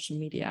on social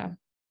media.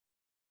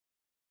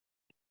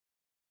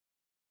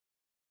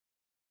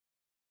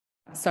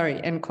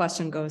 Sorry, and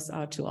question goes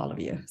out to all of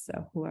you.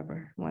 So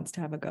whoever wants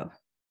to have a go.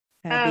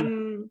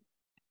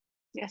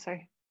 Yeah,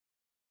 sorry.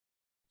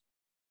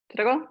 Did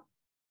I go?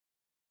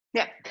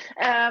 Yeah.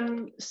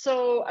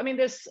 So, I mean,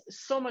 there's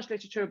so much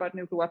literature about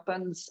nuclear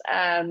weapons,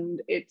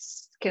 and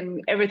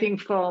everything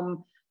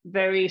from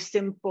very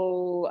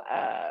simple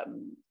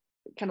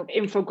kind of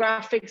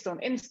infographics on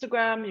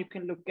Instagram. You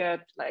can look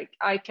at like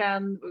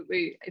ICAN.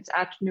 It's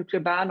at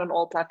nuclear ban on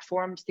all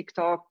platforms: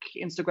 TikTok,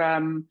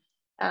 Instagram,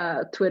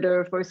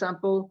 Twitter, for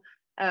example.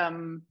 I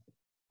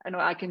know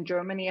ICAN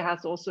Germany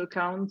has also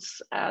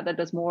accounts that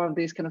does more of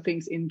these kind of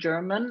things in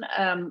German.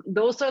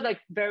 Those are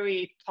like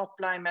very top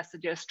line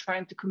messages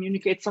trying to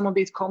communicate some of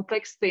these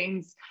complex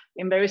things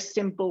in very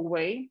simple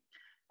way.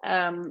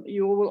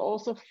 You will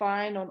also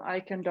find on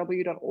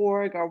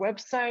icanw.org our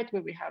website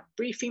where we have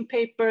briefing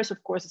papers.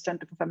 Of course, the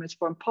Center for Feminist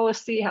Foreign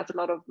Policy has a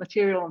lot of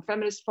material on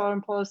feminist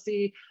foreign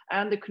policy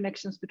and the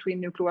connections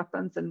between nuclear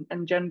weapons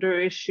and gender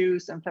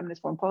issues and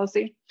feminist foreign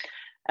policy.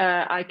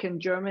 ICAN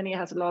Germany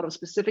has a lot of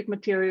specific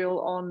material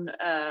on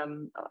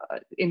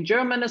in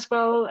German as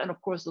well, and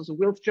of course also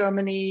WILPF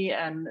Germany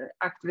and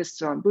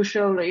activists around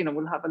Büchel.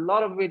 We'll have a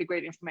lot of really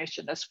great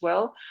information as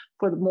well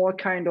for the more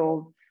kind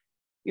of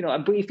a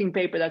briefing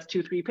paper that's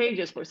 2-3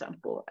 pages, for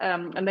example.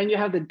 And then you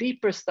have the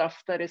deeper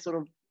stuff that is sort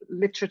of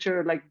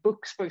literature, like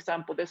books, for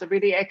example. There's a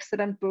really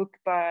excellent book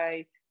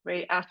by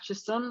Ray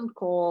Atchison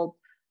called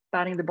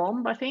Banning the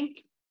Bomb, I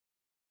think.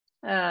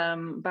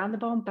 Ban the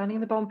bomb,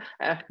 banning the bomb,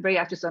 Ray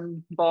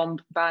Atchison, bomb,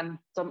 ban,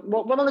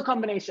 one of the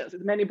combinations.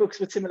 There's many books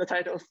with similar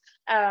titles.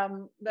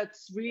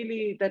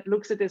 That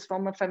looks at this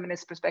from a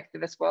feminist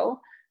perspective as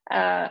well,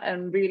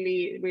 and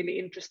really, really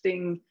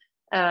interesting.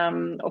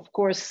 Of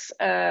course,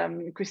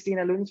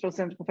 Christina Lunds from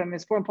Center for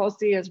Feminist Foreign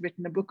Policy has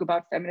written a book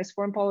about feminist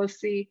foreign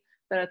policy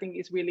that I think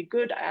is really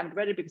good. I haven't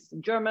read it because it's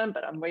in German,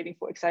 but I'm waiting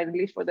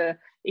excitedly for the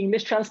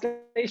English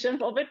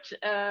translation of it.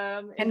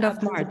 End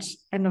of March.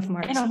 End of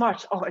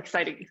March. Oh,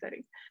 exciting.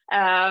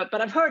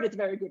 But I've heard it's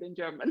very good in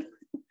German.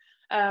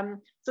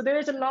 So there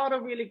is a lot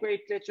of really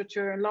great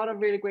literature, a lot of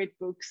really great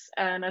books.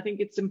 And I think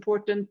it's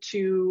important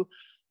you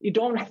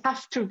don't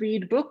have to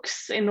read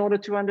books in order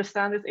to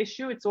understand this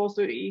issue. It's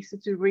also easy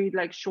to read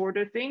like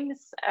shorter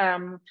things.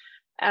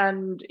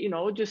 And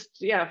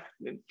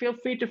feel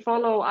free to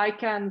follow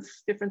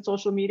ICAN's different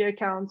social media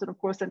accounts, and of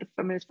course Center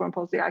for Feminist Foreign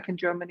Policy, ICAN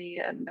Germany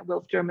and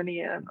WILPF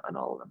Germany, and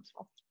all of them as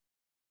well.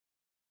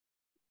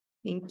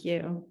 Thank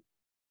you.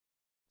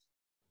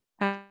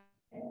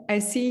 I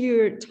see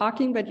you're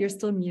talking, but you're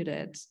still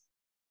muted.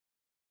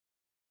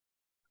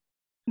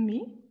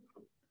 Me?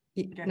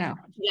 No.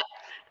 Yeah.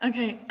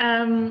 Okay.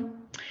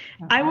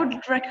 I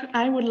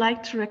would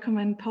like to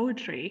recommend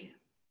poetry.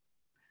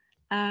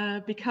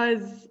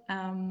 Because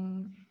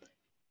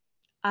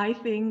I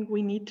think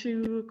we need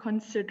to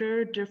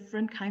consider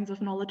different kinds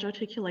of knowledge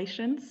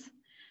articulations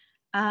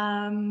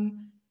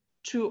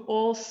to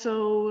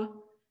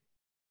also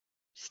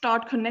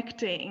start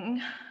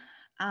connecting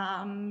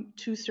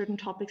to certain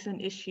topics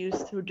and issues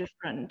through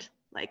different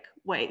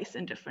ways,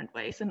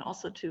 and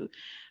also to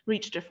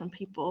reach different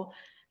people.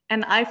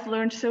 And I've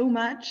learned so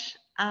much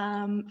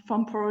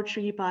from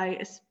poetry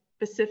by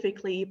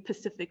specifically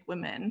Pacific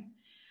women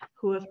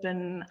who have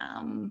been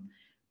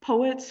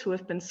poets, who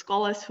have been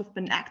scholars, who've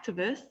been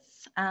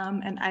activists,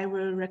 and I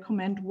will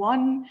recommend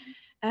one.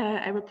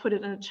 I will put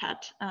it in the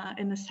chat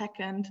in a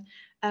second.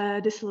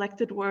 The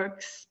selected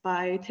works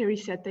by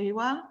Teresa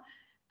Dewa,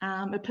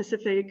 a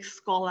Pacific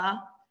scholar,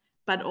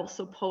 but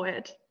also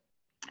poet.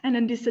 And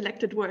in these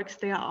selected works,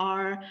 there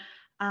are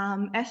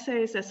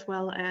essays as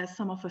well as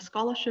some of her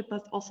scholarship,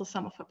 but also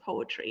some of her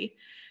poetry.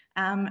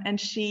 And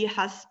she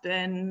has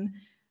been,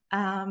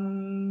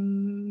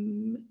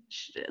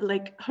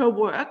 like her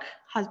work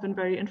has been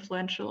very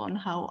influential on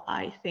how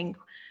I think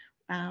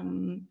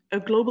a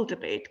global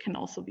debate can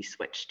also be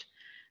switched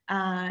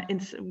in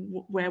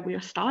where we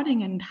are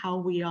starting and how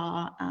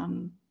we're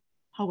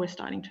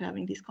starting to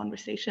having these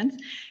conversations.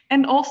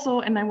 And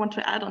also, and I want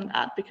to add on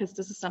that because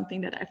this is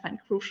something that I find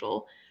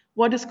crucial,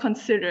 what is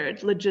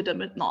considered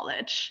legitimate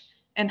knowledge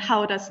and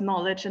how does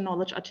knowledge and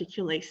knowledge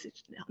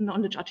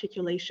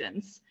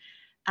articulations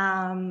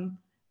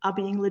are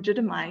being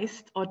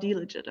legitimized or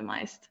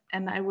delegitimized.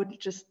 And I would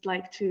just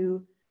like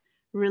to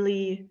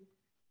really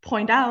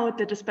point out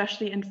that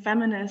especially in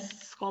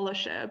feminist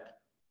scholarship,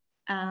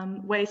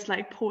 ways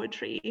like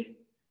poetry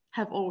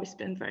have always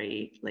been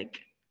very like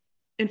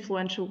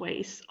influential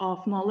ways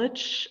of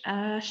knowledge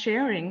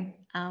sharing.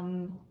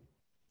 And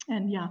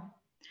yeah,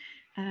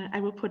 I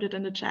will put it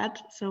in the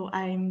chat. So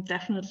I'm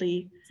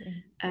definitely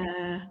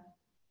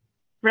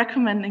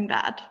recommending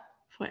that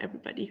for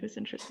everybody who's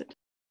interested.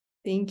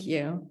 Thank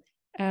you.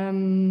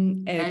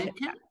 Elke?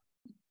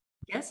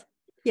 Yes?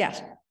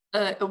 Yes.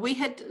 We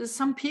had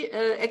some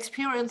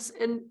experience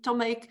to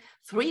make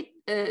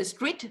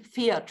street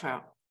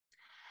theater.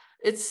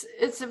 It's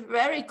a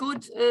very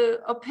good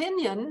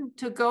opinion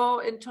to go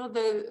into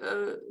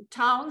the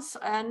towns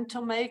and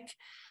to make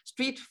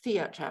street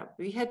theater.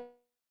 We had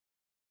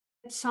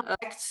some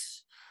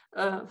acts,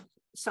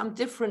 some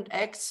different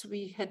acts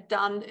we had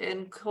done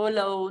in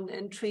Cologne,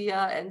 in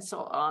Trier, and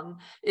so on,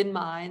 in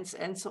Mainz,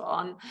 and so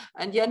on.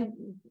 And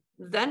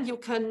then you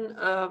can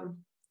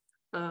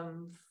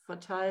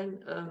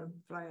verteilen,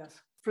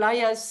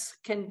 flyers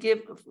can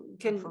give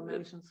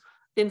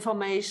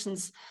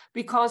informations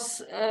because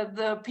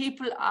the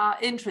people are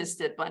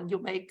interested. When you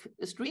make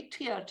a street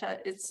theater,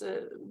 it's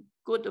a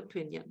good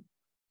opinion.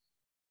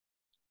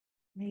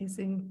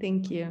 Amazing,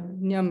 thank you.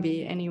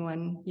 Nyombi,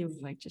 anyone you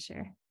would like to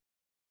share?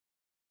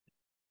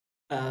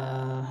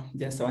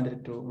 Yes, I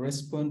wanted to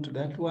respond to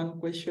that one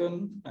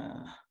question.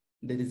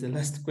 There is a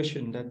last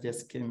question that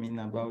just came in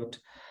about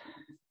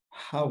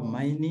how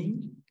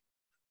mining,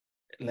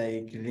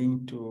 like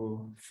linked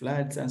to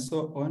floods and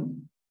so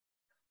on.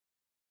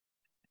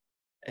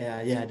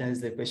 Yeah, that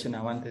is the question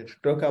I wanted to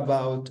talk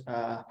about.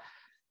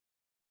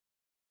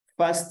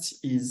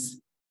 First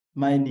is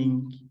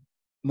mining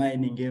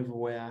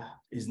everywhere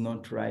is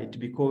not right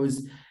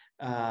because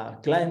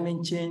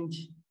climate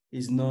change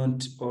is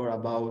not all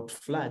about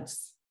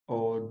floods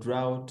or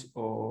drought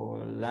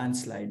or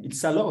landslide.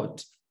 It's a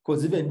lot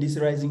because even these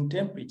rising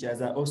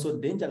temperatures are also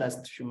dangerous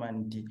to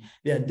humanity.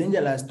 They are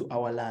dangerous to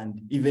our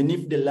land. Even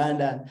if the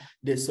land,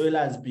 the soil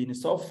has been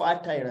so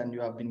fertile and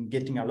you have been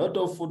getting a lot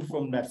of food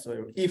from that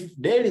soil, if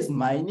there is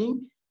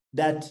mining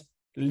that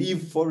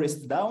leave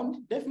forests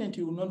down, definitely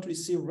you will not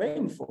receive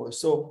rainfall.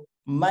 So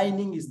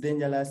mining is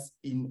dangerous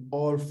in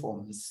all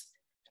forms.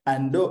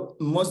 And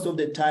most of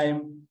the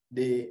time,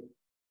 the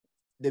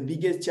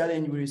biggest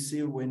challenge we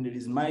receive when there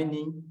is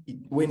mining,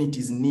 when it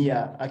is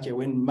near,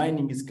 when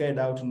mining is carried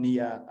out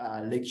near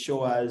lake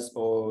shores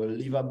or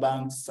river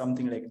banks,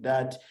 something like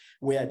that,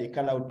 where they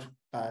carry out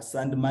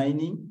sand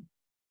mining,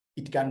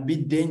 it can be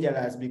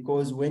dangerous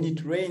because when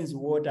it rains,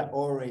 water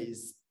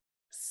always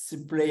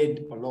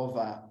spread all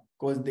over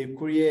because they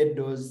create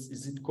those,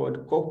 is it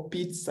called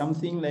cockpits,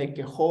 something like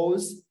a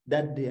hose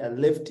that they are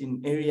left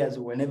in areas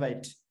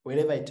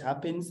wherever it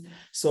happens.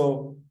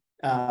 So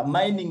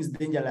mining is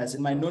dangerous. It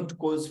might not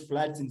cause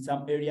floods in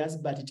some areas,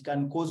 but it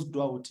can cause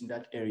drought in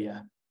that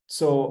area.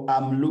 So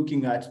I'm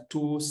looking at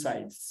two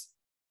sides.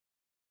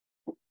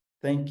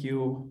 Thank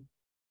you.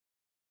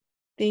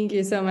 Thank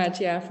you so much,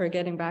 for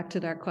getting back to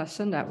that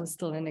question. That was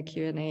still in the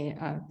Q&A.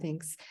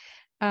 Thanks.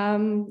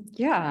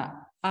 Yeah,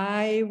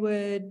 I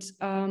would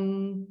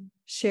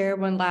share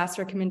one last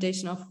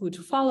recommendation of who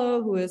to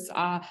follow, who is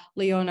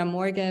Leona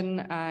Morgan,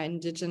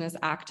 Indigenous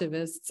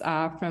activist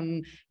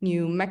from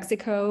New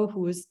Mexico,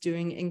 who is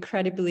doing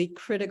incredibly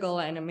critical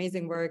and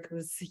amazing work,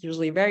 who's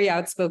usually very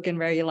outspoken,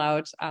 very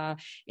loud,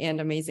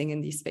 and amazing in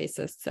these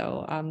spaces.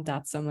 So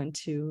that's someone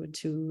to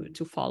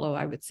follow,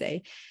 I would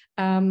say.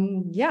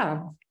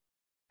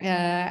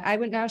 I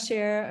would now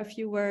share a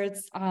few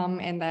words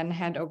and then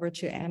hand over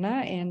to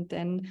Anna, and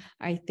then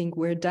I think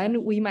we're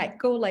done. We might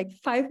go like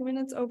 5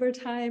 minutes over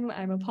time.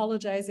 I'm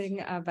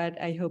apologizing, but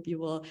I hope you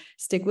will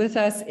stick with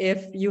us.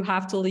 If you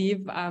have to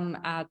leave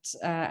at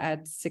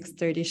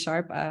 6:30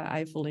 sharp,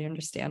 I fully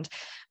understand.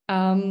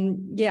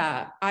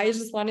 Yeah, I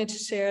just wanted to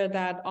share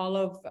that all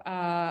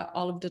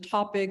of the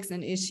topics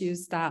and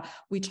issues that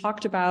we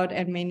talked about,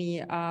 and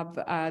many of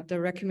the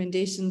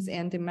recommendations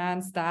and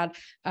demands that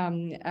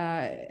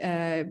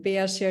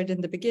Bea shared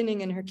in the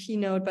beginning in her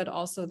keynote, but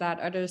also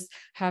that others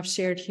have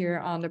shared here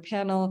on the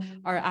panel,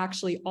 are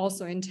actually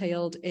also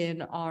entailed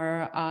in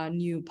our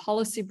new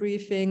policy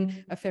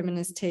briefing, A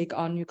Feminist Take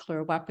on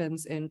Nuclear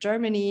Weapons in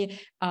Germany.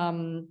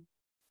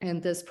 And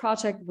this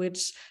project,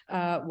 which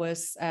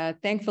was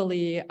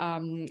thankfully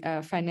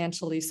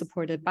financially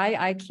supported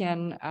by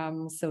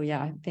ICAN. So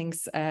yeah,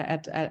 thanks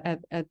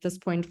at this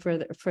point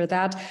for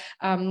that.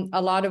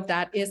 A lot of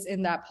that is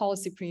in that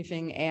policy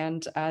briefing,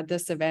 and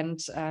this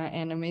event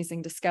and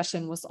amazing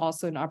discussion was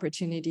also an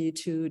opportunity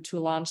to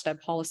launch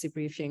that policy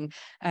briefing.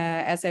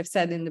 As I've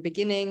said in the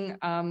beginning,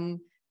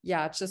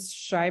 yeah, just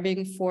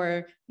striving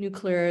for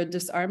nuclear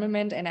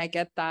disarmament. And I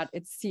get that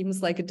it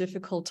seems like a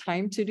difficult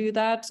time to do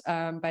that,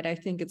 but I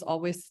think it's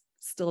always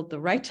still the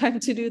right time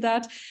to do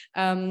that.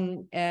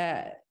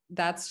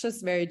 That's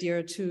just very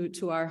dear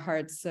to our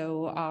hearts.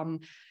 So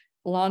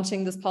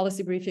launching this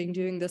policy briefing,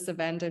 doing this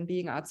event, and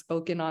being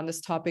outspoken on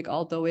this topic,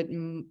 although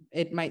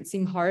it might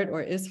seem hard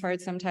or is hard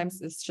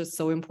sometimes, is just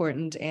so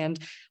important. And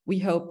we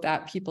hope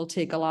that people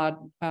take a lot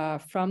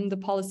from the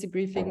policy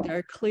briefing. There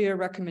are clear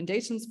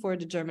recommendations for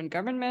the German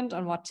government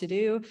on what to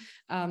do.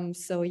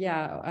 So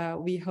yeah,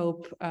 we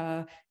hope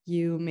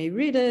you may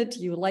read it,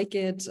 you like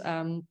it,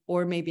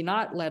 or maybe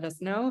not, let us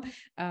know.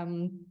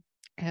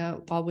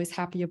 Always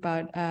happy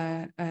about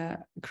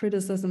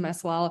criticism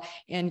as well.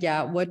 And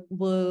yeah, what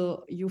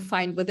will you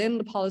find within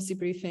the policy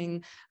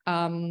briefing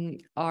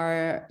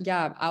are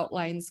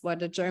outlines what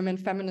the German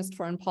feminist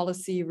foreign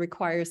policy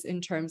requires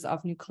in terms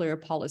of nuclear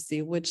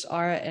policy, which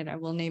are, and I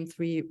will name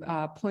 3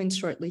 points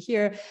shortly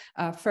here.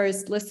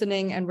 First,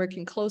 listening and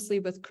working closely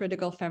with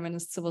critical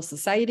feminist civil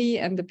society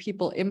and the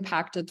people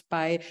impacted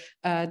by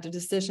the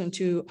decision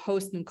to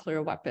host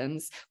nuclear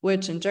weapons,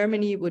 which in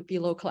Germany would be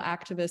local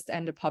activists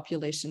and the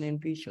population in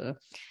Büchel.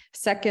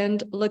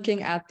 Second,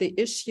 looking at the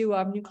issue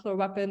of nuclear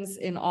weapons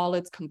in all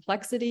its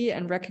complexity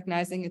and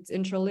recognizing its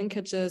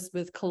interlinkages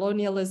with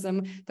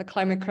colonialism, the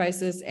climate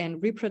crisis,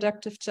 and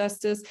reproductive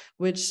justice,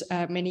 which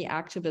many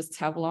activists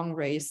have long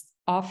raised,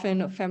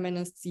 often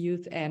feminists,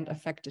 youth, and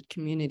affected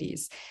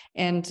communities.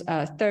 And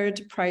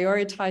third,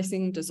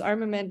 prioritizing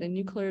disarmament and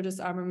nuclear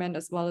disarmament,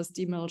 as well as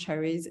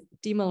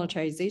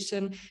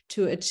demilitarization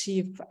to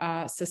achieve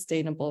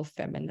sustainable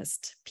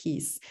feminist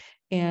peace.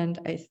 And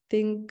I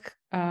think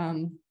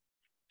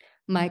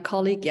my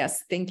colleague,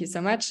 yes, thank you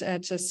so much,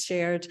 just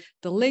shared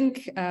the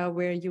link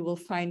where you will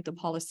find the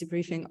policy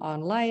briefing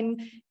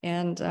online.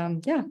 And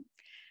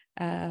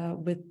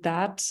with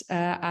that,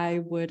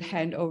 I would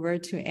hand over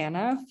to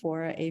Anna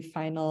for a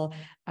final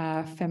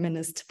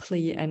feminist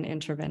plea and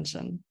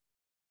intervention.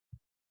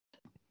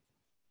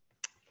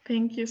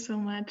 Thank you so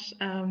much.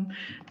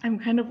 I'm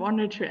kind of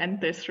honored to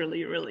end this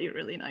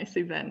really nice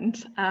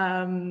event.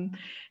 And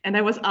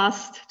I was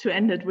asked to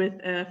end it with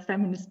a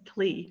feminist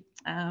plea.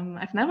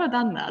 I've never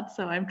done that,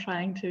 so I'm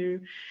trying to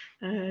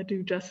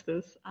do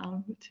justice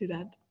to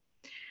that.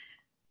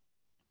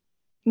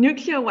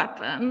 Nuclear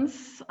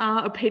weapons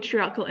are a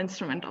patriarchal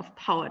instrument of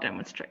power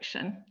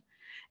demonstration,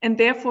 and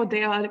therefore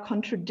they are a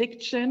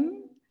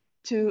contradiction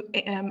to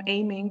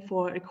aiming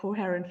for a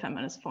coherent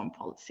feminist foreign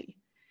policy.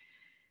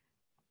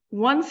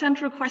 One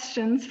central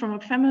question from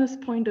a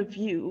feminist point of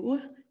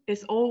view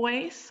is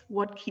always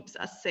what keeps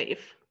us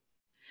safe.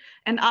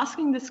 And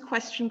asking this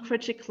question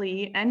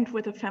critically and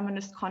with a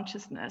feminist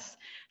consciousness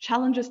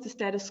challenges the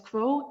status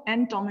quo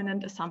and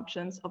dominant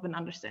assumptions of an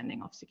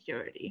understanding of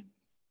security.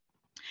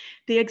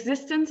 The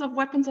existence of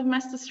weapons of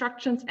mass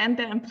destruction and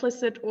their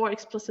implicit or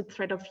explicit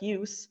threat of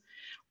use,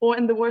 or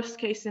in the worst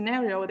case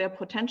scenario, their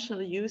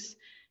potential use,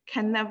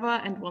 can never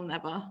and will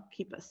never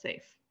keep us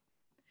safe.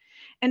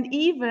 And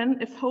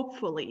even if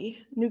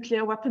hopefully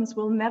nuclear weapons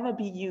will never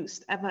be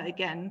used ever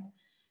again,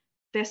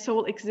 their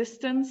sole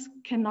existence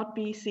cannot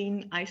be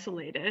seen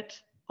isolated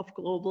of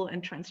global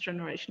and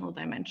transgenerational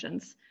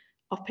dimensions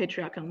of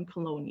patriarchal and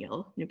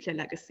colonial nuclear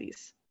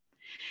legacies.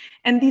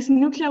 And these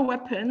nuclear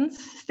weapons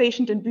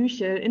stationed in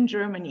Büchel in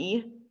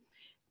Germany,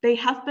 they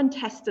have been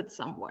tested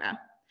somewhere.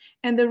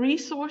 And the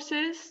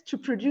resources to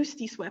produce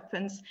these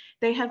weapons,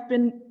 they have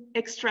been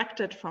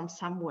extracted from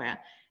somewhere.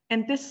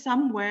 And this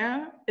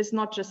somewhere is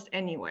not just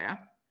anywhere.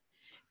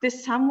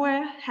 This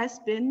somewhere has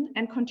been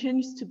and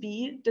continues to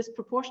be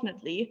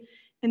disproportionately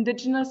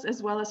indigenous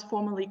as well as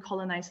formerly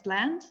colonized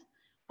land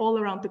all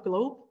around the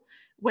globe,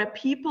 where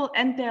people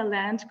and their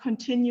land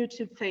continue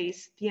to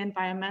face the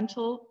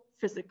environmental,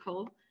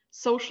 physical,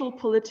 social,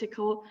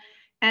 political,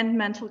 and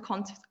mental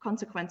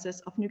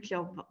consequences of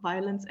nuclear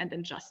violence and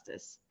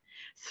injustice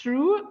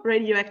through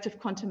radioactive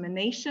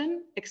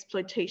contamination,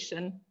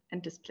 exploitation,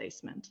 and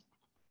displacement.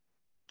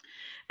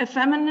 A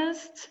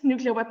feminist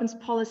nuclear weapons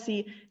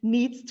policy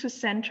needs to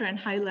center and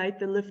highlight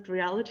the lived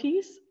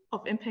realities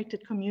of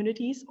impacted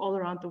communities all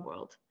around the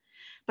world.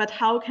 But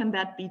how can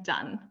that be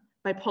done?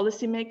 by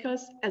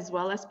policymakers as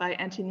well as by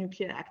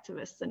anti-nuclear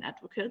activists and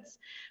advocates,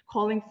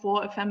 calling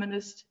for a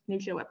feminist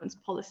nuclear weapons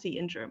policy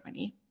in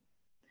Germany.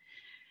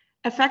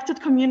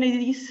 Affected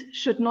communities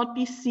should not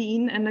be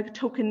seen in a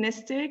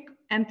tokenistic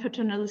and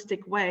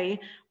paternalistic way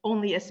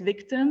only as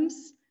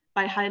victims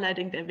by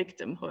highlighting their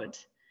victimhood.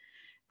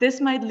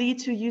 This might lead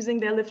to using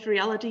their lived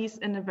realities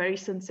in a very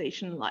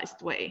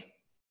sensationalized way.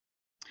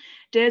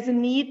 There's a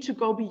need to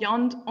go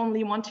beyond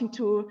only wanting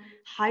to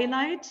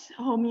highlight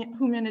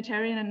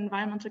humanitarian and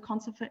environmental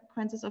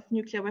consequences of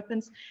nuclear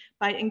weapons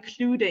by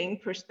including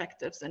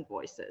perspectives and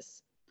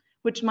voices,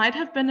 which might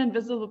have been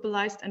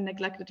invisibilized and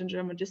neglected in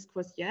German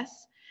discourse,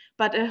 yes,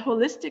 but a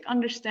holistic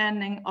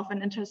understanding of an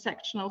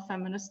intersectional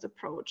feminist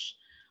approach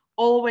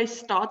always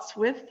starts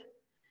with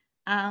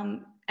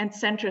and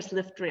centers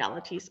lived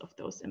realities of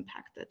those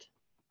impacted.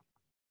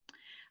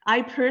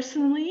 I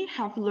personally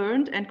have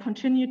learned and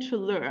continue to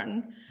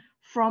learn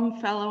from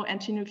fellow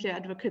anti-nuclear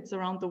advocates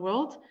around the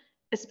world,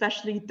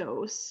 especially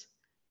those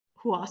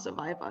who are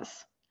survivors.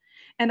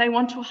 And I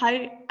want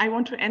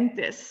to end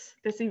this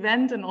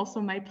event and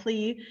also my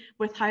plea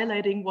with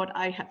highlighting what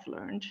I have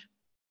learned.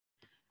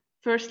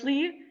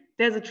 Firstly,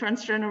 there's a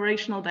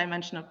transgenerational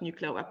dimension of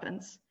nuclear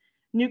weapons.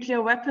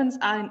 Nuclear weapons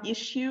are an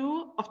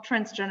issue of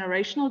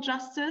transgenerational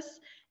justice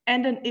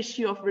and an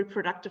issue of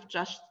reproductive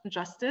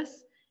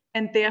justice,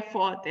 and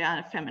therefore they are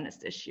a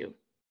feminist issue.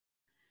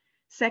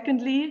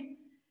 Secondly,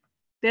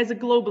 there's a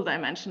global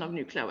dimension of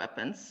nuclear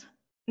weapons.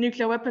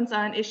 Nuclear weapons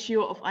are an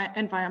issue of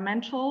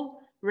environmental,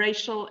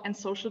 racial, and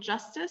social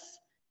justice,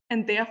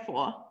 and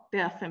therefore they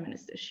are a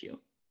feminist issue.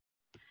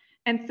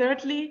 And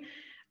thirdly,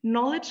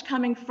 knowledge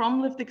coming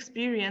from lived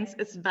experience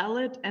is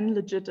valid and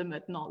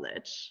legitimate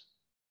knowledge.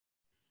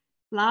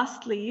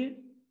 Lastly,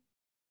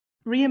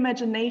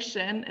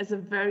 reimagination is a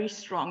very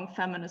strong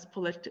feminist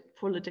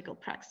political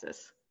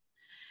praxis.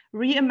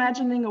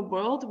 Reimagining a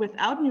world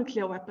without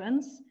nuclear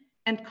weapons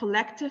and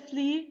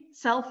collectively,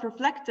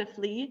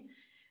 self-reflectively,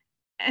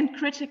 and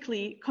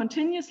critically,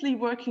 continuously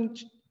working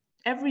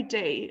every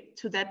day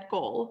to that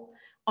goal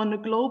on a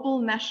global,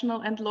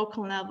 national, and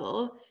local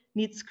level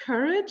needs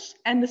courage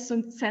and a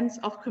sense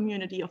of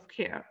community of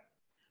care.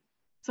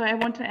 So I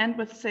want to end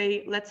with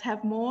say, let's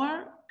have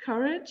more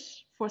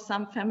courage for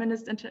some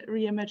feminist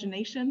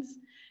reimaginations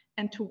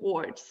and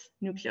towards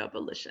nuclear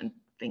abolition.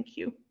 Thank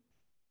you.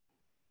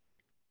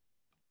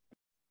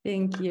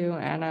 Thank you,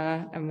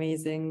 Anna.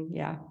 Amazing.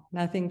 Yeah,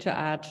 nothing to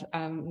add.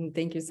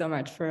 Thank you so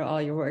much for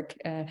all your work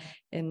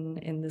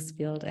in this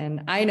field.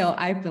 And I know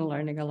I've been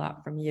learning a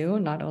lot from you,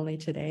 not only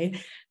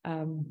today,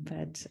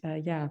 but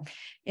yeah.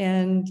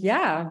 And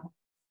yeah,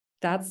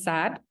 that's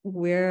sad.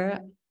 We're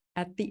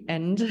at the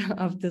end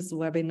of this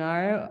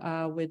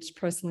webinar, which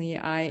personally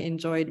I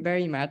enjoyed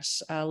very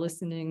much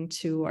listening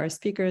to our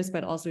speakers,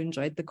 but also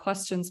enjoyed the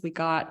questions we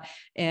got,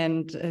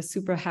 and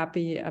super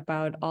happy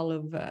about all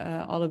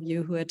of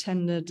you who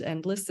attended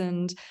and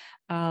listened.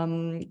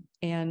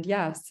 And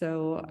yeah,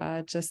 so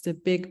just a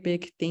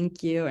big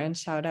thank you and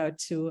shout out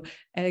to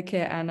Elke,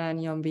 Anna,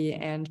 Nyombi,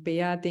 and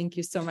Bea. Thank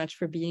you so much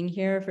for being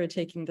here, for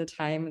taking the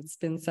time. It's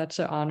been such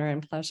an honor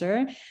and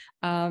pleasure.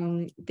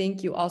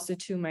 Thank you also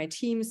to my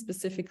team,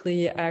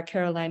 specifically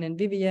Caroline and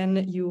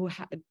Vivian. You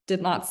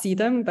did not see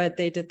them, but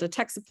they did the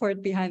tech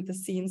support behind the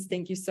scenes.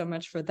 Thank you so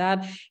much for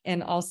that.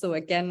 And also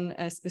again,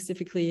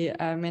 specifically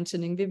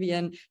mentioning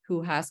Vivian,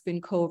 who has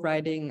been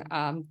co-writing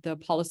the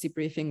policy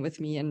briefing with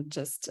me and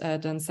just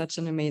done such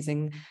an amazing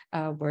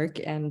work.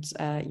 And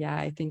yeah,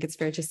 I think it's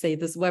fair to say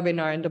this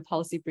webinar and the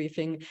policy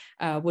briefing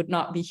would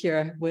not be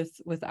here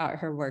without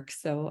her work.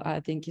 So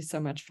thank you so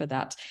much for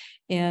that.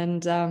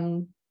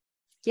 And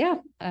yeah,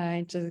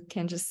 I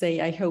can just say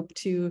I hope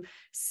to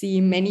see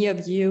many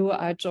of you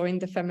join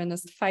the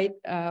feminist fight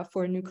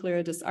for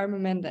nuclear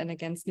disarmament and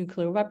against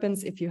nuclear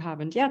weapons if you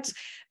haven't yet.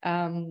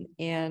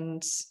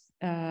 And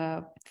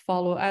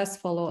follow us,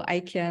 follow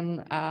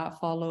ICAN,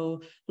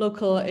 follow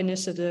local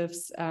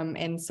initiatives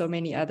and so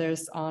many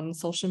others on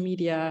social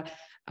media.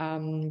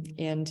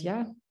 And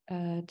yeah,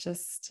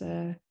 just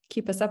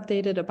keep us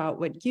updated about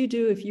what you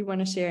do. If you want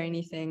to share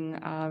anything,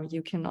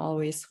 you can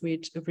always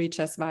reach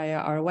us via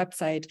our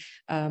website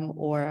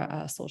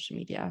or social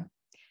media.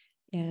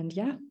 And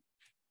yeah,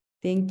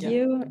 thank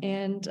you,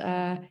 and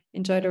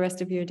enjoy the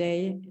rest of your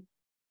day.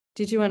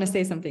 Did you want to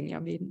say something,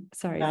 Nyombi?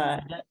 Sorry.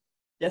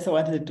 Yes, I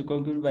wanted to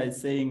conclude by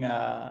saying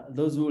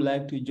those who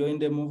like to join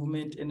the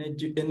movement, in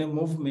a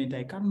movement,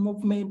 ICAN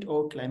movement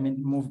or climate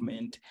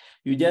movement,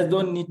 you just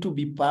don't need to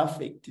be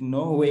perfect.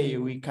 No way,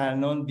 we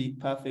cannot be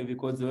perfect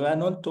because we are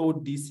not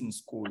taught this in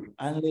school,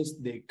 unless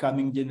the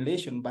coming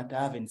generation, but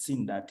I haven't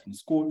seen that in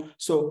school.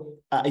 So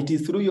it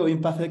is through your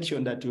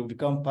imperfection that you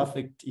become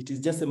perfect. It is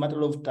just a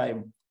matter of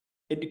time.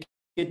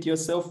 Educate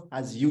yourself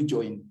as you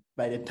join.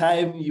 By the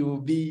time you'll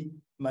be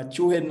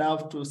mature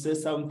enough to say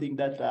something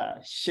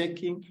that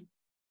shaking,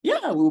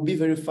 yeah, we'll be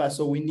very fast.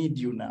 So we need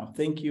you now.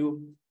 Thank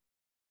you.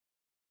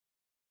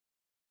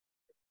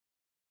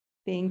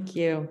 Thank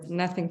you.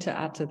 Nothing to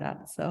add to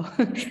that. So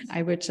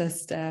I would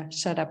just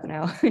shut up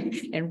now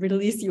and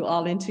release you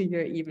all into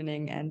your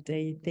evening and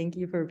day. Thank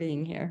you for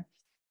being here.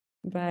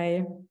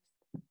 Bye.